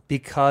pineapple?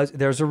 Because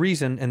there's a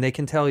reason, and they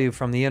can tell you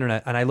from the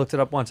internet, and I looked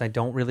it up once, I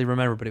don't really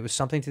remember, but it was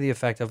something to the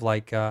effect of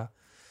like, I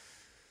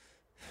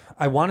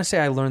want to say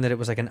I learned that it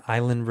was like an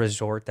island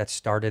resort that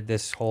started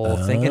this whole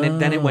thing,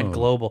 and then it went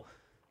global.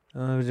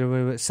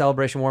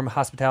 Celebration, warm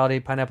hospitality,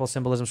 pineapple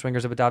symbolism,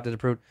 swingers have adopted,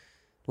 approved,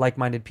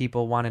 like-minded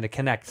people wanting to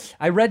connect.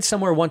 I read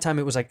somewhere one time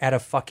it was like at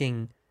a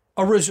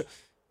resort.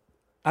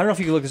 I don't know if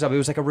you can look this up. It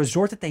was like a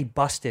resort that they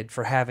busted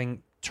for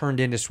having turned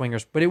into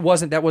swingers, but that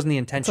wasn't the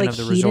intention like of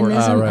the resort.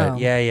 hedonism? Right. Oh.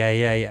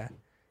 Yeah.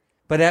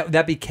 But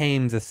that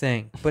became the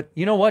thing. But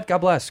you know what? God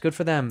bless. Good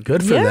for them.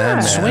 Good for them.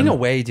 Man. Swing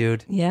away,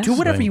 dude. Yeah. Do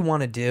whatever Swing. you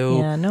want to do.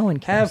 Yeah, no one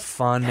cares. Have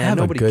fun, man. Have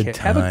a Nobody good cares.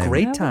 Have a time.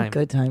 great Have time. a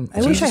good time.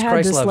 I Jesus wish I had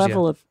Christ this loves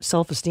level you. of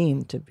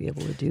self-esteem to be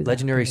able to do that.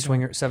 Legendary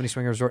 70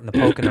 swinger resort in the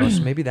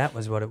Poconos. Maybe that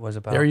was what it was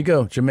about. There you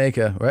go.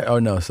 Jamaica, right? Oh,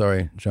 no,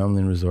 sorry.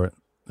 Jomlin Resort.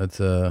 That's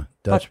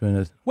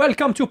Dutchman.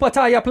 Welcome to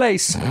Pattaya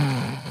Place.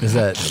 Is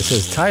that, it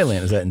says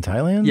Thailand. Is that in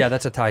Thailand? Yeah,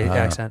 that's a Thai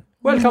accent.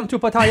 Welcome to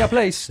Pattaya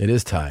Place. It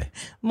is Thai.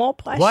 More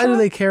pleasure. Why do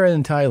they care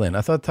in Thailand?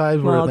 I thought Thai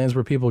were Well, lands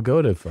where people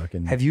go to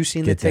fucking. Have you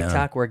seen the get down.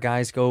 TikTok where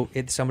guys go?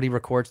 Somebody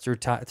records through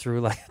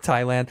like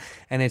Thailand,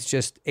 and it's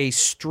just a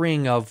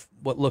string of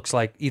what looks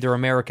like either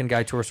American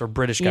guy tourists or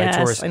British guy Yes,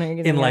 tourists I know you're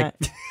in getting like.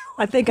 at.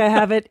 I think I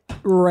have it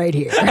right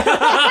here.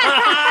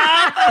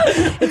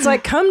 It's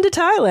like, come to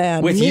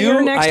Thailand. With meet you,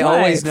 your next I wife.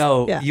 always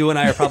know Yeah. you and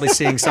I are probably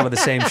seeing some of the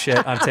same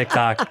shit on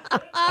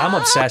TikTok. I'm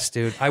obsessed,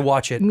 dude. I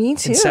watch it Me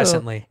too.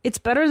 incessantly. It's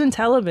better than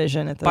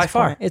television at this By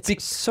far. point.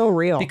 It's so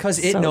real. Because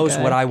it So knows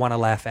good. what I want to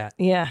laugh at.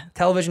 Yeah.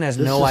 Television has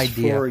This no is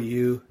idea. for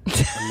you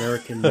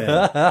American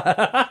men,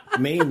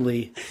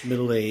 mainly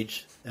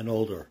middle-aged and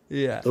older.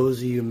 Yeah. Those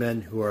of you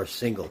men who are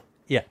single.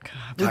 Yeah.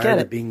 We Tired get of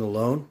it. being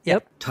alone.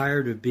 Yep.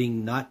 Tired of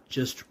being not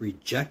just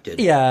rejected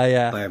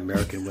Yeah. by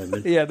American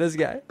women, Yeah, this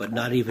guy. but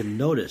not even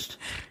noticed,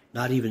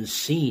 not even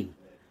seen,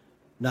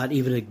 not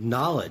even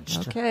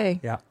acknowledged.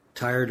 Okay. Yeah.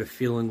 Tired of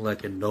feeling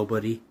like a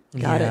nobody,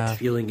 Got Yeah. it.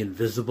 feeling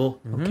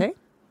invisible. Okay.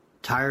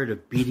 Tired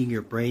of beating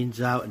your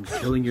brains out and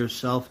killing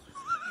yourself,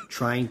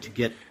 trying to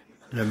get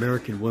an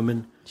American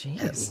woman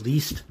at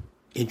least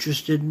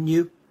interested in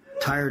you.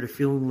 Tired of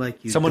feeling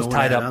like you Someone's don't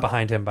tied add up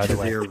behind him, by to the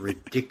way. their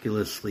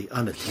ridiculously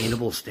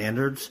unattainable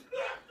standards.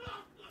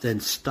 Then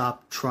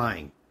stop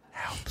trying.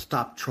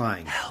 Stop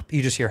trying. Help.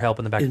 You just hear help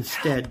in the back.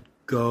 Instead,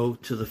 go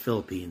to the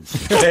Philippines.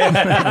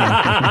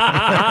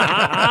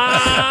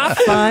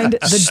 Find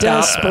the Stop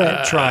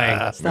desperate.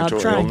 trying. Stop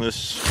Mental trying.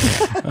 illness.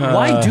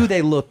 Why do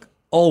they look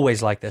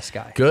always liked this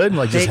guy. Good,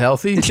 like just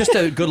healthy? Just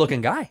a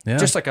good-looking guy. Yeah.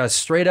 Just like a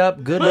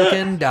straight-up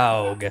good-looking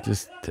dog.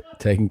 Just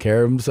taking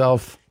care of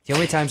himself. The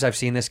only times I've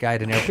seen this guy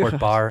at an airport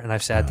bar and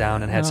I've sat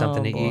down and had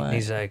something to eat, and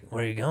he's like,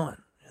 "Where are you going?"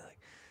 You're like,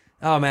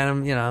 "Oh man,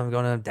 I'm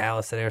going to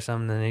Dallas today or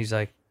something." And he's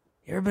like,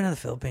 "You ever been to the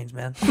Philippines,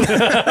 man?"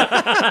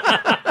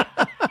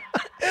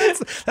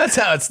 That's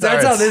how it starts.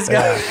 That's how this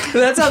guy. Yeah.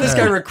 That's how this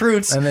guy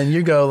recruits. And then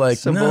you go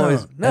like, no.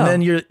 Boys, no.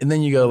 And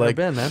then you go like,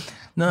 been, man.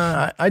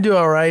 No, I do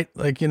all right.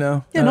 Like Yeah,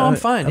 no, I'm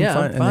fine. I'm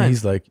fine. And then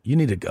he's like, you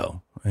need to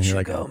go. And you're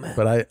like, go, man.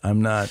 But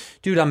I'm not.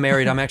 Dude, I'm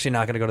married. I'm actually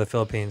not going to go to the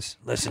Philippines.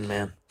 Listen,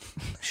 man,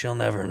 she'll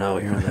never know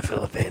you're in the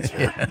Philippines,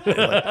 man.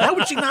 Like, how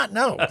would she not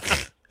know?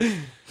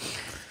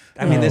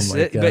 I mean,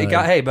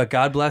 but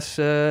God bless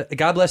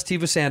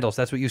Teva sandals.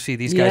 That's what you see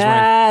these guys wearing.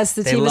 Yes,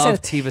 the they Teva love sandals.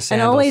 Teva sandals.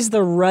 And always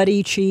the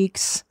ruddy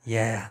cheeks.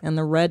 Yeah. And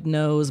the red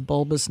nose,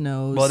 bulbous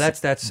nose. Well,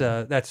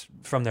 that's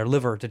from their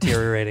liver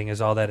deteriorating is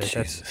all that is.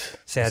 That's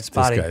sad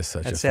spotty. This guy's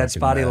such that's a sad fucking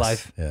spotty mess.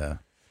 life. Yeah.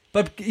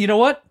 But you know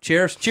what?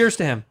 Cheers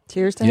to him.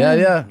 Cheers to him.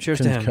 Yeah. Cheers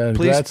to him.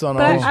 Congrats on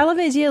all. But I love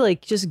the idea,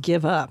 like, just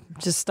give up.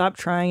 Just stop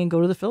trying and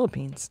go to the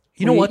Philippines.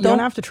 You know what, You though? don't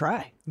have to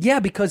try. Yeah,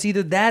 because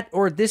either that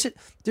or this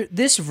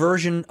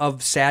version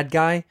of sad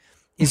guy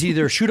is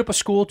either shoot up a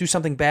school, do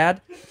something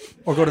bad,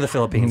 or go to the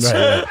Philippines.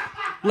 Right.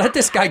 Let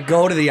this guy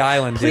go to the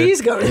island, Please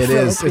dude. go to the It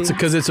is. Philippines. It's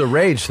because it's a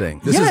rage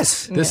thing.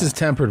 This is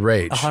tempered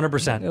rage.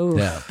 100%.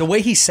 Yeah. The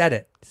way he said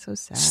it. So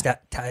sad.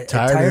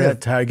 Tired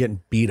of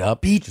getting beat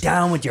up. Beat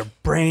down with your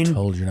brain.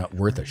 Told you're not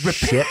worth a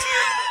shit.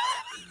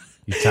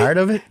 You tired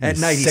of it? At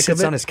night, he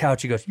sits on his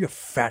couch. He goes, "You're a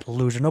fat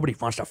loser. Nobody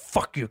wants to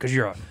fuck you because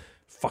you're a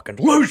fucking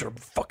loser,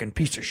 fucking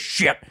piece of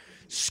shit,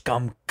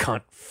 scum,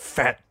 cunt,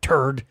 fat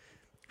turd."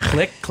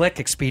 Click, click,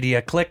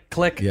 Expedia. Click,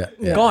 click. Yeah.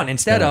 Gone.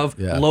 Instead of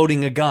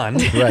loading a gun.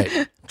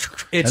 Right.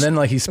 And then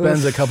like he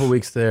spends a couple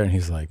weeks there, and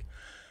he's like,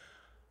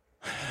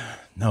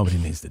 nobody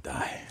needs to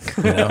die.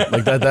 You know?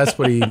 Like that's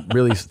what he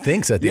really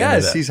thinks at the end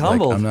of that. Yes, he's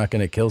humbled. Like, I'm not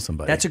going to kill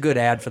somebody. That's a good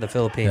ad for the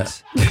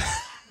Philippines.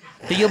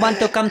 Do you want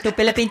to come to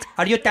Philippines?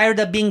 Are you tired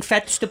of being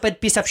fat, stupid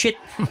piece of shit?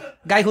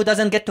 Guy who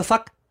doesn't get to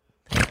fuck?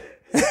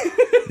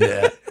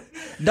 Yeah.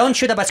 Don't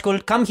shoot up a school.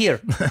 Come here.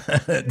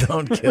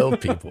 Don't kill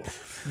people.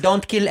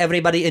 Don't kill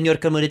everybody in your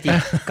community.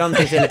 Come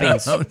to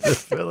Philippines. Come to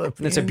Philippines.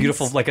 That's a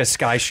beautiful, like a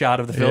sky shot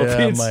of the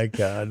Philippines. Yeah, my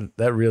God.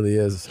 That really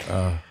is.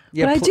 But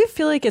I do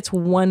feel like it's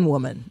one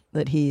woman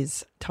that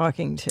he's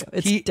talking to.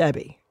 It's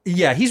Debbie.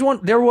 Yeah, he's one.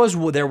 There was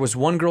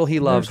one girl he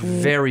loved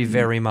very,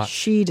 very much.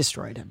 She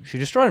destroyed him. She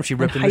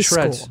ripped him to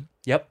shreds. School.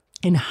 Yep.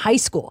 In high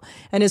school.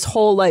 And his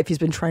whole life, he's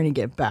been trying to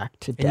get back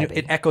to Debbie.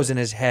 It echoes in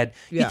his head.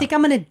 You think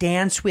I'm going to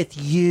dance with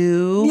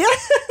you? Yeah.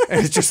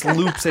 And it just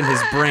loops in his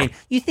brain.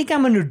 You think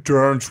I'm going to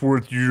dance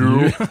with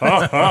you?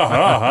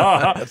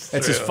 That's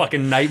his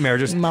fucking nightmare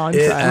just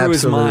through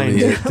his mind.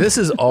 This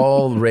is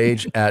all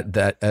rage at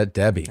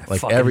Debbie.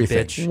 Like Fucking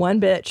everything. bitch.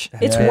 One bitch.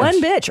 It's one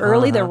bitch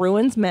early that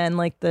ruins men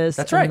like this.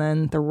 That's right. And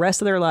then the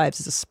rest of their lives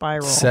is a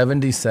spiral.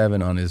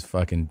 77 on his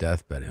fucking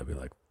deathbed. He'll be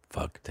like,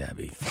 fuck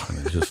Debbie. And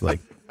it's just like,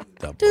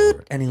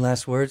 dude. Any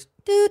last words?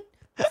 Dude.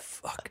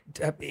 Fuck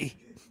Debbie.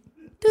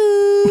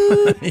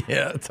 Dude.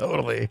 Yeah,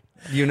 totally.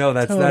 You know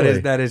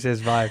that is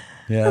his vibe.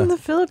 Yeah. From the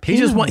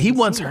Philippines. He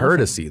wants her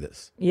to see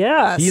this.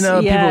 Yes. You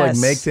know, people like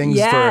make things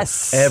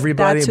for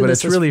everybody, That's who but this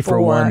it's is really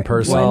for one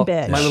person. One Well,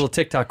 bitch. my little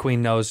TikTok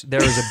queen knows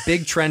there is a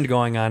big trend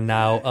going on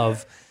now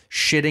of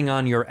shitting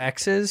on your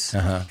exes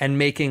and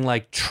making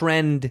like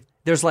trend.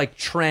 There's like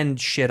trend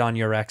shit on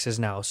your exes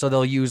now. So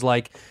they'll use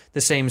like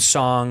the same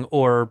song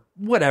or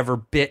whatever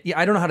bit.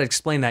 I don't know how to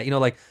explain that. You know,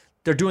 like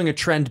they're doing a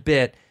trend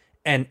bit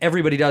and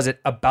everybody does it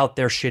about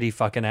their shitty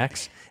fucking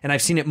ex. And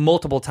I've seen it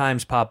multiple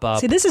times pop up.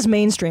 See, this is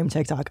mainstream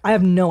TikTok. I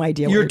have no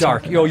idea what You're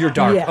dark. talking about. You're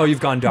dark. Yeah. Oh, you've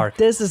gone dark.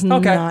 This is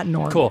not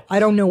normal. Cool. I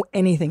don't know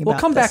anything about We'll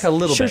come this. back a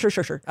little bit.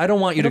 Sure. I don't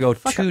want you to go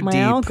fuck too up my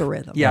deep.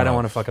 algorithm. Yeah, I don't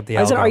want to fuck up the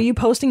I said, algorithm. are you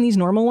posting these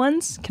normal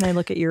ones? Can I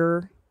look at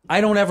your... I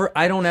don't ever.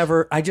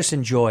 I just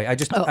enjoy. I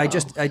just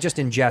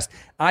ingest.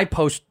 I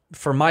post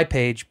for my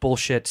page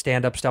bullshit,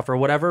 stand up stuff or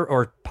whatever,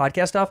 or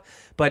podcast stuff.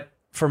 But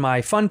for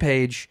my fun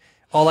page,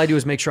 all I do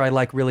is make sure I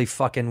like really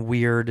fucking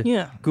weird,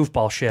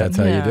 goofball shit. That's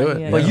how you do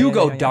it. But you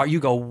go dark.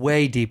 You go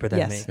way deeper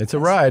than me. It's a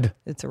ride.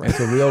 It's a ride. It's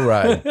a real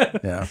ride.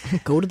 Yeah.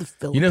 Go to the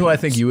Philippines. You know who I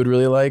think you would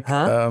really like?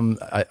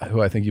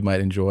 Who I think you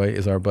might enjoy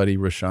is our buddy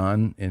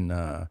Rashawn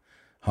in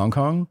Hong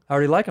Kong. I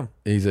already like him.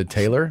 He's a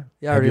tailor.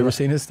 Yeah, Have you ever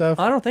seen his stuff?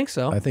 I don't think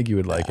so. I think you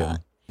would like him.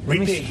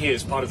 Ripper here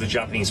is part of the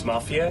Japanese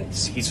mafia.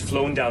 He's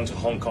flown down to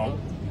Hong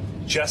Kong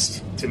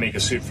just to make a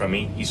suit for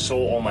me. He saw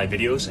all my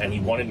videos and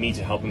he wanted me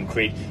to help him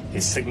create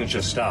his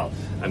signature style.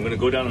 I'm going to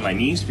go down on my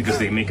knees because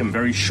they make them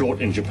very short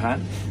in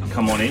Japan.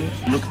 Come on in.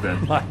 Look at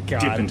the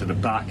dip into the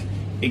back.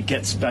 It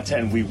gets better,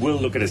 and we will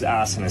look at his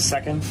ass in a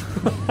second.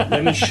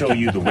 Let me show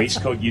you the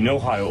waistcoat. You know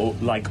how I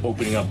like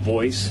opening up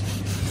boys.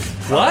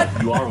 What?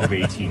 You are over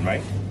 18,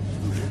 right?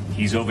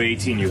 He's over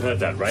 18. You heard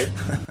that, right?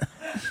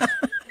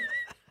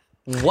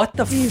 What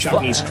the fuck?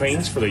 Japanese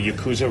cranes for the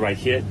Yakuza right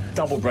here.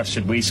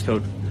 Double-breasted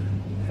waistcoat.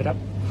 Head up.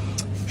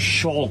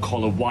 Shawl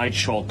collar, wide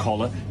shawl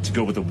collar to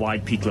go with the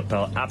wide peak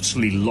lapel.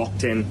 Absolutely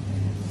locked in.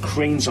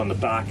 cranes on the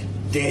back.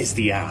 There's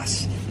the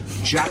ass.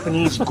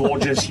 Japanese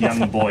gorgeous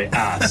young boy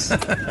ass.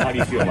 How do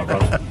you feel, my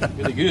brother?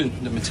 Really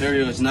good. The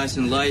material is nice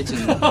and light,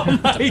 and Oh my the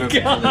perfect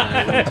God. color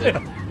that I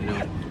wanted. You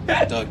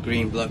know, dark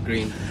green, blood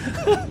green.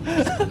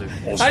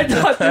 I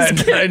thought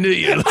this kid, I knew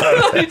you loved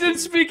I thought he didn't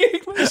speak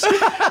English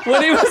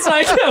when he was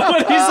like, when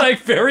he's like,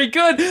 very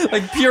good,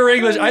 like pure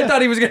English. I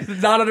thought he was going to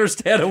not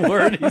understand a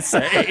word he's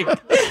saying.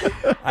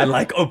 I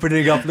like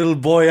opening up little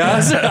boy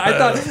ass.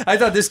 I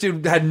thought this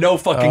dude had no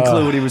fucking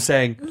clue what he was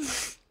saying.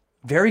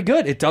 Very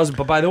good. It does,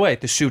 but by the way,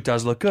 the suit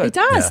does look good. It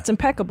does. It's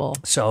impeccable.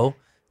 So,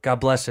 God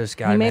bless this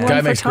guy. He made man. one Guy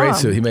for makes great Tom.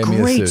 suit. He made me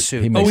a Great suit.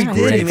 suit. He Oh, makes he did?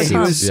 great He made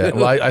you a suits. suit. Yeah.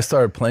 Well, I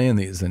started playing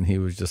these, and he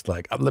was just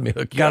like, "Let me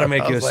hook you Gotta up."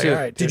 make I you a was like, suit. "All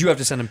right, Did dude." you have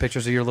to send him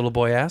pictures of your little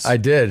boy ass? I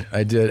did,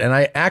 and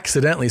I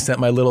accidentally sent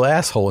my little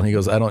asshole, and he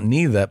goes, "I don't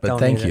need that, but Don't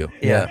thank need you."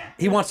 it. Yeah.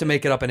 He wants to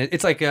make it up, and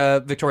it's like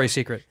Victoria's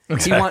Secret.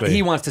 Exactly.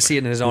 He wants to see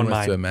it in his own He wants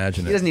mind. to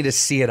imagine He it. doesn't need to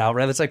see it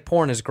outright. It's like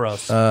porn is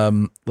gross.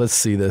 Let's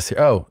see this here.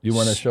 Oh, you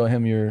want to show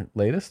him your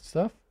latest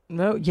stuff?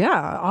 No,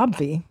 yeah,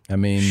 obvi. I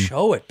mean,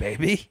 show it,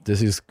 baby.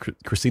 This is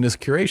Christina's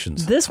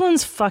curations. This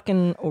one's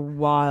fucking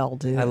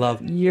wild, dude. I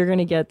love- You're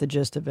gonna get the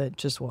gist of it.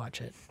 Just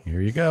watch it.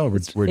 Here you go.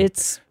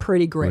 It's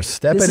pretty great. We're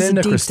stepping This is a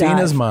into deep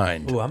Christina's dive.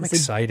 mind. Ooh, I'm It's a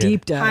excited.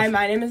 deep dive. Hi,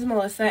 my name is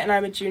Melissa, and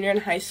I'm a junior in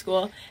high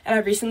school, and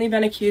I've recently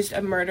been accused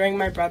of murdering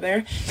my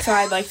brother, so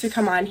I'd like to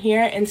come on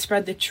here and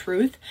spread the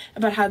truth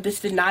about how this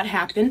did not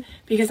happen,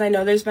 because I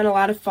know there's been a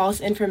lot of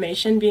false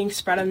information being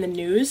spread on the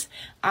news.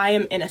 I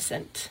am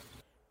innocent.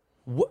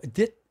 What,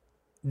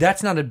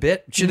 that's not a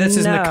bit? This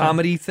isn't a No.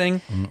 comedy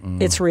thing?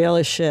 It's real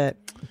as shit.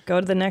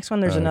 Go to the next one.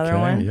 There's another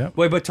one. Yep.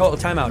 Wait, but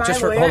time out. My Just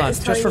for lawyer hold on. is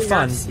Just for telling me not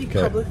fun. to speak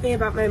publicly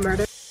about my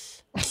murder.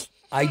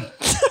 I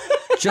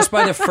just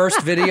by the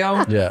first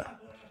video. Yeah.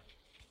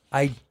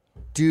 I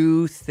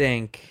do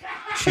think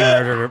she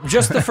murdered her.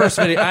 Just the first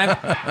video.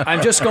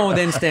 I'm just going with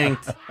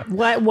instinct.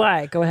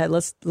 Why? Go ahead.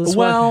 Let's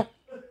Well,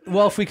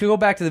 if we could go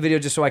back to the video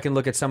just so I can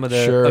look at some of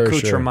the Sure,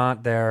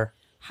 accoutrement there.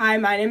 Hi,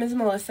 my name is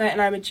Melissa,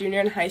 and I'm a junior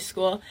in high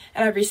school,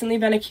 and I've recently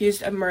been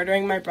accused of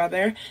murdering my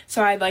brother,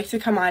 so I'd like to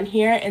come on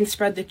here and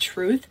spread the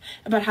truth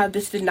about how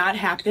this did not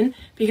happen,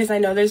 because I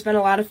know there's been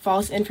a lot of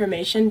false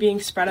information being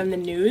spread on the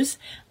news.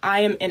 I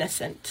am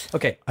innocent.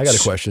 Okay. I got a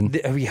question.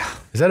 Yeah.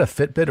 Is that a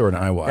Fitbit or an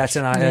iWatch? That's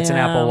an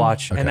Apple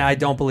Watch, Okay. and I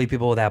don't believe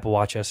people with Apple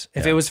Watches.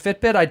 If it was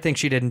Fitbit, I'd think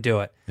she didn't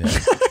do it.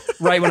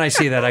 Right when I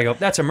see that, I go,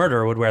 "That's a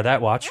murderer would wear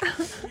that watch."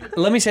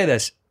 Let me say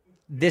this: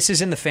 this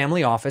is in the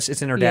family office.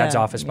 It's in her dad's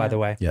office, by the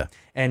way. Yeah.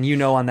 And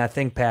on that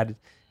ThinkPad,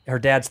 her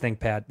dad's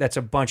ThinkPad, that's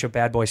a bunch of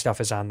bad boy stuff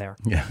is on there.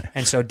 Yeah.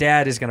 And so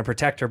dad is going to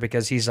protect her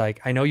because he's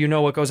like, "I know you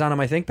know what goes on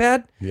my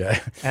ThinkPad, Yeah.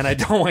 and I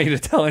don't want you to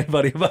tell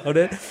anybody about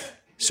it."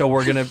 So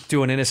we're going to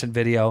do an innocent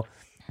video.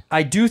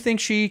 I do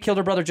think she killed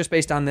her brother just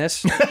based on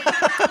this.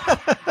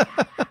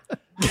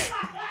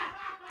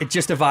 It's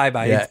just a vibe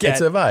I get.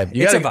 It's a vibe.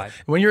 It's a vibe.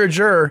 When you're a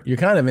juror, you're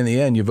kind of in the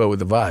end, you vote with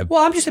the vibe.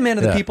 Well, I'm just a man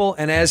of the Yeah. people,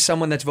 and as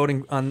someone that's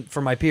voting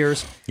for my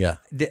peers, Yeah.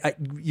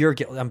 You're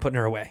guilty. I'm putting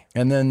her away.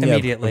 And then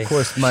immediately, of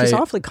course, my She's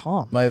awfully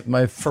calm. my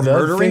for the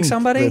murdering thing-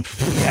 somebody.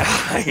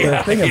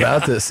 The thing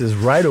about this is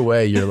right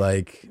away you're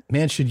like,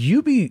 man, should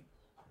you be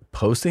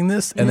posting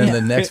this? And then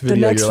the next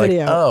video you're like,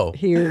 oh,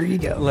 here you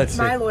go. Let's see.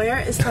 My lawyer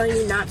is telling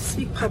me not to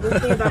speak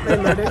publicly about my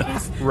murder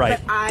case, Right.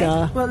 but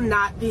I will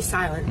not be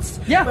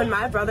silenced. Yeah. When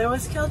my brother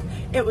was killed,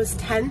 it was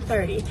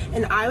 10:30,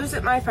 and I was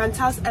at my friend's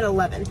house at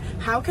 11.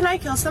 How can I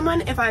kill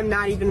someone if I'm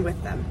not even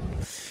with them?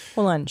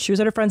 Hold on. She was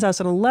at her friend's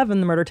house at 11.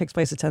 The murder takes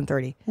place at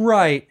 10:30.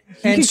 Right.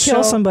 You could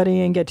kill somebody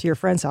and get to your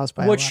friend's house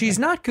by What 11. she's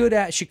not good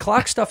at,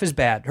 clock stuff is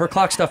bad. Her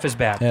clock stuff is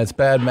bad. Yeah, it's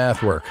bad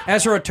math work.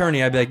 As her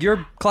attorney, I'd be like,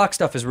 your clock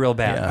stuff is real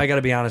bad. Yeah. I got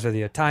to be honest with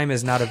you. Time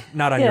is not on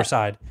Yeah. your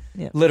side.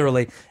 Yeah.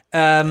 Literally.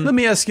 Let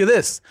me ask you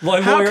this: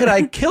 how could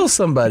I kill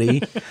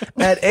somebody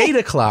at 8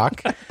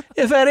 o'clock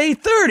if at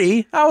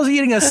 8:30 I was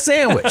eating a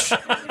sandwich?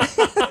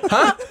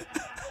 Huh?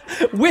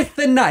 With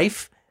the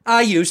knife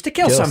I used to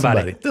kill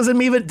somebody. Does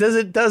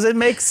it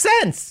make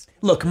sense?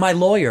 Look, my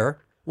lawyer,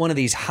 one of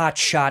these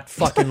hotshot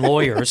fucking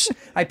lawyers,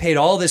 I paid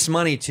all this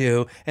money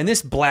to, and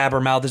this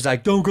blabbermouth is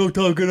like, "Don't go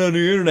talking on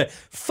the internet."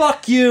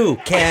 Fuck you,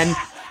 Ken.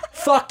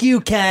 Fuck you,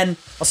 Ken.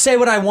 I'll say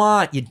what I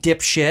want, you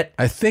dipshit.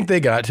 I think they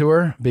got to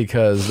her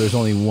because there's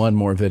only one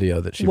more video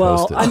that she Well,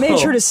 posted. I made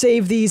sure to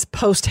save these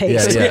post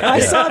haste. Yeah, I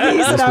yeah. saw these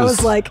This and I was-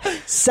 was like,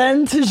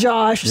 send to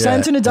Josh,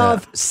 send to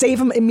Nadav, save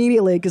them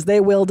immediately because they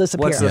will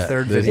disappear. What's the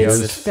third video?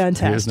 It's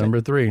fantastic. Here's number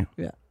 3.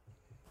 Yeah.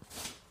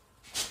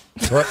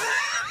 What?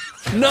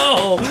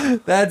 No,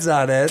 that's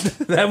not it.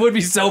 That would be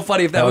so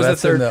funny if that was the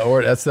that's third. In the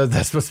order. That's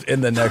supposed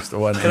in the next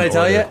one. Can I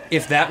tell you,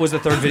 if that was the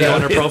third video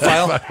on her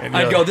profile,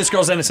 I'd go, "This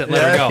girl's innocent,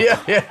 let her go."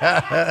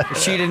 Yeah.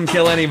 She didn't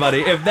kill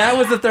anybody. If that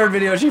was the third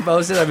video she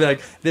posted, I'd be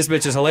like, "This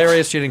bitch is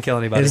hilarious. She didn't kill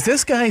anybody." Is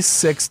this guy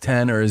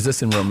 6'10" or is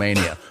this in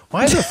Romania?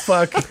 Why the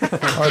fuck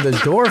are the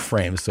door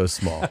frames so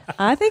small?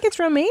 I think it's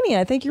Romania.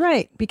 I think you're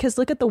right because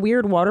look at the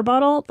weird water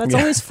bottle. That's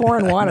always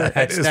foreign water.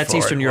 That's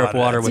Eastern Europe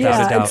water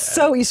without a doubt. It's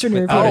so Eastern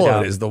European. All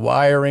of it is the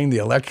wiring, the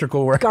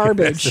electrical work.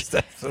 Garbage. It's just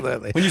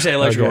absolutely. When you say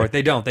electrical work,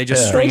 they don't. They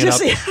just Yeah. string They it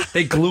just- up.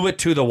 They glue it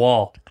to the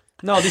wall.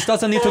 No, this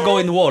doesn't need to go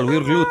in the wall.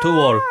 We'll glue to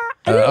wall.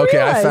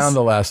 Okay, I found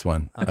the last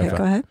one. Okay,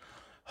 go ahead.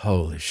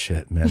 Holy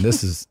shit, man!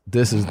 This is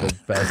the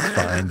best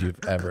find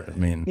you've ever. I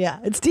mean, Yeah,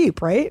 it's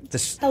deep, right?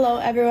 Hello,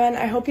 everyone.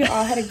 I hope you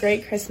all had a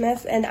great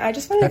Christmas, and I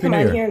just wanted to Happy come New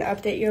on Year. here and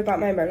update you about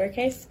my murder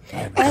case.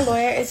 My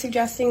lawyer is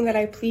suggesting that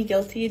I plead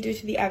guilty due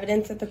to the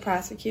evidence that the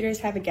prosecutors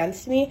have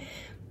against me,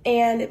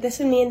 and this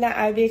would mean that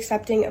I would be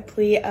accepting a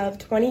plea of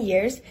 20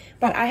 years,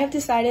 but I have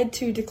decided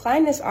to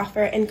decline this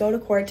offer and go to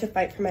court to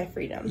fight for my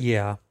freedom.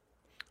 Yeah.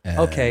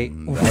 Okay.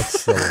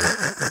 That's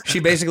She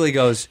basically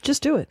goes,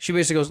 just do it. She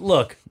basically goes,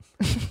 look,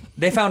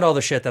 they found all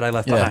the shit that I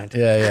left behind.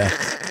 Yeah.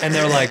 And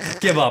they're like,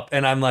 give up.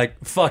 And I'm like,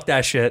 fuck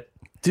that shit.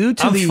 Due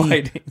to I'm the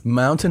fighting.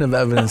 mountain of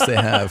evidence they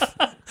have,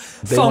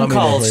 they Phone want me to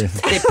calls.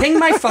 leave. They pinged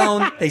my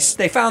phone. They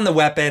found the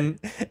weapon.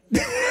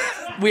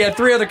 We had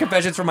 3 other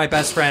confessions from my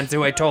best friends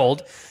who I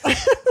told.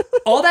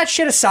 All that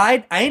shit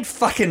aside, I ain't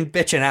fucking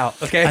bitching out,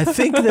 okay? I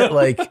think that,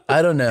 like,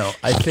 I don't know.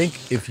 I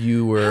think if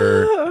you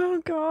were,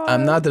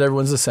 I'm not that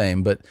everyone's the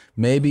same, but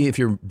maybe if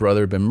your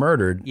brother had been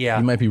murdered, Yeah.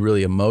 you might be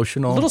really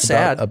emotional. A little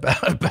sad.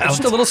 About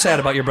Just a little sad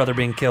about your brother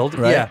being killed.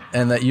 right? Yeah.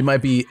 And that you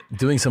might be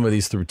doing some of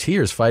these through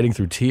tears, fighting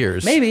through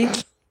tears. Maybe.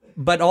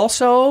 But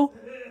also,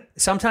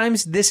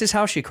 sometimes this is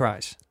how she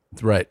cries.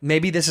 Right.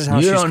 Maybe this is how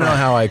You she's don't know crying.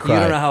 how I cry. You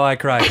don't know how I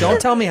cry.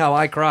 Don't tell me how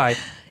I cry.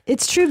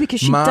 It's true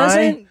because she My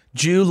doesn't.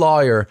 Jew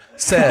lawyer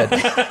said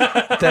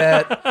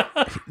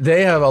that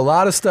they have a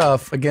lot of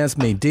stuff against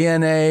me.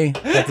 DNA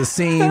at the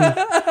scene.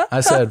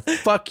 I said,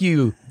 fuck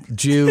you,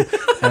 Jew,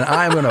 and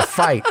I'm going to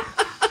fight.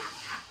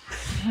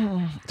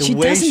 The She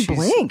way doesn't she's-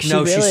 blink.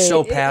 No, she really, she's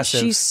so passive.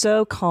 She's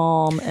so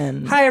calm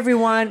and. Hi,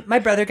 everyone. My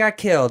brother got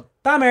killed.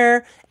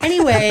 Bummer.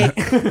 Anyway,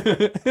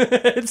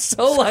 it's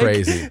so like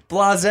crazy.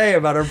 blasé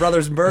about her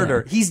brother's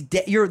murder. He's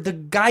dead. The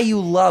guy you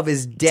love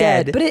is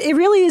dead. But it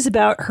really is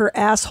about her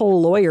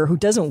asshole lawyer who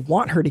doesn't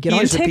want her to get he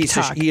on is a piece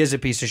TikTok. of he is a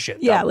piece of shit.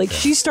 Yeah, though. like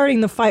she's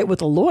starting the fight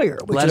with a lawyer.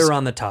 Which Let is her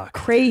on the talk.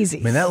 Crazy.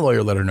 I mean, that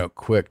lawyer let her know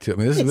quick, too. I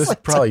mean, this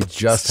like probably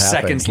just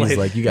happened. seconds He's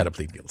later. like, you got to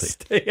plead guilty.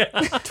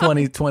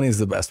 20 is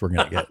the best we're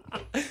going to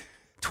get.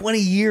 20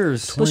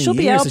 years. Well, she'll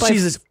be years, out and by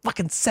she's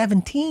fucking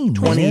 17.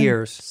 20 man.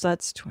 years. So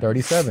that's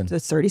 37.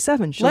 That's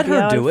 37. She'll Let be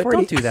her out do at it. 40.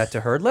 Don't do that to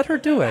her. Let her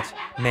do it.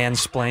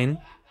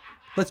 Mansplain.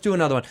 Let's do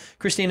another one.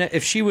 Christina,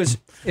 if she was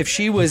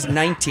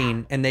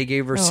 19 and they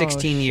gave her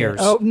 16 shit. years.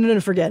 Oh, no,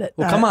 forget it.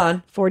 Well, come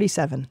on.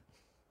 47.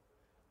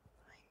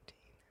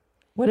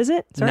 What is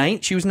it? Sorry?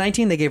 She was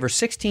 19. They gave her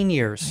 16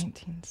 years.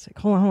 19.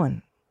 Hold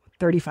on.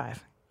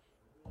 35.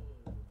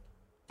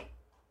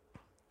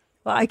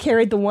 Well, I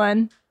carried the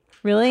one.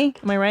 Really?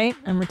 Am I right?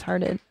 I'm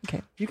retarded.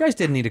 Okay. You guys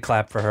didn't need to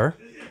clap for her.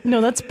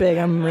 No, that's big.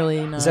 I'm really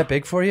not. Is that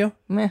big for you?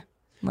 Meh.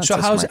 Not So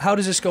smart. how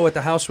does this go at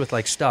the house with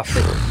like stuff?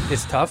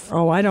 It's tough?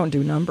 Oh, I don't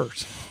do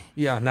numbers.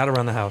 Yeah, not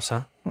around the house,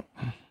 huh?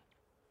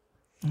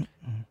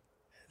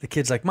 The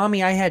kid's like,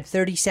 Mommy, I had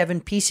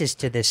 37 pieces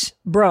to this.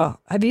 Bruh,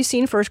 have you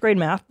seen first grade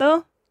math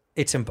though?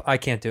 I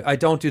can't do. I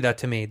don't do that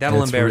to me.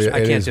 That'll It's embarrass me. real- I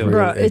it can't is do it. real.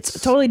 Bruh,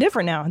 it's totally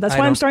different now. That's I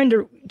why I'm don't- starting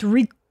to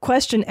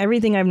re-question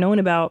everything I've known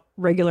about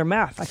regular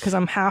math because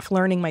I'm half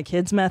learning my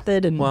kids'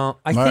 method. And Well,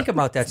 I think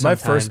about that My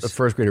sometimes.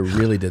 first grader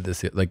really did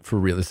this, like for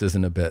real. This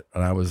isn't a bit.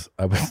 And I was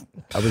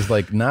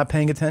like not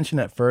paying attention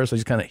at first. I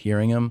was just kind of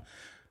hearing him.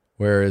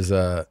 Whereas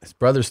his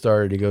brother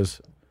started. He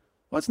goes,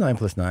 "What's 9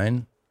 plus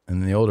 9?"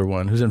 And the older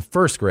one, who's in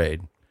first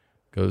grade,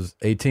 goes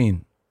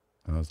 18.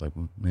 And I was like,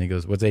 and he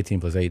goes, "What's 18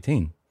 plus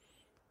 18?"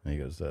 And he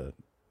goes,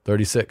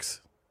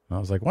 36. And I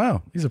was like,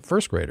 "Wow, he's a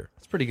first grader."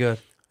 It's pretty good.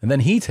 And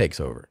then he takes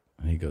over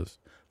and he goes,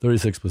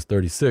 36 plus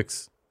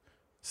 36,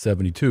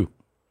 72.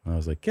 And I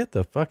was like, get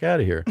the fuck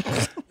out of here.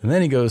 And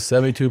then he goes,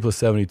 72 plus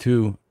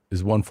 72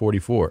 is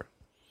 144.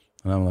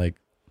 And I'm like,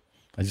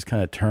 I just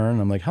kind of turn.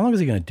 I'm like, how long is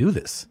he going to do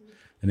this?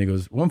 And he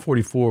goes,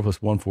 144 plus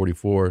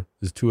 144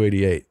 is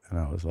 288. And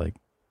I was like,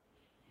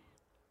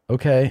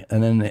 okay.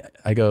 And then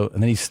I go,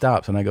 and then he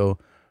stops and I go,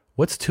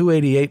 what's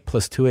 288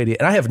 plus 288?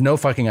 And I have no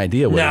fucking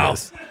idea what it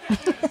is.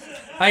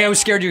 I was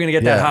scared you were going to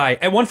get that Yeah. high.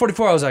 At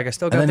 144, I was like, I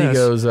still got And then this.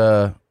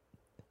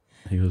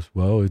 he goes,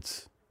 well,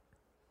 is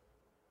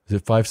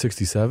it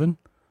 567?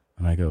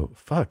 And I go,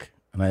 fuck.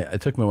 And I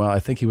took him a while. I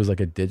think he was like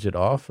a digit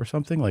off or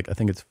something. Like, I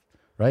think it's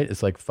right.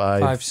 It's like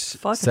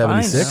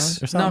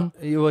 576 or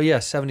something. No, well, yeah,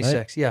 76.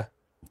 Right? Yeah.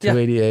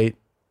 288.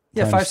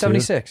 Yeah, times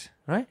 576,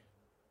 right?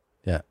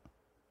 Yeah.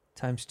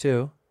 Times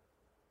 2.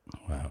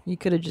 Wow. you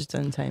could have just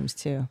done times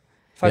 2.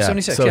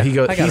 576. So yeah, he I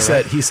got it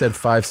right. he said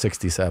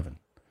 567.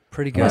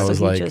 Pretty And good. I was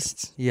he like,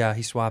 just- Yeah,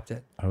 he swapped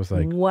it. I was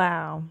like,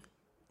 Wow.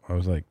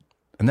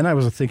 and then I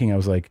was thinking, I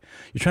was like,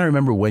 you're trying to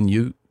remember when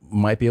you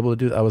might be able to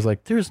do that. I was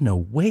like, there's no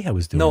way I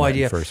was doing No that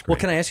idea. in first Well,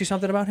 grade. can I ask you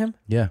something about him?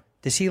 Yeah.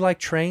 Does he like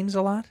trains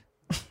a lot?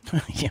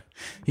 Yeah.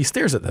 He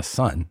stares at the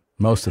sun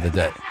most of the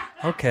day.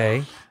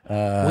 Okay.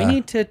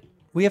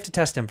 We have to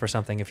test him for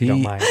something if you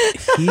don't mind.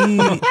 Can he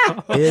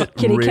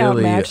count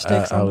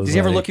matchsticks? Does he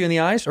ever look you in the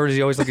eyes or does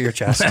he always look at your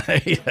chest?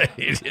 He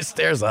just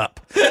stares up,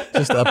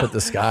 just up at the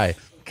sky.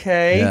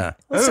 Okay. Yeah.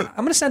 I'm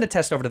going to send a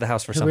test over to the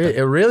house for something.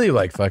 It really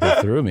like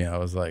fucking threw me. I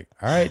was like,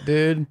 all right,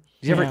 dude.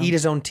 Does he ever eat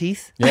his own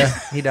teeth? Yeah.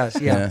 He does.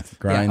 Yeah.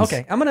 Grinds.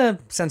 Okay, I'm gonna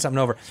send something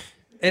over.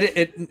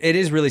 It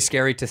is really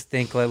scary to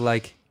think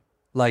like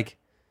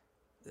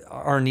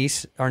our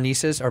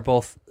nieces are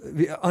both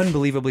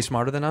unbelievably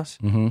smarter than us,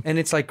 and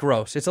it's like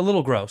gross. It's a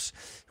little gross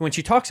when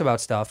she talks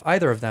about stuff.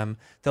 Either of them,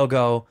 they'll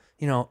go,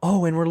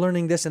 oh, and we're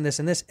learning this and this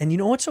and this, and you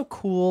know what's so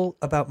cool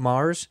about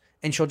Mars?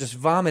 And she'll just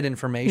vomit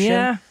information.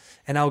 Yeah.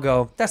 And I'll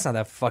go, that's not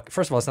that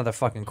first of all, it's not that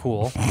fucking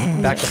cool.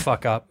 Back the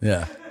fuck up.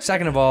 Yeah.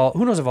 Second of all,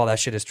 who knows if all that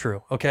shit is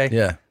true, okay?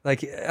 Yeah.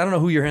 Like, I don't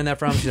know who you're hearing that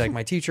from. She's like,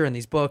 my teacher and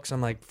these books.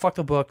 I'm like, fuck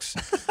the books.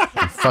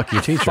 Fuck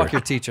your teacher. Fuck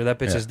your teacher. That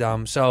bitch is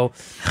dumb. So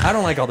I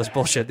don't like all this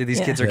bullshit that these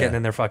kids are getting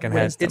in their fucking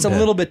heads. Wisdom. It's a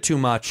little bit too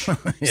much.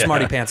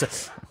 Smarty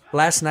pants.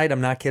 Last night,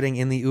 I'm not kidding,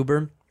 in the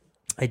Uber,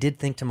 I did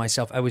think to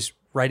myself, I was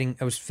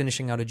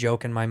finishing out a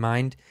joke in my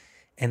mind,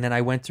 and then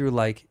I went through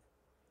like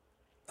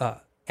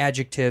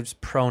adjectives,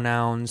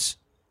 pronouns,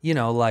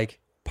 like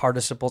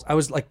participles. I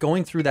was like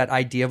going through that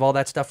idea of all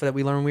that stuff that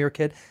we learned when we were a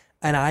kid,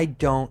 and I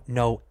don't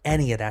know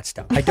any of that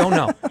stuff. I don't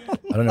know.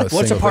 I don't know.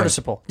 What's a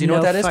participle? Do you know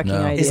what that is?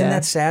 No. Idea. Isn't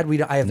that sad?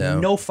 I have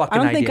no fucking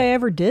idea. I don't think I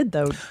ever did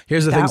though.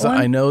 Here's the things that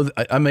I know.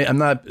 I'm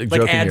not joking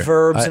like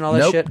adverbs here. and all that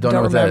nope, shit. Don't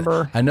know what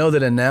remember. that is. I know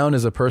that a noun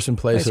is a person,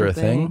 place, or a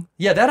thing.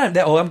 Yeah,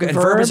 I'm good. And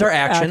verbs are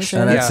actions.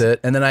 And that's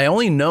it. And then I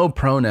only know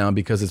pronoun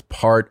because it's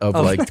part of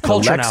like the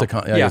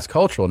lexicon. Yeah, it's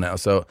cultural now.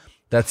 So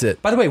that's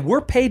it. By the way,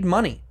 we're paid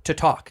money to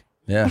talk.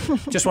 Yeah.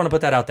 Just want to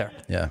put that out there.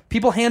 Yeah.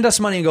 People hand us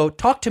money and go,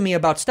 talk to me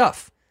about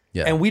stuff.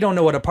 Yeah. And we don't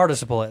know what a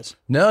participle is.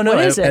 No. What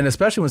is it? And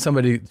especially when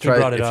somebody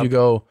tries, if you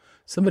go,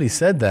 somebody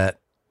said that,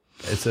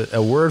 it's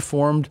a word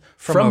formed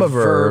from a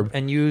verb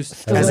and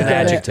used as an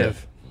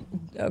adjective.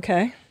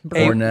 Okay.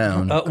 Or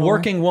noun.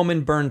 Working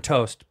woman burned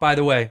toast. By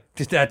the way,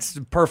 that's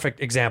a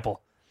perfect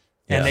example.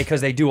 And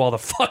because they do all the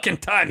fucking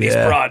time, these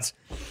broads.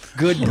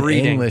 Good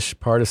breeding. English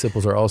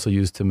participles are also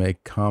used to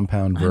make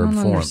compound verb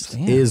forms.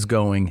 Understand. Is,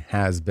 going,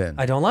 has been.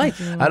 I don't like.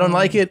 I don't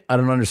like it. I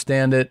don't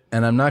understand it.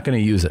 And I'm not going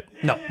to use it.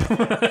 No.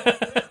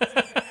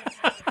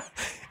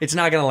 It's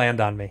not going to land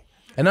on me.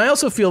 And I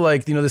also feel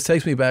like, this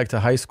takes me back to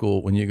high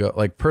school when you go,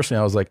 like, personally,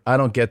 I was like, I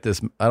don't get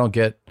this. I don't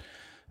get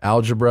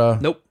algebra.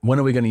 Nope. When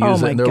are we going to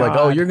use it? And they're like,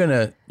 oh, you're going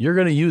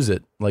to use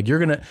it. Like,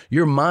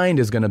 your mind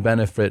is going to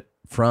benefit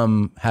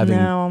from having,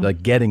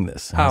 like, getting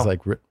this. And I was like,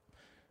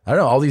 I don't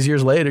know, all these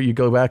years later, you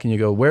go back and you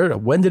go,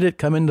 when did it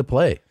come into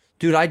play?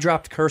 Dude, I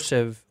dropped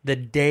cursive the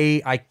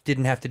day I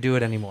didn't have to do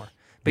it anymore.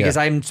 Because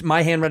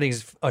my handwriting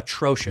is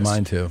atrocious.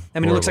 Mine too. I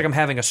mean, it looks like I'm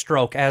having a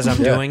stroke as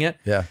I'm doing it.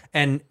 Yeah.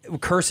 And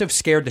cursive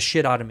scared the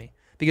shit out of me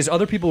because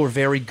other people were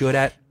very good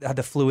at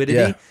the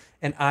fluidity,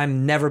 and I've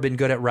never been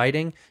good at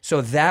writing.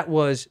 So that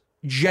was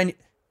an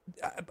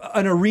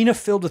arena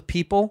filled with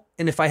people,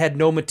 and if I had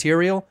no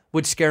material,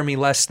 would scare me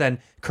less than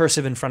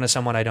cursive in front of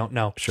someone I don't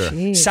know. Sure.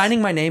 Jeez.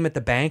 Signing my name at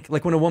the bank,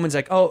 like when a woman's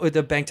like, oh,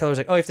 the bank teller's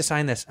like, oh, you have to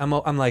sign this. I'm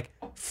like,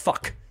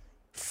 fuck.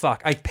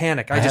 I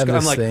panic.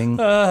 I'm like, thing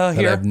that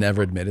here. I've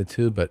never admitted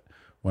to, but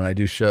when I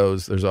do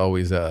shows, there's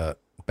always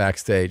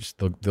backstage.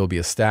 There'll be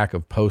a stack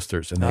of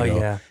posters, and they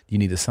go, "You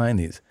need to sign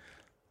these."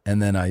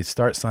 And then I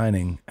start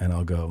signing, and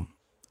I'll go,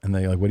 and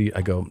they're like, "What do you?"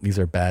 I go, "These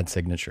are bad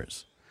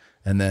signatures,"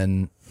 and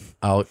then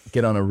I'll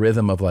get on a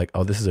rhythm of like,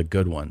 "Oh, this is a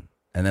good one,"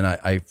 and then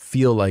I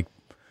feel like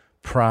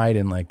pride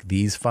in like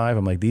these 5.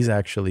 I'm like, these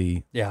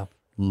actually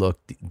look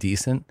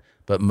decent,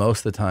 but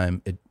most of the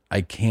time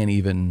I can't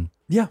even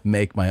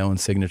make my own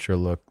signature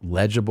look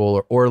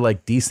legible or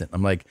like decent.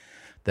 I'm like,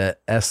 the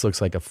S looks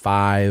like a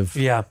 5.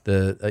 Yeah.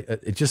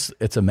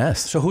 It's a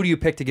mess. So who do you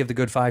pick to give the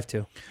good 5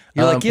 to?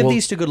 You're like, give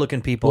these to good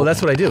looking people. Well, that's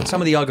what I do.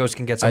 Some of the uggos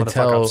can get some of the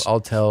fuck ups.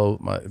 I'll tell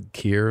my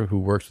Kier, who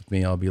works with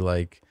me, I'll be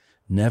like,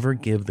 never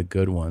give the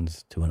good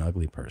ones to an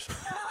ugly person.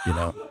 Give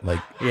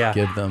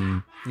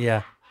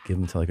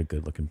them to like a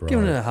good looking broad. Give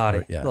them a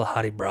hottie. Little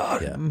hottie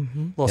broad. Yeah.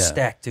 Little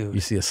stack dude.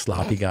 You see a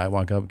sloppy guy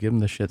walk up, give him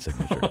the shit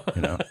signature,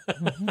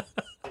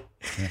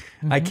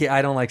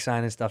 I don't like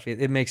signing stuff.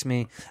 It makes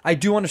me. I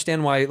do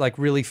understand why like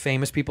really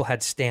famous people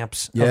had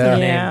stamps of Yeah. their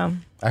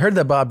name. I heard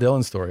that Bob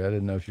Dylan story. I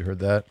didn't know if you heard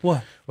that.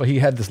 What? Well, he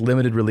had this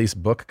limited release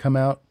book come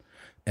out,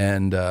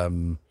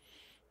 and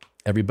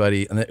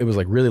everybody, and it was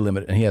like really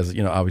limited. And he has,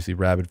 obviously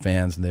rabid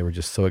fans, and they were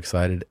just so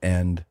excited.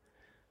 And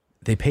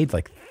they paid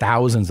like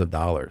thousands of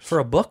dollars for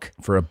a book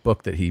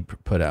that he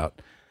put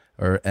out,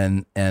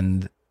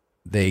 and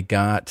they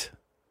got.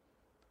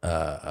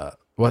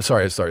 $600.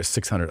 Sorry,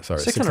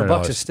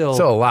 $600 is still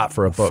a lot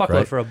for a book,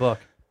 right? For a book,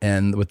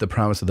 and with the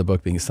promise of the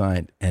book being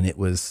signed, and it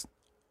was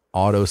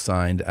auto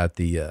signed at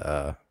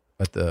the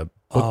book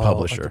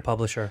publisher. At the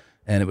publisher,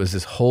 and it was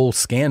this whole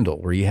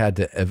scandal where he had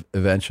to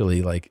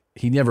eventually, like,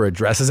 he never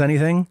addresses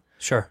anything.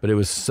 Sure, but it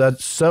was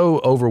so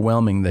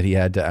overwhelming that he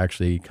had to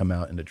actually come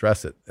out and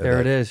address it.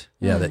 It is.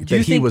 Yeah, that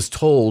he was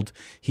told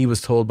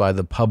by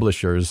the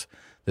publishers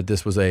that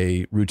this was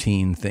a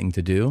routine thing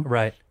to do.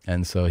 Right.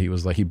 And so he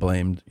was like, he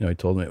blamed, he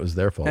told me it was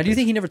their fault. Now, do you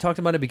think he never talked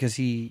about it because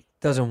he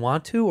doesn't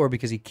want to, or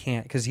because he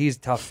can't? Because he's a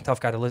tough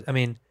guy to listen. I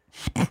mean,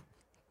 do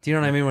you know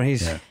what I mean? When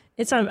he's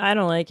I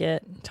don't like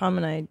it. Tom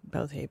and I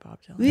both hate Bob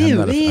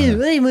Dylan.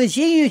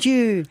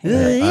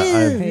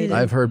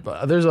 I've heard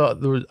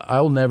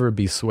I'll never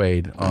be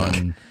swayed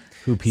on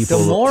who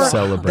people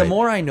celebrate. The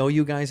more I know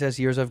you guys as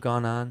years have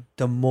gone on,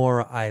 the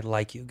more I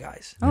like you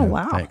guys. Oh,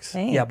 wow. Thanks.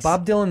 Yeah,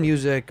 Bob Dylan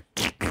music.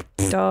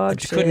 Dog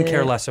I couldn't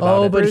care less about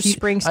Oh, it. but Bruce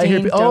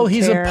Springsteen,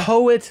 he's care. a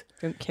poet.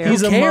 Don't care.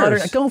 He's Who a cares?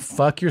 modern. Go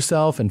fuck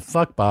yourself and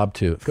fuck Bob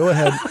too. Go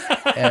ahead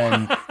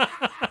and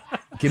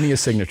give me a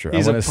signature.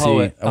 He's I a want to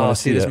poet. see. I want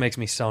to see this it. makes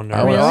me so I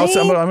nervous.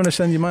 wanna- I'm going to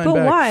send you mine But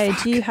back. why?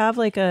 Do you have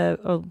like a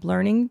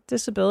learning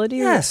disability?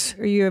 Yes.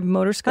 Or you have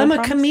motor skill I'm a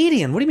problems?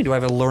 comedian. What do you mean? Do I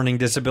have a learning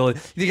disability?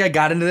 You think I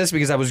got into this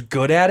because I was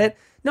good at it?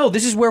 No,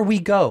 this is where we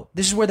go.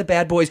 This is where the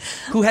bad boys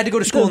who had to go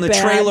to school in the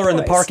bad trailer in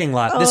the boys. parking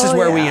lot. This is Oh,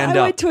 where we yeah. end I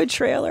up. went to a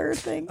trailer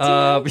thing too.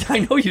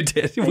 I know you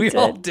did. We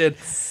all did.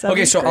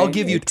 Okay, so I'll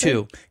give you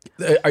two.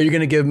 Are you going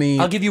to give me?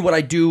 I'll give you what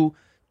I do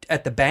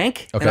at the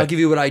bank, and Okay. I'll give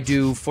you what I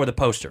do for the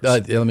posters.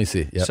 Yeah, let me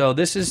see. Yep. So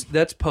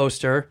that's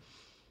poster.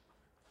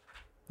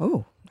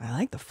 Oh, I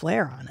like the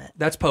flare on it.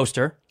 That's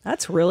poster.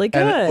 That's really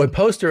good. And with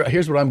poster,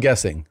 here's what I'm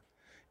guessing.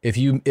 If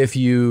you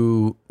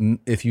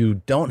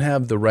don't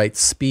have the right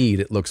speed,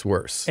 it looks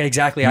worse.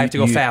 Exactly. I have to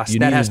go fast. You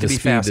That need has to the be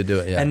speed fast. to do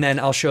it. Yeah. And then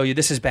I'll show you.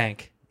 This is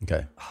bank.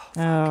 Okay.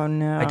 Oh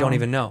no. I don't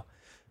even know.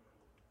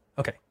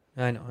 Okay.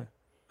 I know.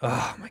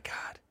 Oh my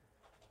God.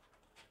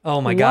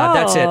 Oh my God.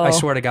 That's it. I Whoa.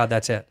 swear to God,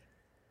 that's it.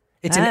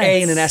 It's an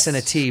A and an S and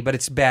a T, but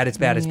it's bad. It's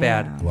bad. It's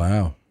bad.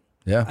 Wow.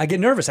 Yeah. I get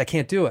nervous. I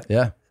can't do it.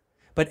 Yeah.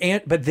 But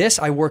this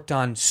I worked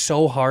on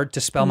so hard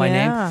to spell my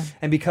Yeah. name,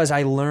 and because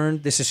I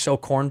learned, this is so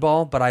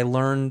cornball, but I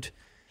learned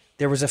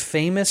there was a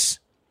famous.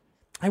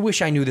 I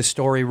wish I knew the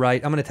story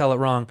right. I'm going to tell it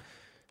wrong.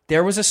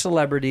 There was a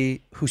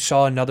celebrity who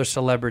saw another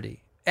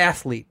celebrity,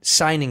 athlete,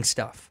 signing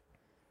stuff,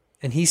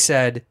 and he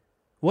said,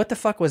 "What the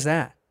fuck was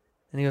that?"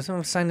 And he goes, "Oh,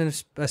 I'm signing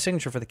a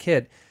signature for the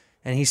kid,"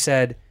 and he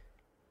said,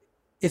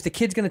 if the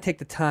kid's going to take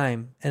the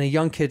time and a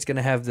young kid's going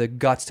to have the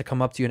guts to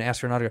come up to you and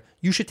ask for an autograph,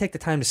 you should take the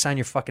time to sign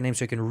your fucking name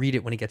so he can read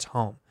it when he gets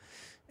home.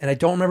 And I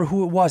don't remember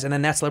who it was. And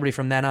then that celebrity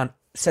from then on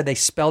said they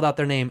spelled out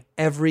their name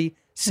every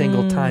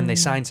single time they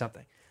signed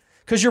something.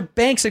 Because your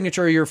bank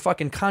signature or your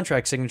fucking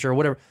contract signature or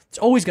whatever, it's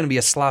always going to be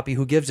a sloppy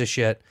who gives a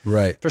shit.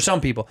 Right. For some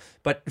people.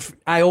 But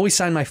I always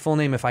sign my full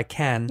name if I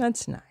can.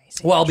 That's nice.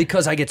 Well,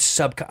 because I get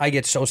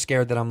so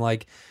scared that I'm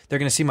like, they're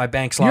going to see my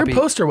bank sloppy.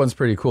 Your poster one's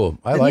pretty cool.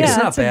 I like yeah, it.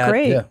 not that's bad.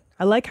 great. Yeah.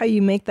 I like how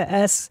you make the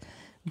S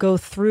go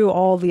through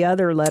all the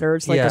other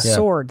letters like a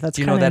sword. That's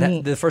Do you know kind of that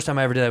neat. the first time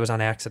I ever did that was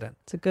on accident.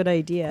 It's a good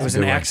idea. It was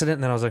an accident,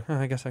 and then I was like, oh,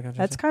 I guess I got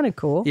That's kind of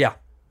cool. Yeah,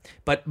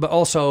 but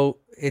also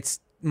it's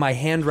my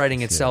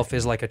handwriting itself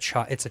is like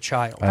it's a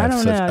child. I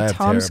don't know.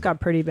 Tom's got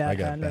pretty bad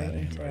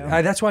handwriting too.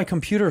 That's why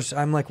computers.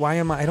 I'm like, why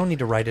am I? I don't need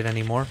to write it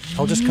anymore.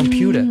 I'll just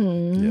compute it.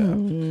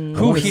 Mm.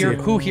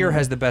 Who here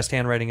has the best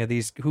handwriting of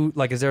these? Who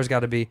like is there's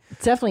got to be?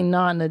 It's definitely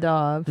not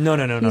Nadav.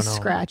 No. He's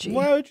scratchy.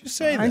 Why would you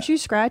say that? Aren't you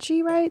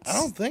scratchy, right? I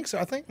don't think so.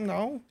 I think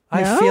no.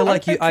 I feel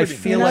like you. I pretty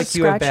feel good. like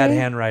you have bad scratchy?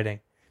 handwriting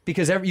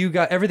because you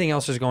got everything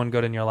else is going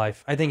good in your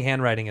life. I think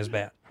handwriting is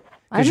bad.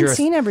 I haven't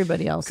seen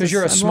everybody else. Because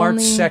you're a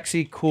smart,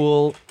 sexy,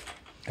 cool.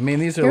 I mean,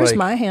 these are Here's like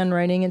my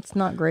handwriting. It's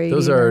not great.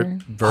 those either. are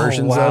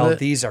versions wow, of it.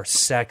 These are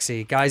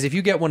sexy, guys. If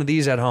you get one of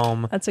these at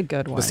home, That's a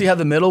good one. But see how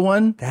the middle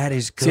one? that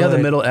is good. See how the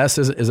middle S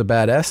is a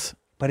bad S?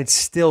 but it's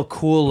still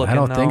cool looking. I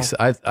don't though. think so.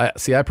 I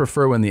see. I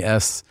prefer when the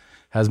S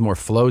has more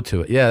flow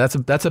to it. Yeah, that's a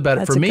better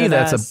That's for a me. good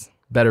That's S.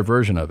 a better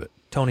version of it.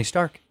 Tony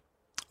Stark.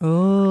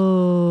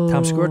 Oh,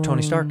 Tom Stewart,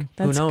 Tony Stark. Who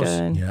that's knows?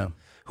 good. Yeah,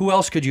 Who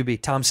else could you be?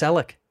 Tom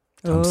Selleck.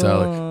 Tom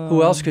Selleck.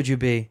 Who else could you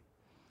be?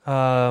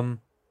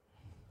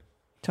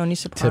 Tony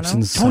Soprano. Tips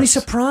and Tony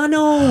Soprano.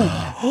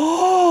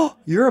 Oh,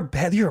 you're a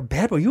bad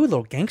boy. You a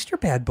little gangster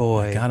bad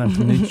boy. God, I'm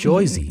from New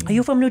Jersey. Are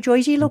you from New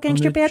Jersey, little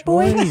gangster bad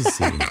boy?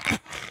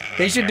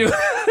 They should do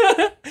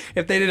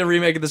if they did a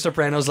remake of The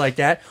Sopranos like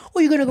that. Oh,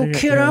 you gonna go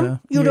kill him?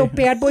 You little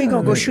bad boy, you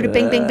gonna go shoot a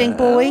bang bang bang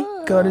boy?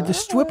 Go to the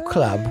strip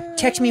club.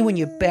 Text me when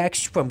you're back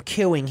from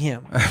killing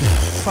him.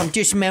 From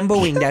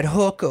dismembering that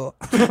hooker.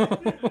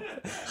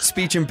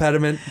 Speech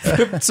impediment.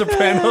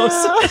 Sopranos.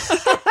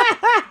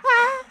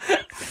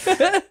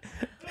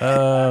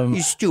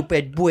 You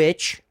stupid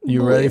witch.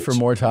 You ready for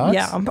more talks?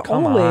 Yeah, I'm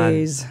Come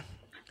always.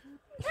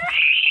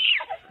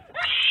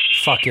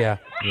 Fuck yeah.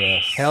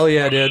 Yes. Hell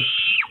yeah, dude.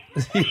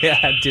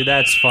 Yeah, dude,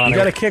 that's funny. You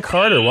got to kick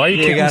harder. Why are you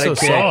You kicking gotta so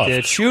kick, soft?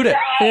 dude. Shoot it.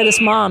 Look at this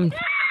mom.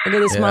 Look at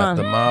this Yeah, mom.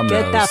 the mom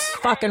Get knows. that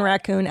fucking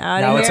raccoon out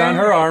Now of here. it's on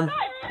her arm.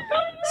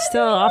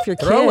 Still off your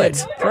Throw kid.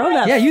 it. Throw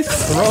that. Yeah, you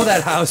throw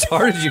that as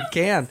hard as you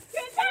can.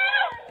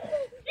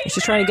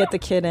 She's trying to get the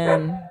kid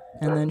in,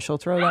 and then she'll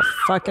throw that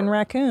fucking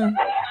raccoon.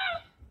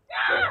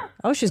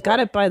 Oh, she's got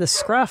it by the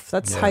scruff.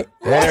 That's high.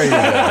 There you go.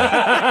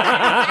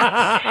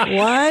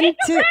 1,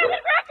 2.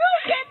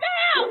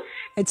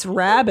 It's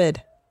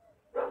rabid.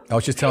 I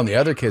was just telling the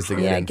other kids to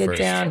get Yeah, in get first.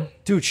 down.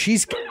 Dude,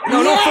 she's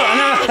no.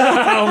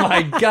 Oh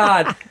my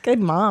god. Good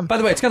mom. By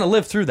the way, it's gonna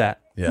live through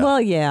that. Yeah.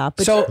 Well, yeah,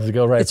 but So Does it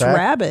go right it's back?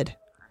 rabid.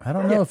 I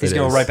don't know if He's it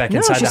going is. right back No,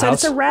 inside she the said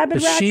house. it's a rabid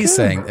But raccoon. she's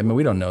saying, I mean,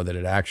 we don't know that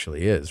it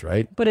actually is,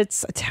 right? But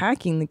it's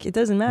attacking the kid. It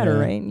doesn't matter,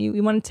 Yeah. right?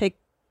 You want to take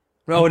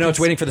Oh, no, it's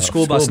waiting for the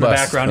school bus in the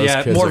background.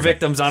 Yeah, more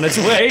victims on its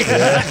way.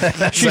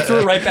 She threw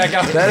it right back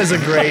out. That is a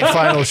great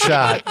final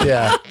shot.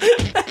 Yeah.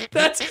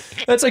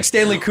 That's like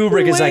Stanley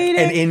Kubrick is like,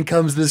 and in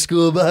comes the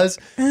school bus.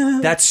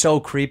 That's so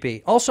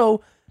creepy.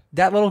 Also,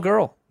 that little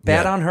girl,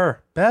 bad on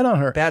her. Bad on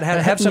her. Bad.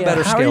 Have some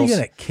better skills. How are you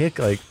going to kick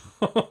like...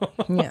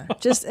 Yeah,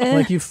 just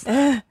like you...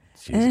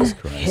 Jesus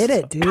Christ. Hit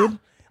it, dude.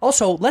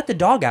 Also, let the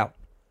dog out.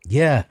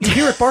 Yeah. You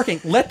hear it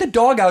barking. Let the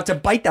dog out to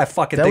bite that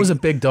fucking thing. That was a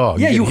big dog.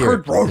 Yeah, you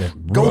could heard. hear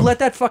it. Go let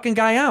that fucking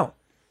guy out.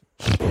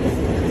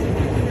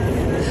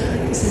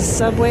 This is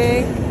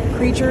Subway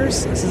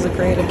Creatures. This is a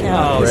great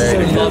account. Oh,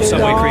 I love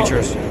Subway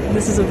Creatures.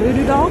 This is a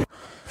voodoo doll.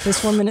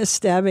 This woman is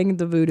stabbing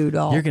the voodoo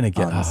doll. You're going to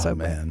get... Oh,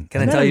 man.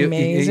 Can I tell you,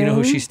 you know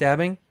who she's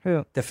stabbing?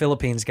 Who? The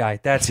Philippines guy.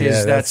 That's his...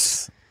 Yeah,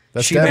 that's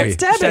she Debbie.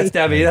 That's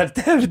Debbie.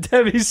 That's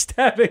Debbie's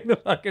stabbing the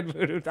fucking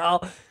voodoo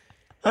doll.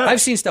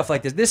 I've seen stuff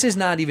like this. This is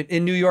not even...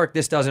 In New York,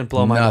 this doesn't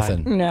blow my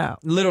mind. No.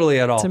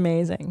 Literally at all. It's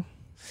amazing.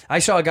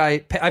 I've seen a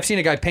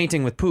guy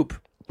painting with poop.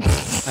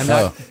 I'm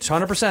not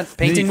 100%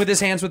 painting with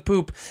his hands with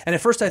poop. And at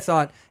first I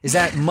thought, is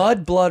that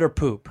mud, blood, or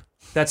poop?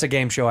 That's a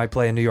game show I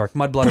play in New York.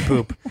 Mud, blood, or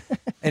poop.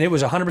 And it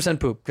was 100%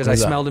 poop because I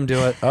smelled him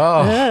do it.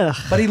 Oh.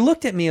 But he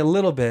looked at me a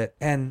little bit,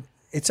 and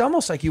it's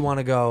almost like you want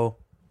to go...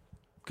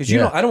 Because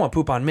I don't want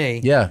poop on me.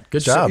 Yeah,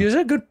 good job. So, is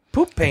it a good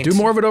poop paint? Do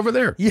more of it over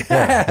there.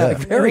 Yeah,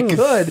 very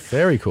good.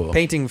 Very cool.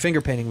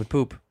 Finger painting with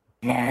poop.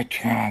 More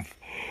Trump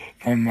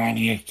for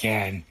money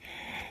again.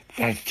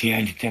 That's the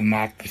end of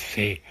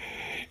democracy.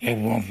 It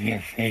won't be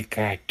a free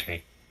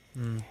country.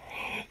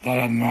 Let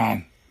him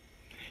run.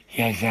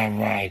 He has that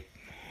right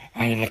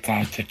under the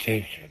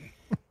Constitution.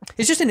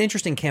 He's just an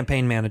interesting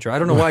campaign manager. I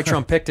don't know why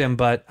Trump picked him,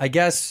 but I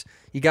guess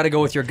you got to go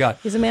with your gut.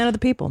 He's a man of the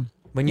people.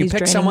 When you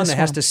pick someone that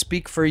has to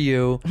speak for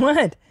you.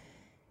 What?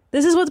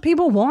 This is what the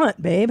people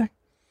want, babe.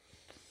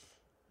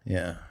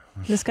 Yeah.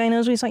 This guy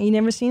knows what he's talking. You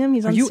never seen him?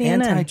 He's on Are you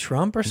CNN.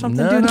 anti-Trump or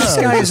something, No, dude? no. This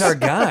guy is our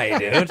guy,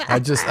 dude.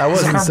 I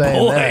wasn't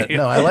saying that.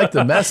 No, I like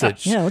the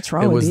message. Yeah, what's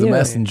wrong It with was you? the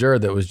messenger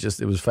that was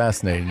just, it was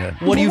fascinating.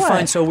 What do you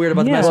find so weird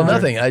about the messenger? Well,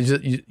 nothing. I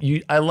just,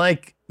 I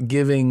like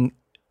giving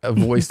a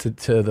voice to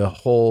the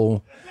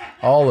whole,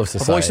 all of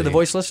society. A voice to the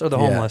voiceless or the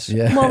homeless?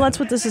 Yeah. Well, that's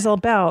what this is all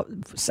about.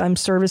 I'm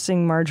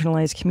servicing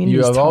marginalized communities.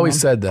 You have Tom. always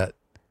said that.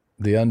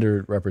 The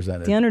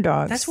underrepresented. The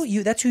underdogs. That's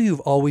who you've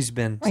always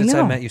been since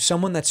I met you.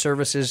 Someone that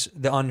services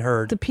the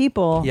unheard. The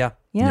people. Yeah.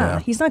 Yeah.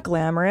 He's not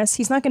glamorous.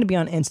 He's not going to be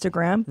on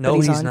Instagram. No,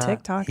 but he's on not.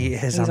 TikTok. He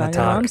is he's on the your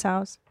talk. mom's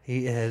house.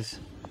 He is.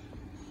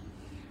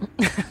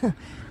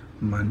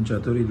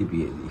 Mangiatori di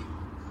piedi.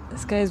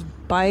 This guy's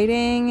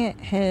biting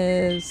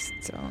his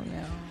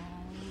toenails.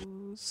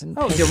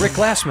 Oh, yeah, Rick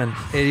Glassman.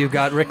 You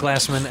got Rick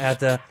Glassman at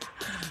the...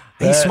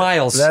 He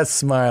smiles. That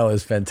smile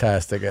is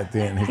fantastic at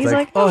the end. He's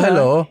like, oh,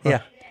 hello.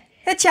 Yeah.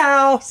 Hey,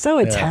 ciao. So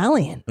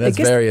Italian. That's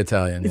very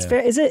Italian. It's yeah.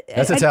 very. Is it?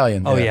 That's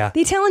Italian. Oh yeah. The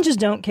Italians just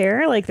don't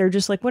care. Like they're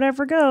just like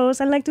whatever goes.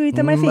 I like to eat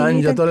my feet.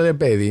 Mangiatore di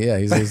piedi. Yeah,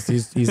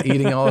 he's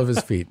eating all of his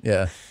feet.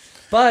 Yeah.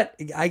 But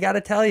I got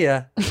to tell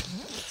you,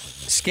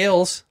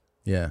 skills.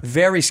 Yeah.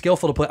 Very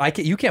skillful to play.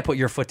 You can't put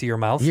your foot to your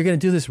mouth. You're gonna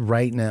do this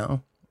right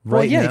now.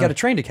 Well, yeah, now? you got a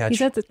train to catch.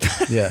 He's at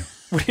the. Yeah.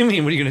 What do you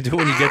mean? What are you gonna do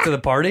when you get to the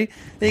party?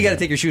 Then you got to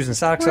take your shoes and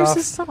socks Where's off.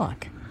 his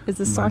sock? Is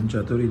the sock?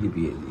 Mangiatori di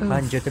piedi.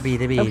 Mangiatori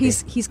di piedi. Oh,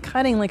 he's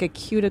cutting like a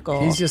cuticle.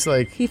 He's just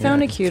like he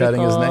found a cuticle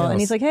cutting his nails. and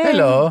he's like, hey,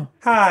 hello,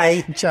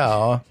 hi,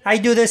 ciao. I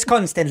do this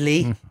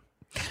constantly.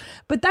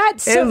 But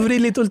that's every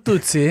little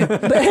tootsie.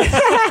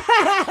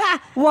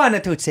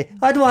 One tootsie.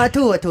 I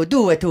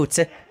do a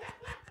tootsie.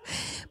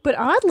 But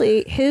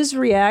oddly, his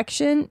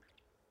reaction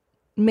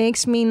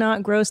makes me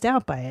not grossed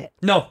out by it.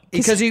 No,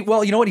 because you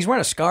know what? He's wearing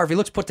a scarf. He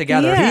looks put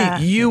together. Yeah.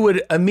 You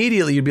would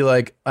immediately, you'd be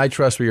like, I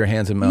trust where your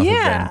hands and mouth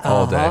have been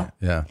all day.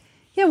 Yeah.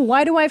 Yeah,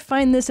 why do I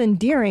find this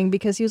endearing?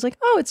 Because he was like,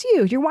 oh, it's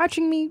you. You're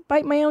watching me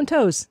bite my own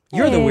toes.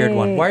 You're the weird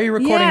one. Why are you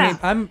recording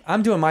Yeah. me?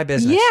 I'm doing my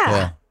business.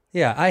 Yeah.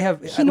 Yeah, I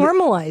have. He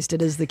normalized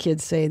it, as the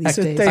kids say these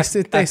days.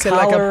 It tastes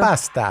like a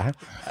pasta.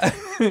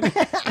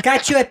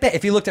 Cacio e pepe.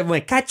 If you looked at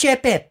me, cacio e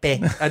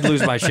pepe, I'd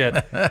lose my shit.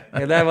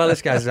 Well,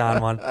 this guy's on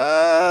one.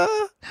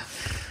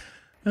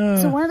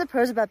 So one of the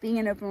pros about being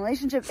in an open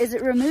relationship is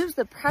it removes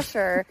the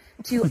pressure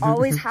to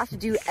always have to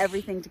do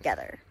everything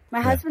together.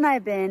 My husband and I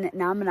have been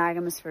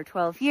non-monogamous for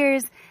 12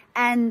 years,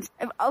 and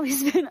I've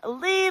always been a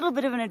little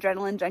bit of an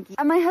adrenaline junkie.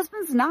 And my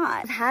husband's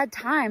not. I've had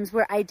times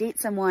where I date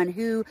someone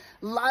who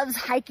loves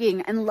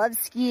hiking and loves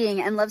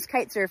skiing and loves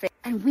kite surfing,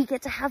 and we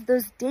get to have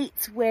those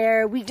dates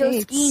where we go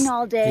skiing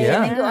all day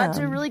and then go out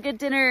to a really good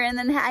dinner and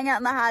then hang out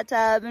in the hot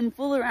tub and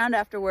fool around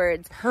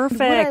afterwards. Perfect.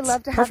 Would I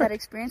love to have that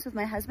experience with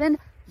my husband?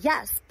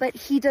 Yes, but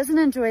he doesn't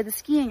enjoy the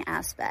skiing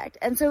aspect.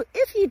 And so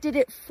if he did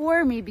it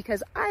for me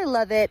because I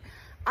love it,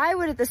 I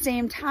would at the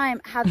same time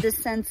have this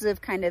sense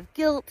of kind of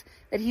guilt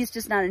that he's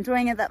just not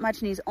enjoying it that much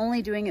and he's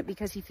only doing it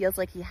because he feels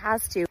like he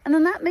has to. And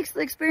then that makes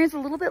the experience a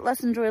little bit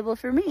less enjoyable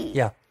for me.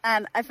 Yeah.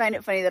 And I find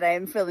it funny that I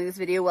am filming this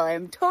video while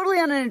I'm totally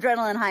on an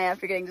adrenaline high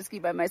after getting to ski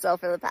by myself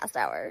for the past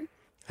hour.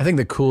 I think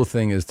the cool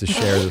thing is to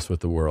share this with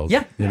the world.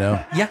 Yeah. You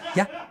know?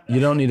 Yeah. You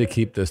don't need to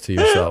keep this to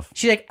yourself.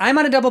 She's like, I'm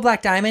on a double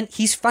black diamond.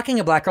 He's fucking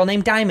a black girl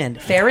named Diamond.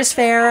 Fair is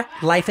fair.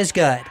 Life is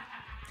good.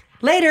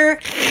 Later.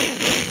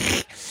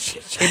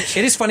 It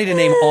is funny to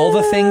name all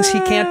the things he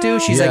can't do.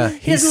 She's like,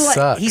 he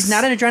sucks. He's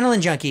not an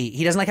adrenaline junkie.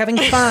 He doesn't like having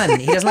fun.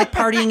 He doesn't like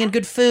partying and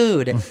good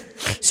food.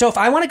 So if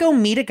I want to go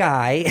meet a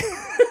guy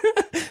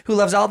who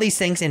loves all these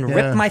things and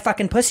rip my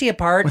fucking pussy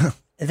apart,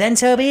 then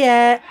so be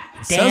it.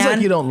 Sounds like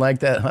you don't like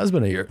that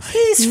husband of yours.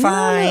 He's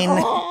fine.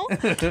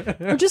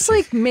 Or just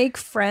like make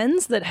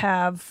friends that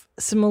have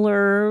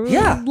similar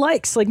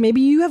likes. Like maybe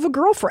you have a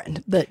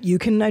girlfriend that you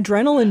can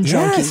adrenaline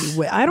junkie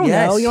with. I don't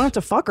know. You don't have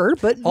to fuck her,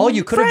 but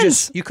you could have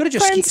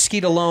just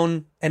skied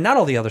alone and not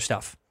all the other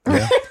stuff.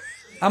 Yeah.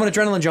 I'm an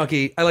adrenaline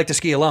junkie. I like to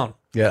ski alone.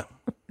 Yeah.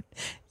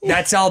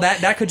 That's all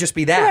that could just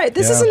be that. Right.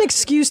 This is an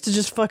excuse to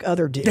just fuck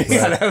other dudes.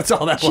 Yeah, that's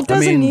all that She was.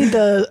 doesn't need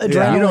the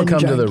adrenaline. You don't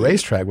come to the junkie.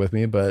 racetrack with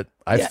me, but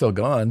I've still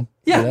gone.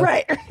 Yeah,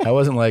 right. I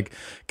wasn't like,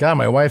 God,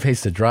 my wife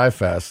hates to drive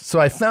fast. So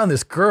I found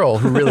this girl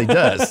who really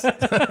does.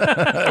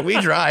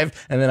 We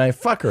drive, and then I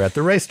fuck her at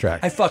the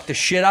racetrack. I fucked the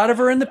shit out of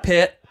her in the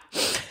pit.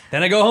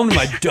 Then I go home to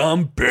my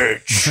dumb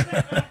bitch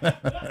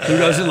who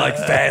doesn't like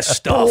fast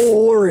stuff.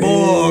 Boring.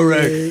 All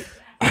right.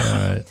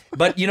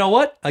 But you know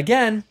what?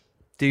 Again,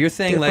 do your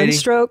thing, Different lady.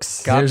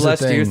 strokes. God Here's bless.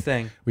 the Do your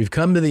thing. We've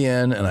come to the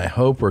end, and I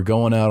hope we're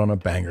going out on a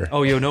banger.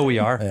 Oh, you know we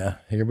are. Yeah,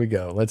 here we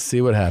go. Let's see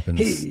what happens.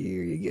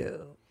 Here you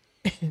go.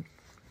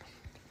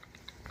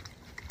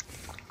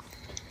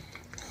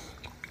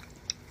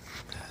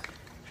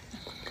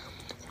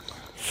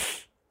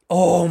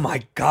 Oh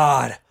my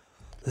God.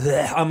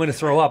 Blech. I'm gonna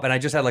throw up, and I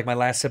just had like my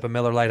last sip of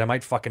Miller Lite. I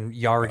might fucking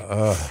yard.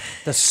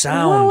 The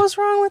sound. What was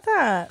wrong with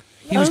that?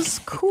 That was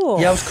cool.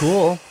 Yeah, it was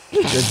cool.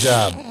 Good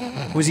job.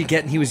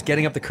 He was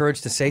getting up the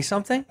courage to say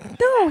something?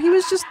 No, he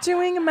was just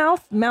doing a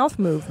mouth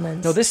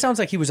movement. No, this sounds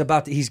like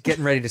he's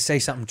getting ready to say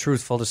something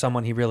truthful to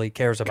someone he really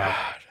cares about.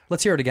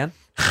 Let's hear it again.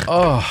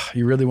 Oh,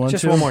 you really want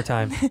Just to? one more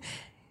time.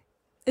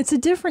 It's a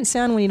different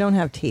sound when you don't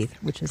have teeth,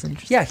 which is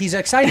interesting. Yeah, he's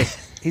excited.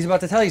 He's about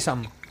to tell you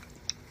something.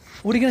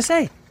 What are you gonna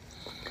say?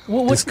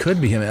 This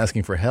could be him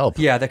asking for help.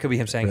 Yeah, that could be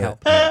him saying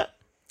help.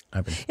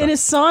 I've been In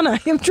his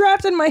sauna. I'm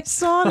trapped in my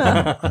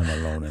sauna. I'm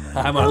alone and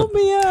Help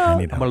me out.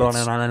 I'm alone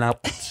and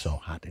it's so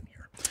hot in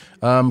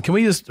here. Can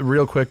we just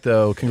real quick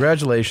though?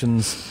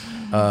 Congratulations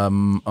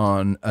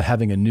on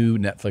having a new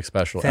Netflix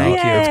special. Thank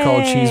out. you. It's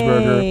called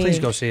Cheeseburger. Please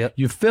go see it.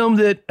 You filmed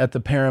it at the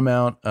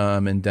Paramount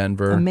in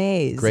Denver.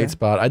 Amazing. Great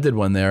spot. I did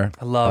one there.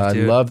 I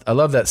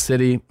love that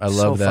city. I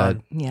love that.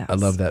 fun. Yes. I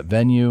love that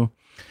venue.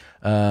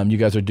 You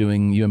guys are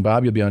doing, you and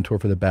Bob, you'll be on tour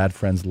for the Bad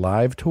Friends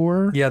live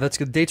tour. Yeah, that's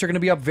good. Dates are going to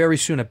be up very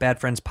soon at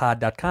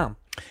badfriendspod.com.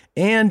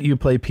 And you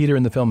play Peter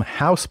in the film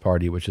House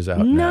Party, which is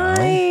out now.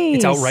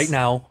 It's out right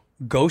now.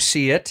 Go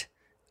see it.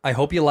 I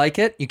hope you like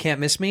it. You can't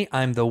miss me.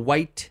 I'm the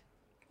white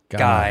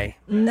guy.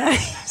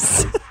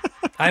 Nice.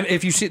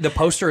 If you see the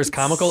poster is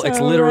comical. So it's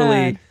literally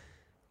rad.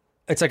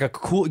 it's like a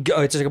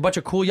bunch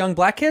of cool young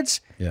black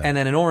kids and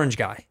then an orange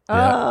guy.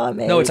 Oh,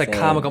 amazing. No, it's like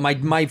comical.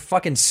 My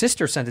fucking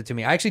sister sent it to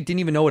me. I actually didn't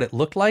even know what it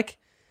looked like.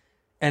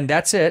 And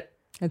that's it.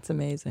 It's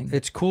amazing.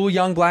 It's cool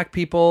young black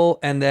people,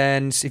 and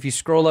then if you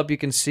scroll up, you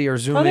can see or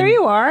zoom in. Oh, there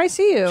you are. I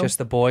see you. Just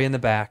the boy in the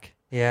back.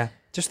 Yeah,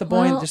 just the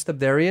boy.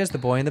 There he is, the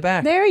boy in the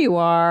back. There you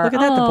are. Look at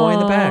that, the boy in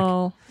the back.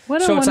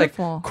 What a so it's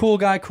wonderful. like cool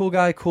guy,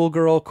 cool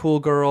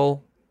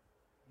girl.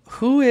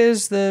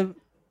 Who's that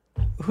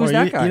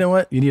guy? You know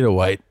what? You need a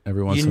white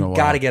every once in a while. You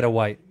got to get a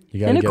white. You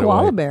gotta And a get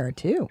koala white. bear,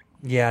 too.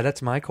 Yeah,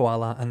 that's my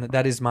koala, and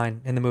that is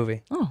mine in the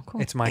movie. Oh,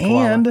 cool. It's my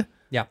koala. And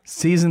yeah,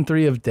 season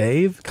 3 of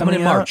Dave coming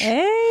in out. March.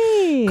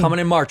 Hey, coming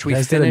in March. We You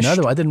guys finished. did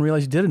another one. I didn't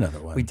realize you did another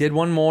one. We did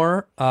one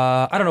more.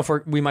 I don't know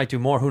if we might do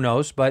more. Who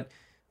knows? But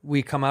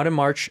we come out in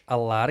March. A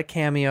lot of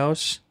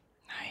cameos.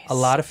 Nice. A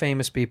lot of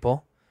famous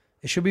people.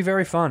 It should be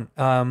very fun.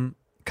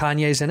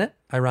 Kanye's in it.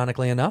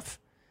 Ironically enough,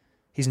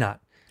 he's not.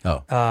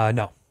 Oh,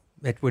 no.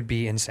 It would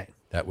be insane.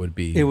 That would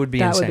be. It would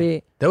be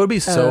insane. That would be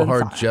so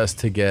hard fun. just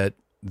to get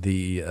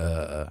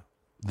the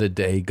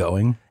day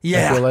going.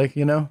 Yeah. I feel like,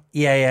 you know?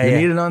 Yeah. You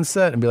need it on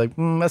set and be like,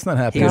 that's not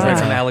He happening. goes right now.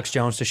 from Alex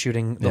Jones to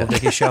shooting Little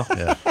Dicky's show.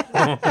 Yeah.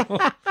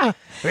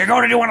 You're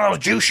going to do one of those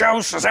Jew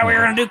shows? Is that what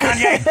you're going to do,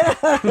 Kanye?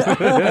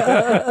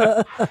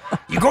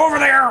 You go over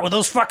there with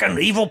those fucking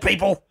evil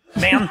people,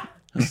 man.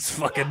 It's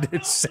fucking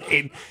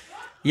insane.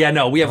 Yeah,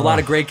 no, we have a lot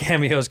of great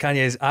cameos.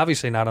 Kanye's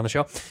obviously not on the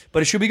show,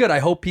 but it should be good. I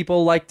hope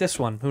people like this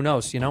one. Who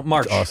knows? You know,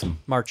 March. Awesome.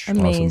 March.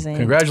 Amazing.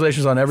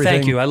 Congratulations on everything.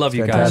 Thank you. I love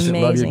you guys. Fantastic.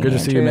 Love you. Amazing, Good to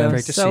see you, Andrew. man.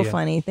 Great to So see you.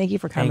 funny. Thank you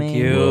for coming. Thank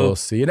you. We'll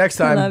see you next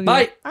time. Love you.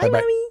 Bye. Bye,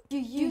 Bye-bye. mommy. You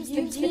use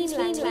the teen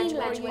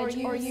language or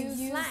you use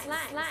slang.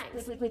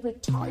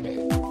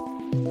 Retarded.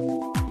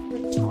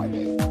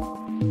 Retarded.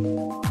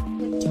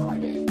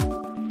 Retarded.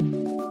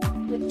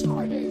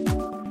 Retarded.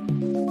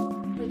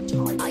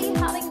 Retarded. Are you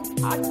having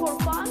hardcore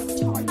fun?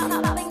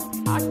 Having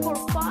hardcore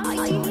fun?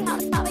 Are you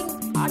having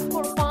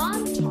hardcore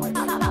fun?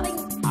 Having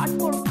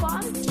hardcore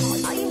fun?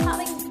 Are you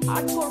having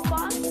hardcore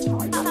fun?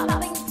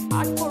 Having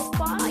hardcore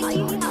fun? Are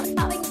you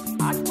having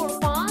hardcore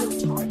fun?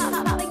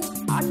 Having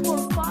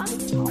hardcore fun?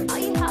 Are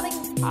you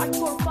having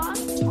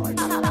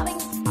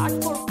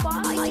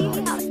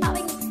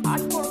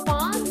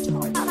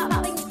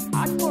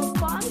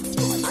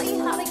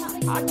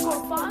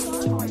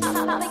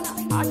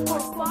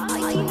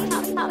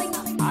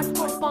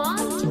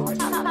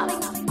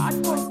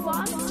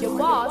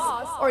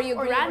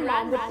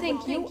would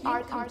think you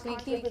are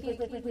completely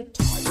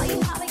retarded. Are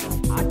you having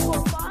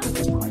hardcore fun?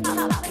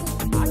 Having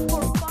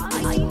hardcore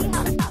fun? Are you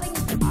having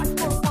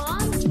hardcore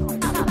fun?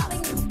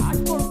 Having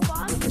hardcore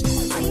fun?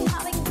 Are you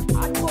having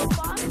hardcore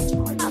fun?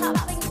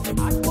 Having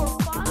hardcore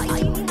fun? Are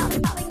you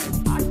having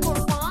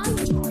hardcore fun?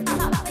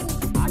 Having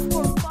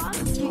hardcore fun?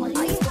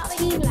 Are you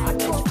having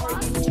hardcore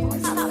fun?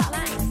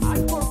 Having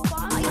hardcore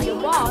fun? Are you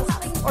boss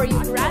or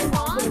your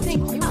grandma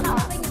think you are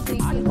having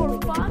hardcore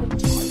fun?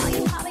 Are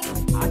you having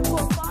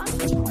hardcore fun?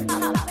 Having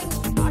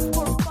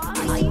hardcore fun?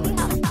 Are you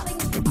having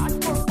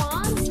hardcore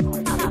fun?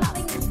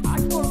 Having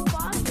hardcore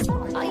fun?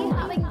 Are you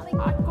having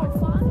hardcore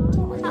fun?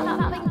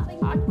 Having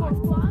hardcore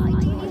fun? Are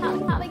you having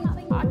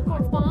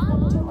hardcore fun?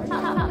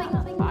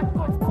 Having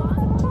hardcore fun?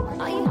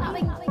 Are you having hardcore fun? Having hardcore fun? Are you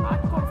having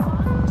hardcore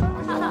fun?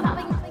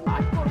 Having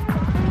hardcore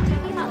fun?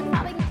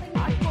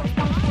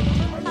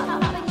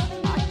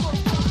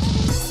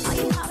 Are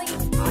you having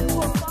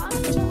hardcore fun?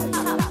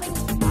 Having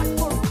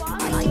hardcore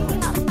fun? Are you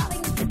having hardcore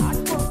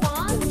fun?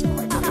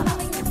 Having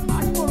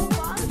hardcore fun?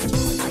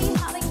 Are you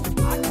having hardcore fun? Having hardcore fun? Are you having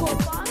hardcore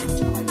fun?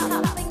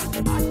 Having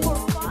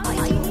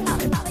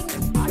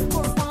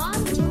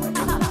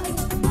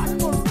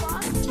hardcore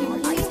fun?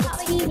 Are you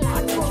having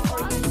hardcore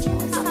fun?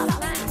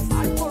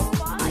 Hardcore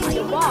fun? Are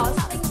you boss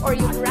or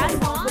your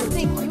grandma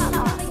think you are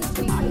having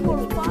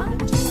hardcore fun?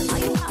 Are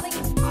you having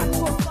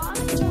hardcore fun?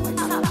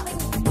 Having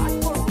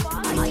hardcore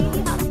fun? Are you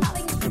having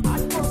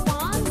hardcore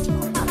fun?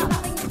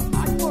 Having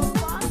hardcore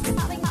fun?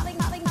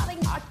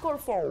 Having hardcore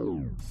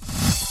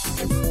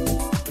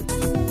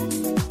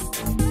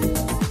fun.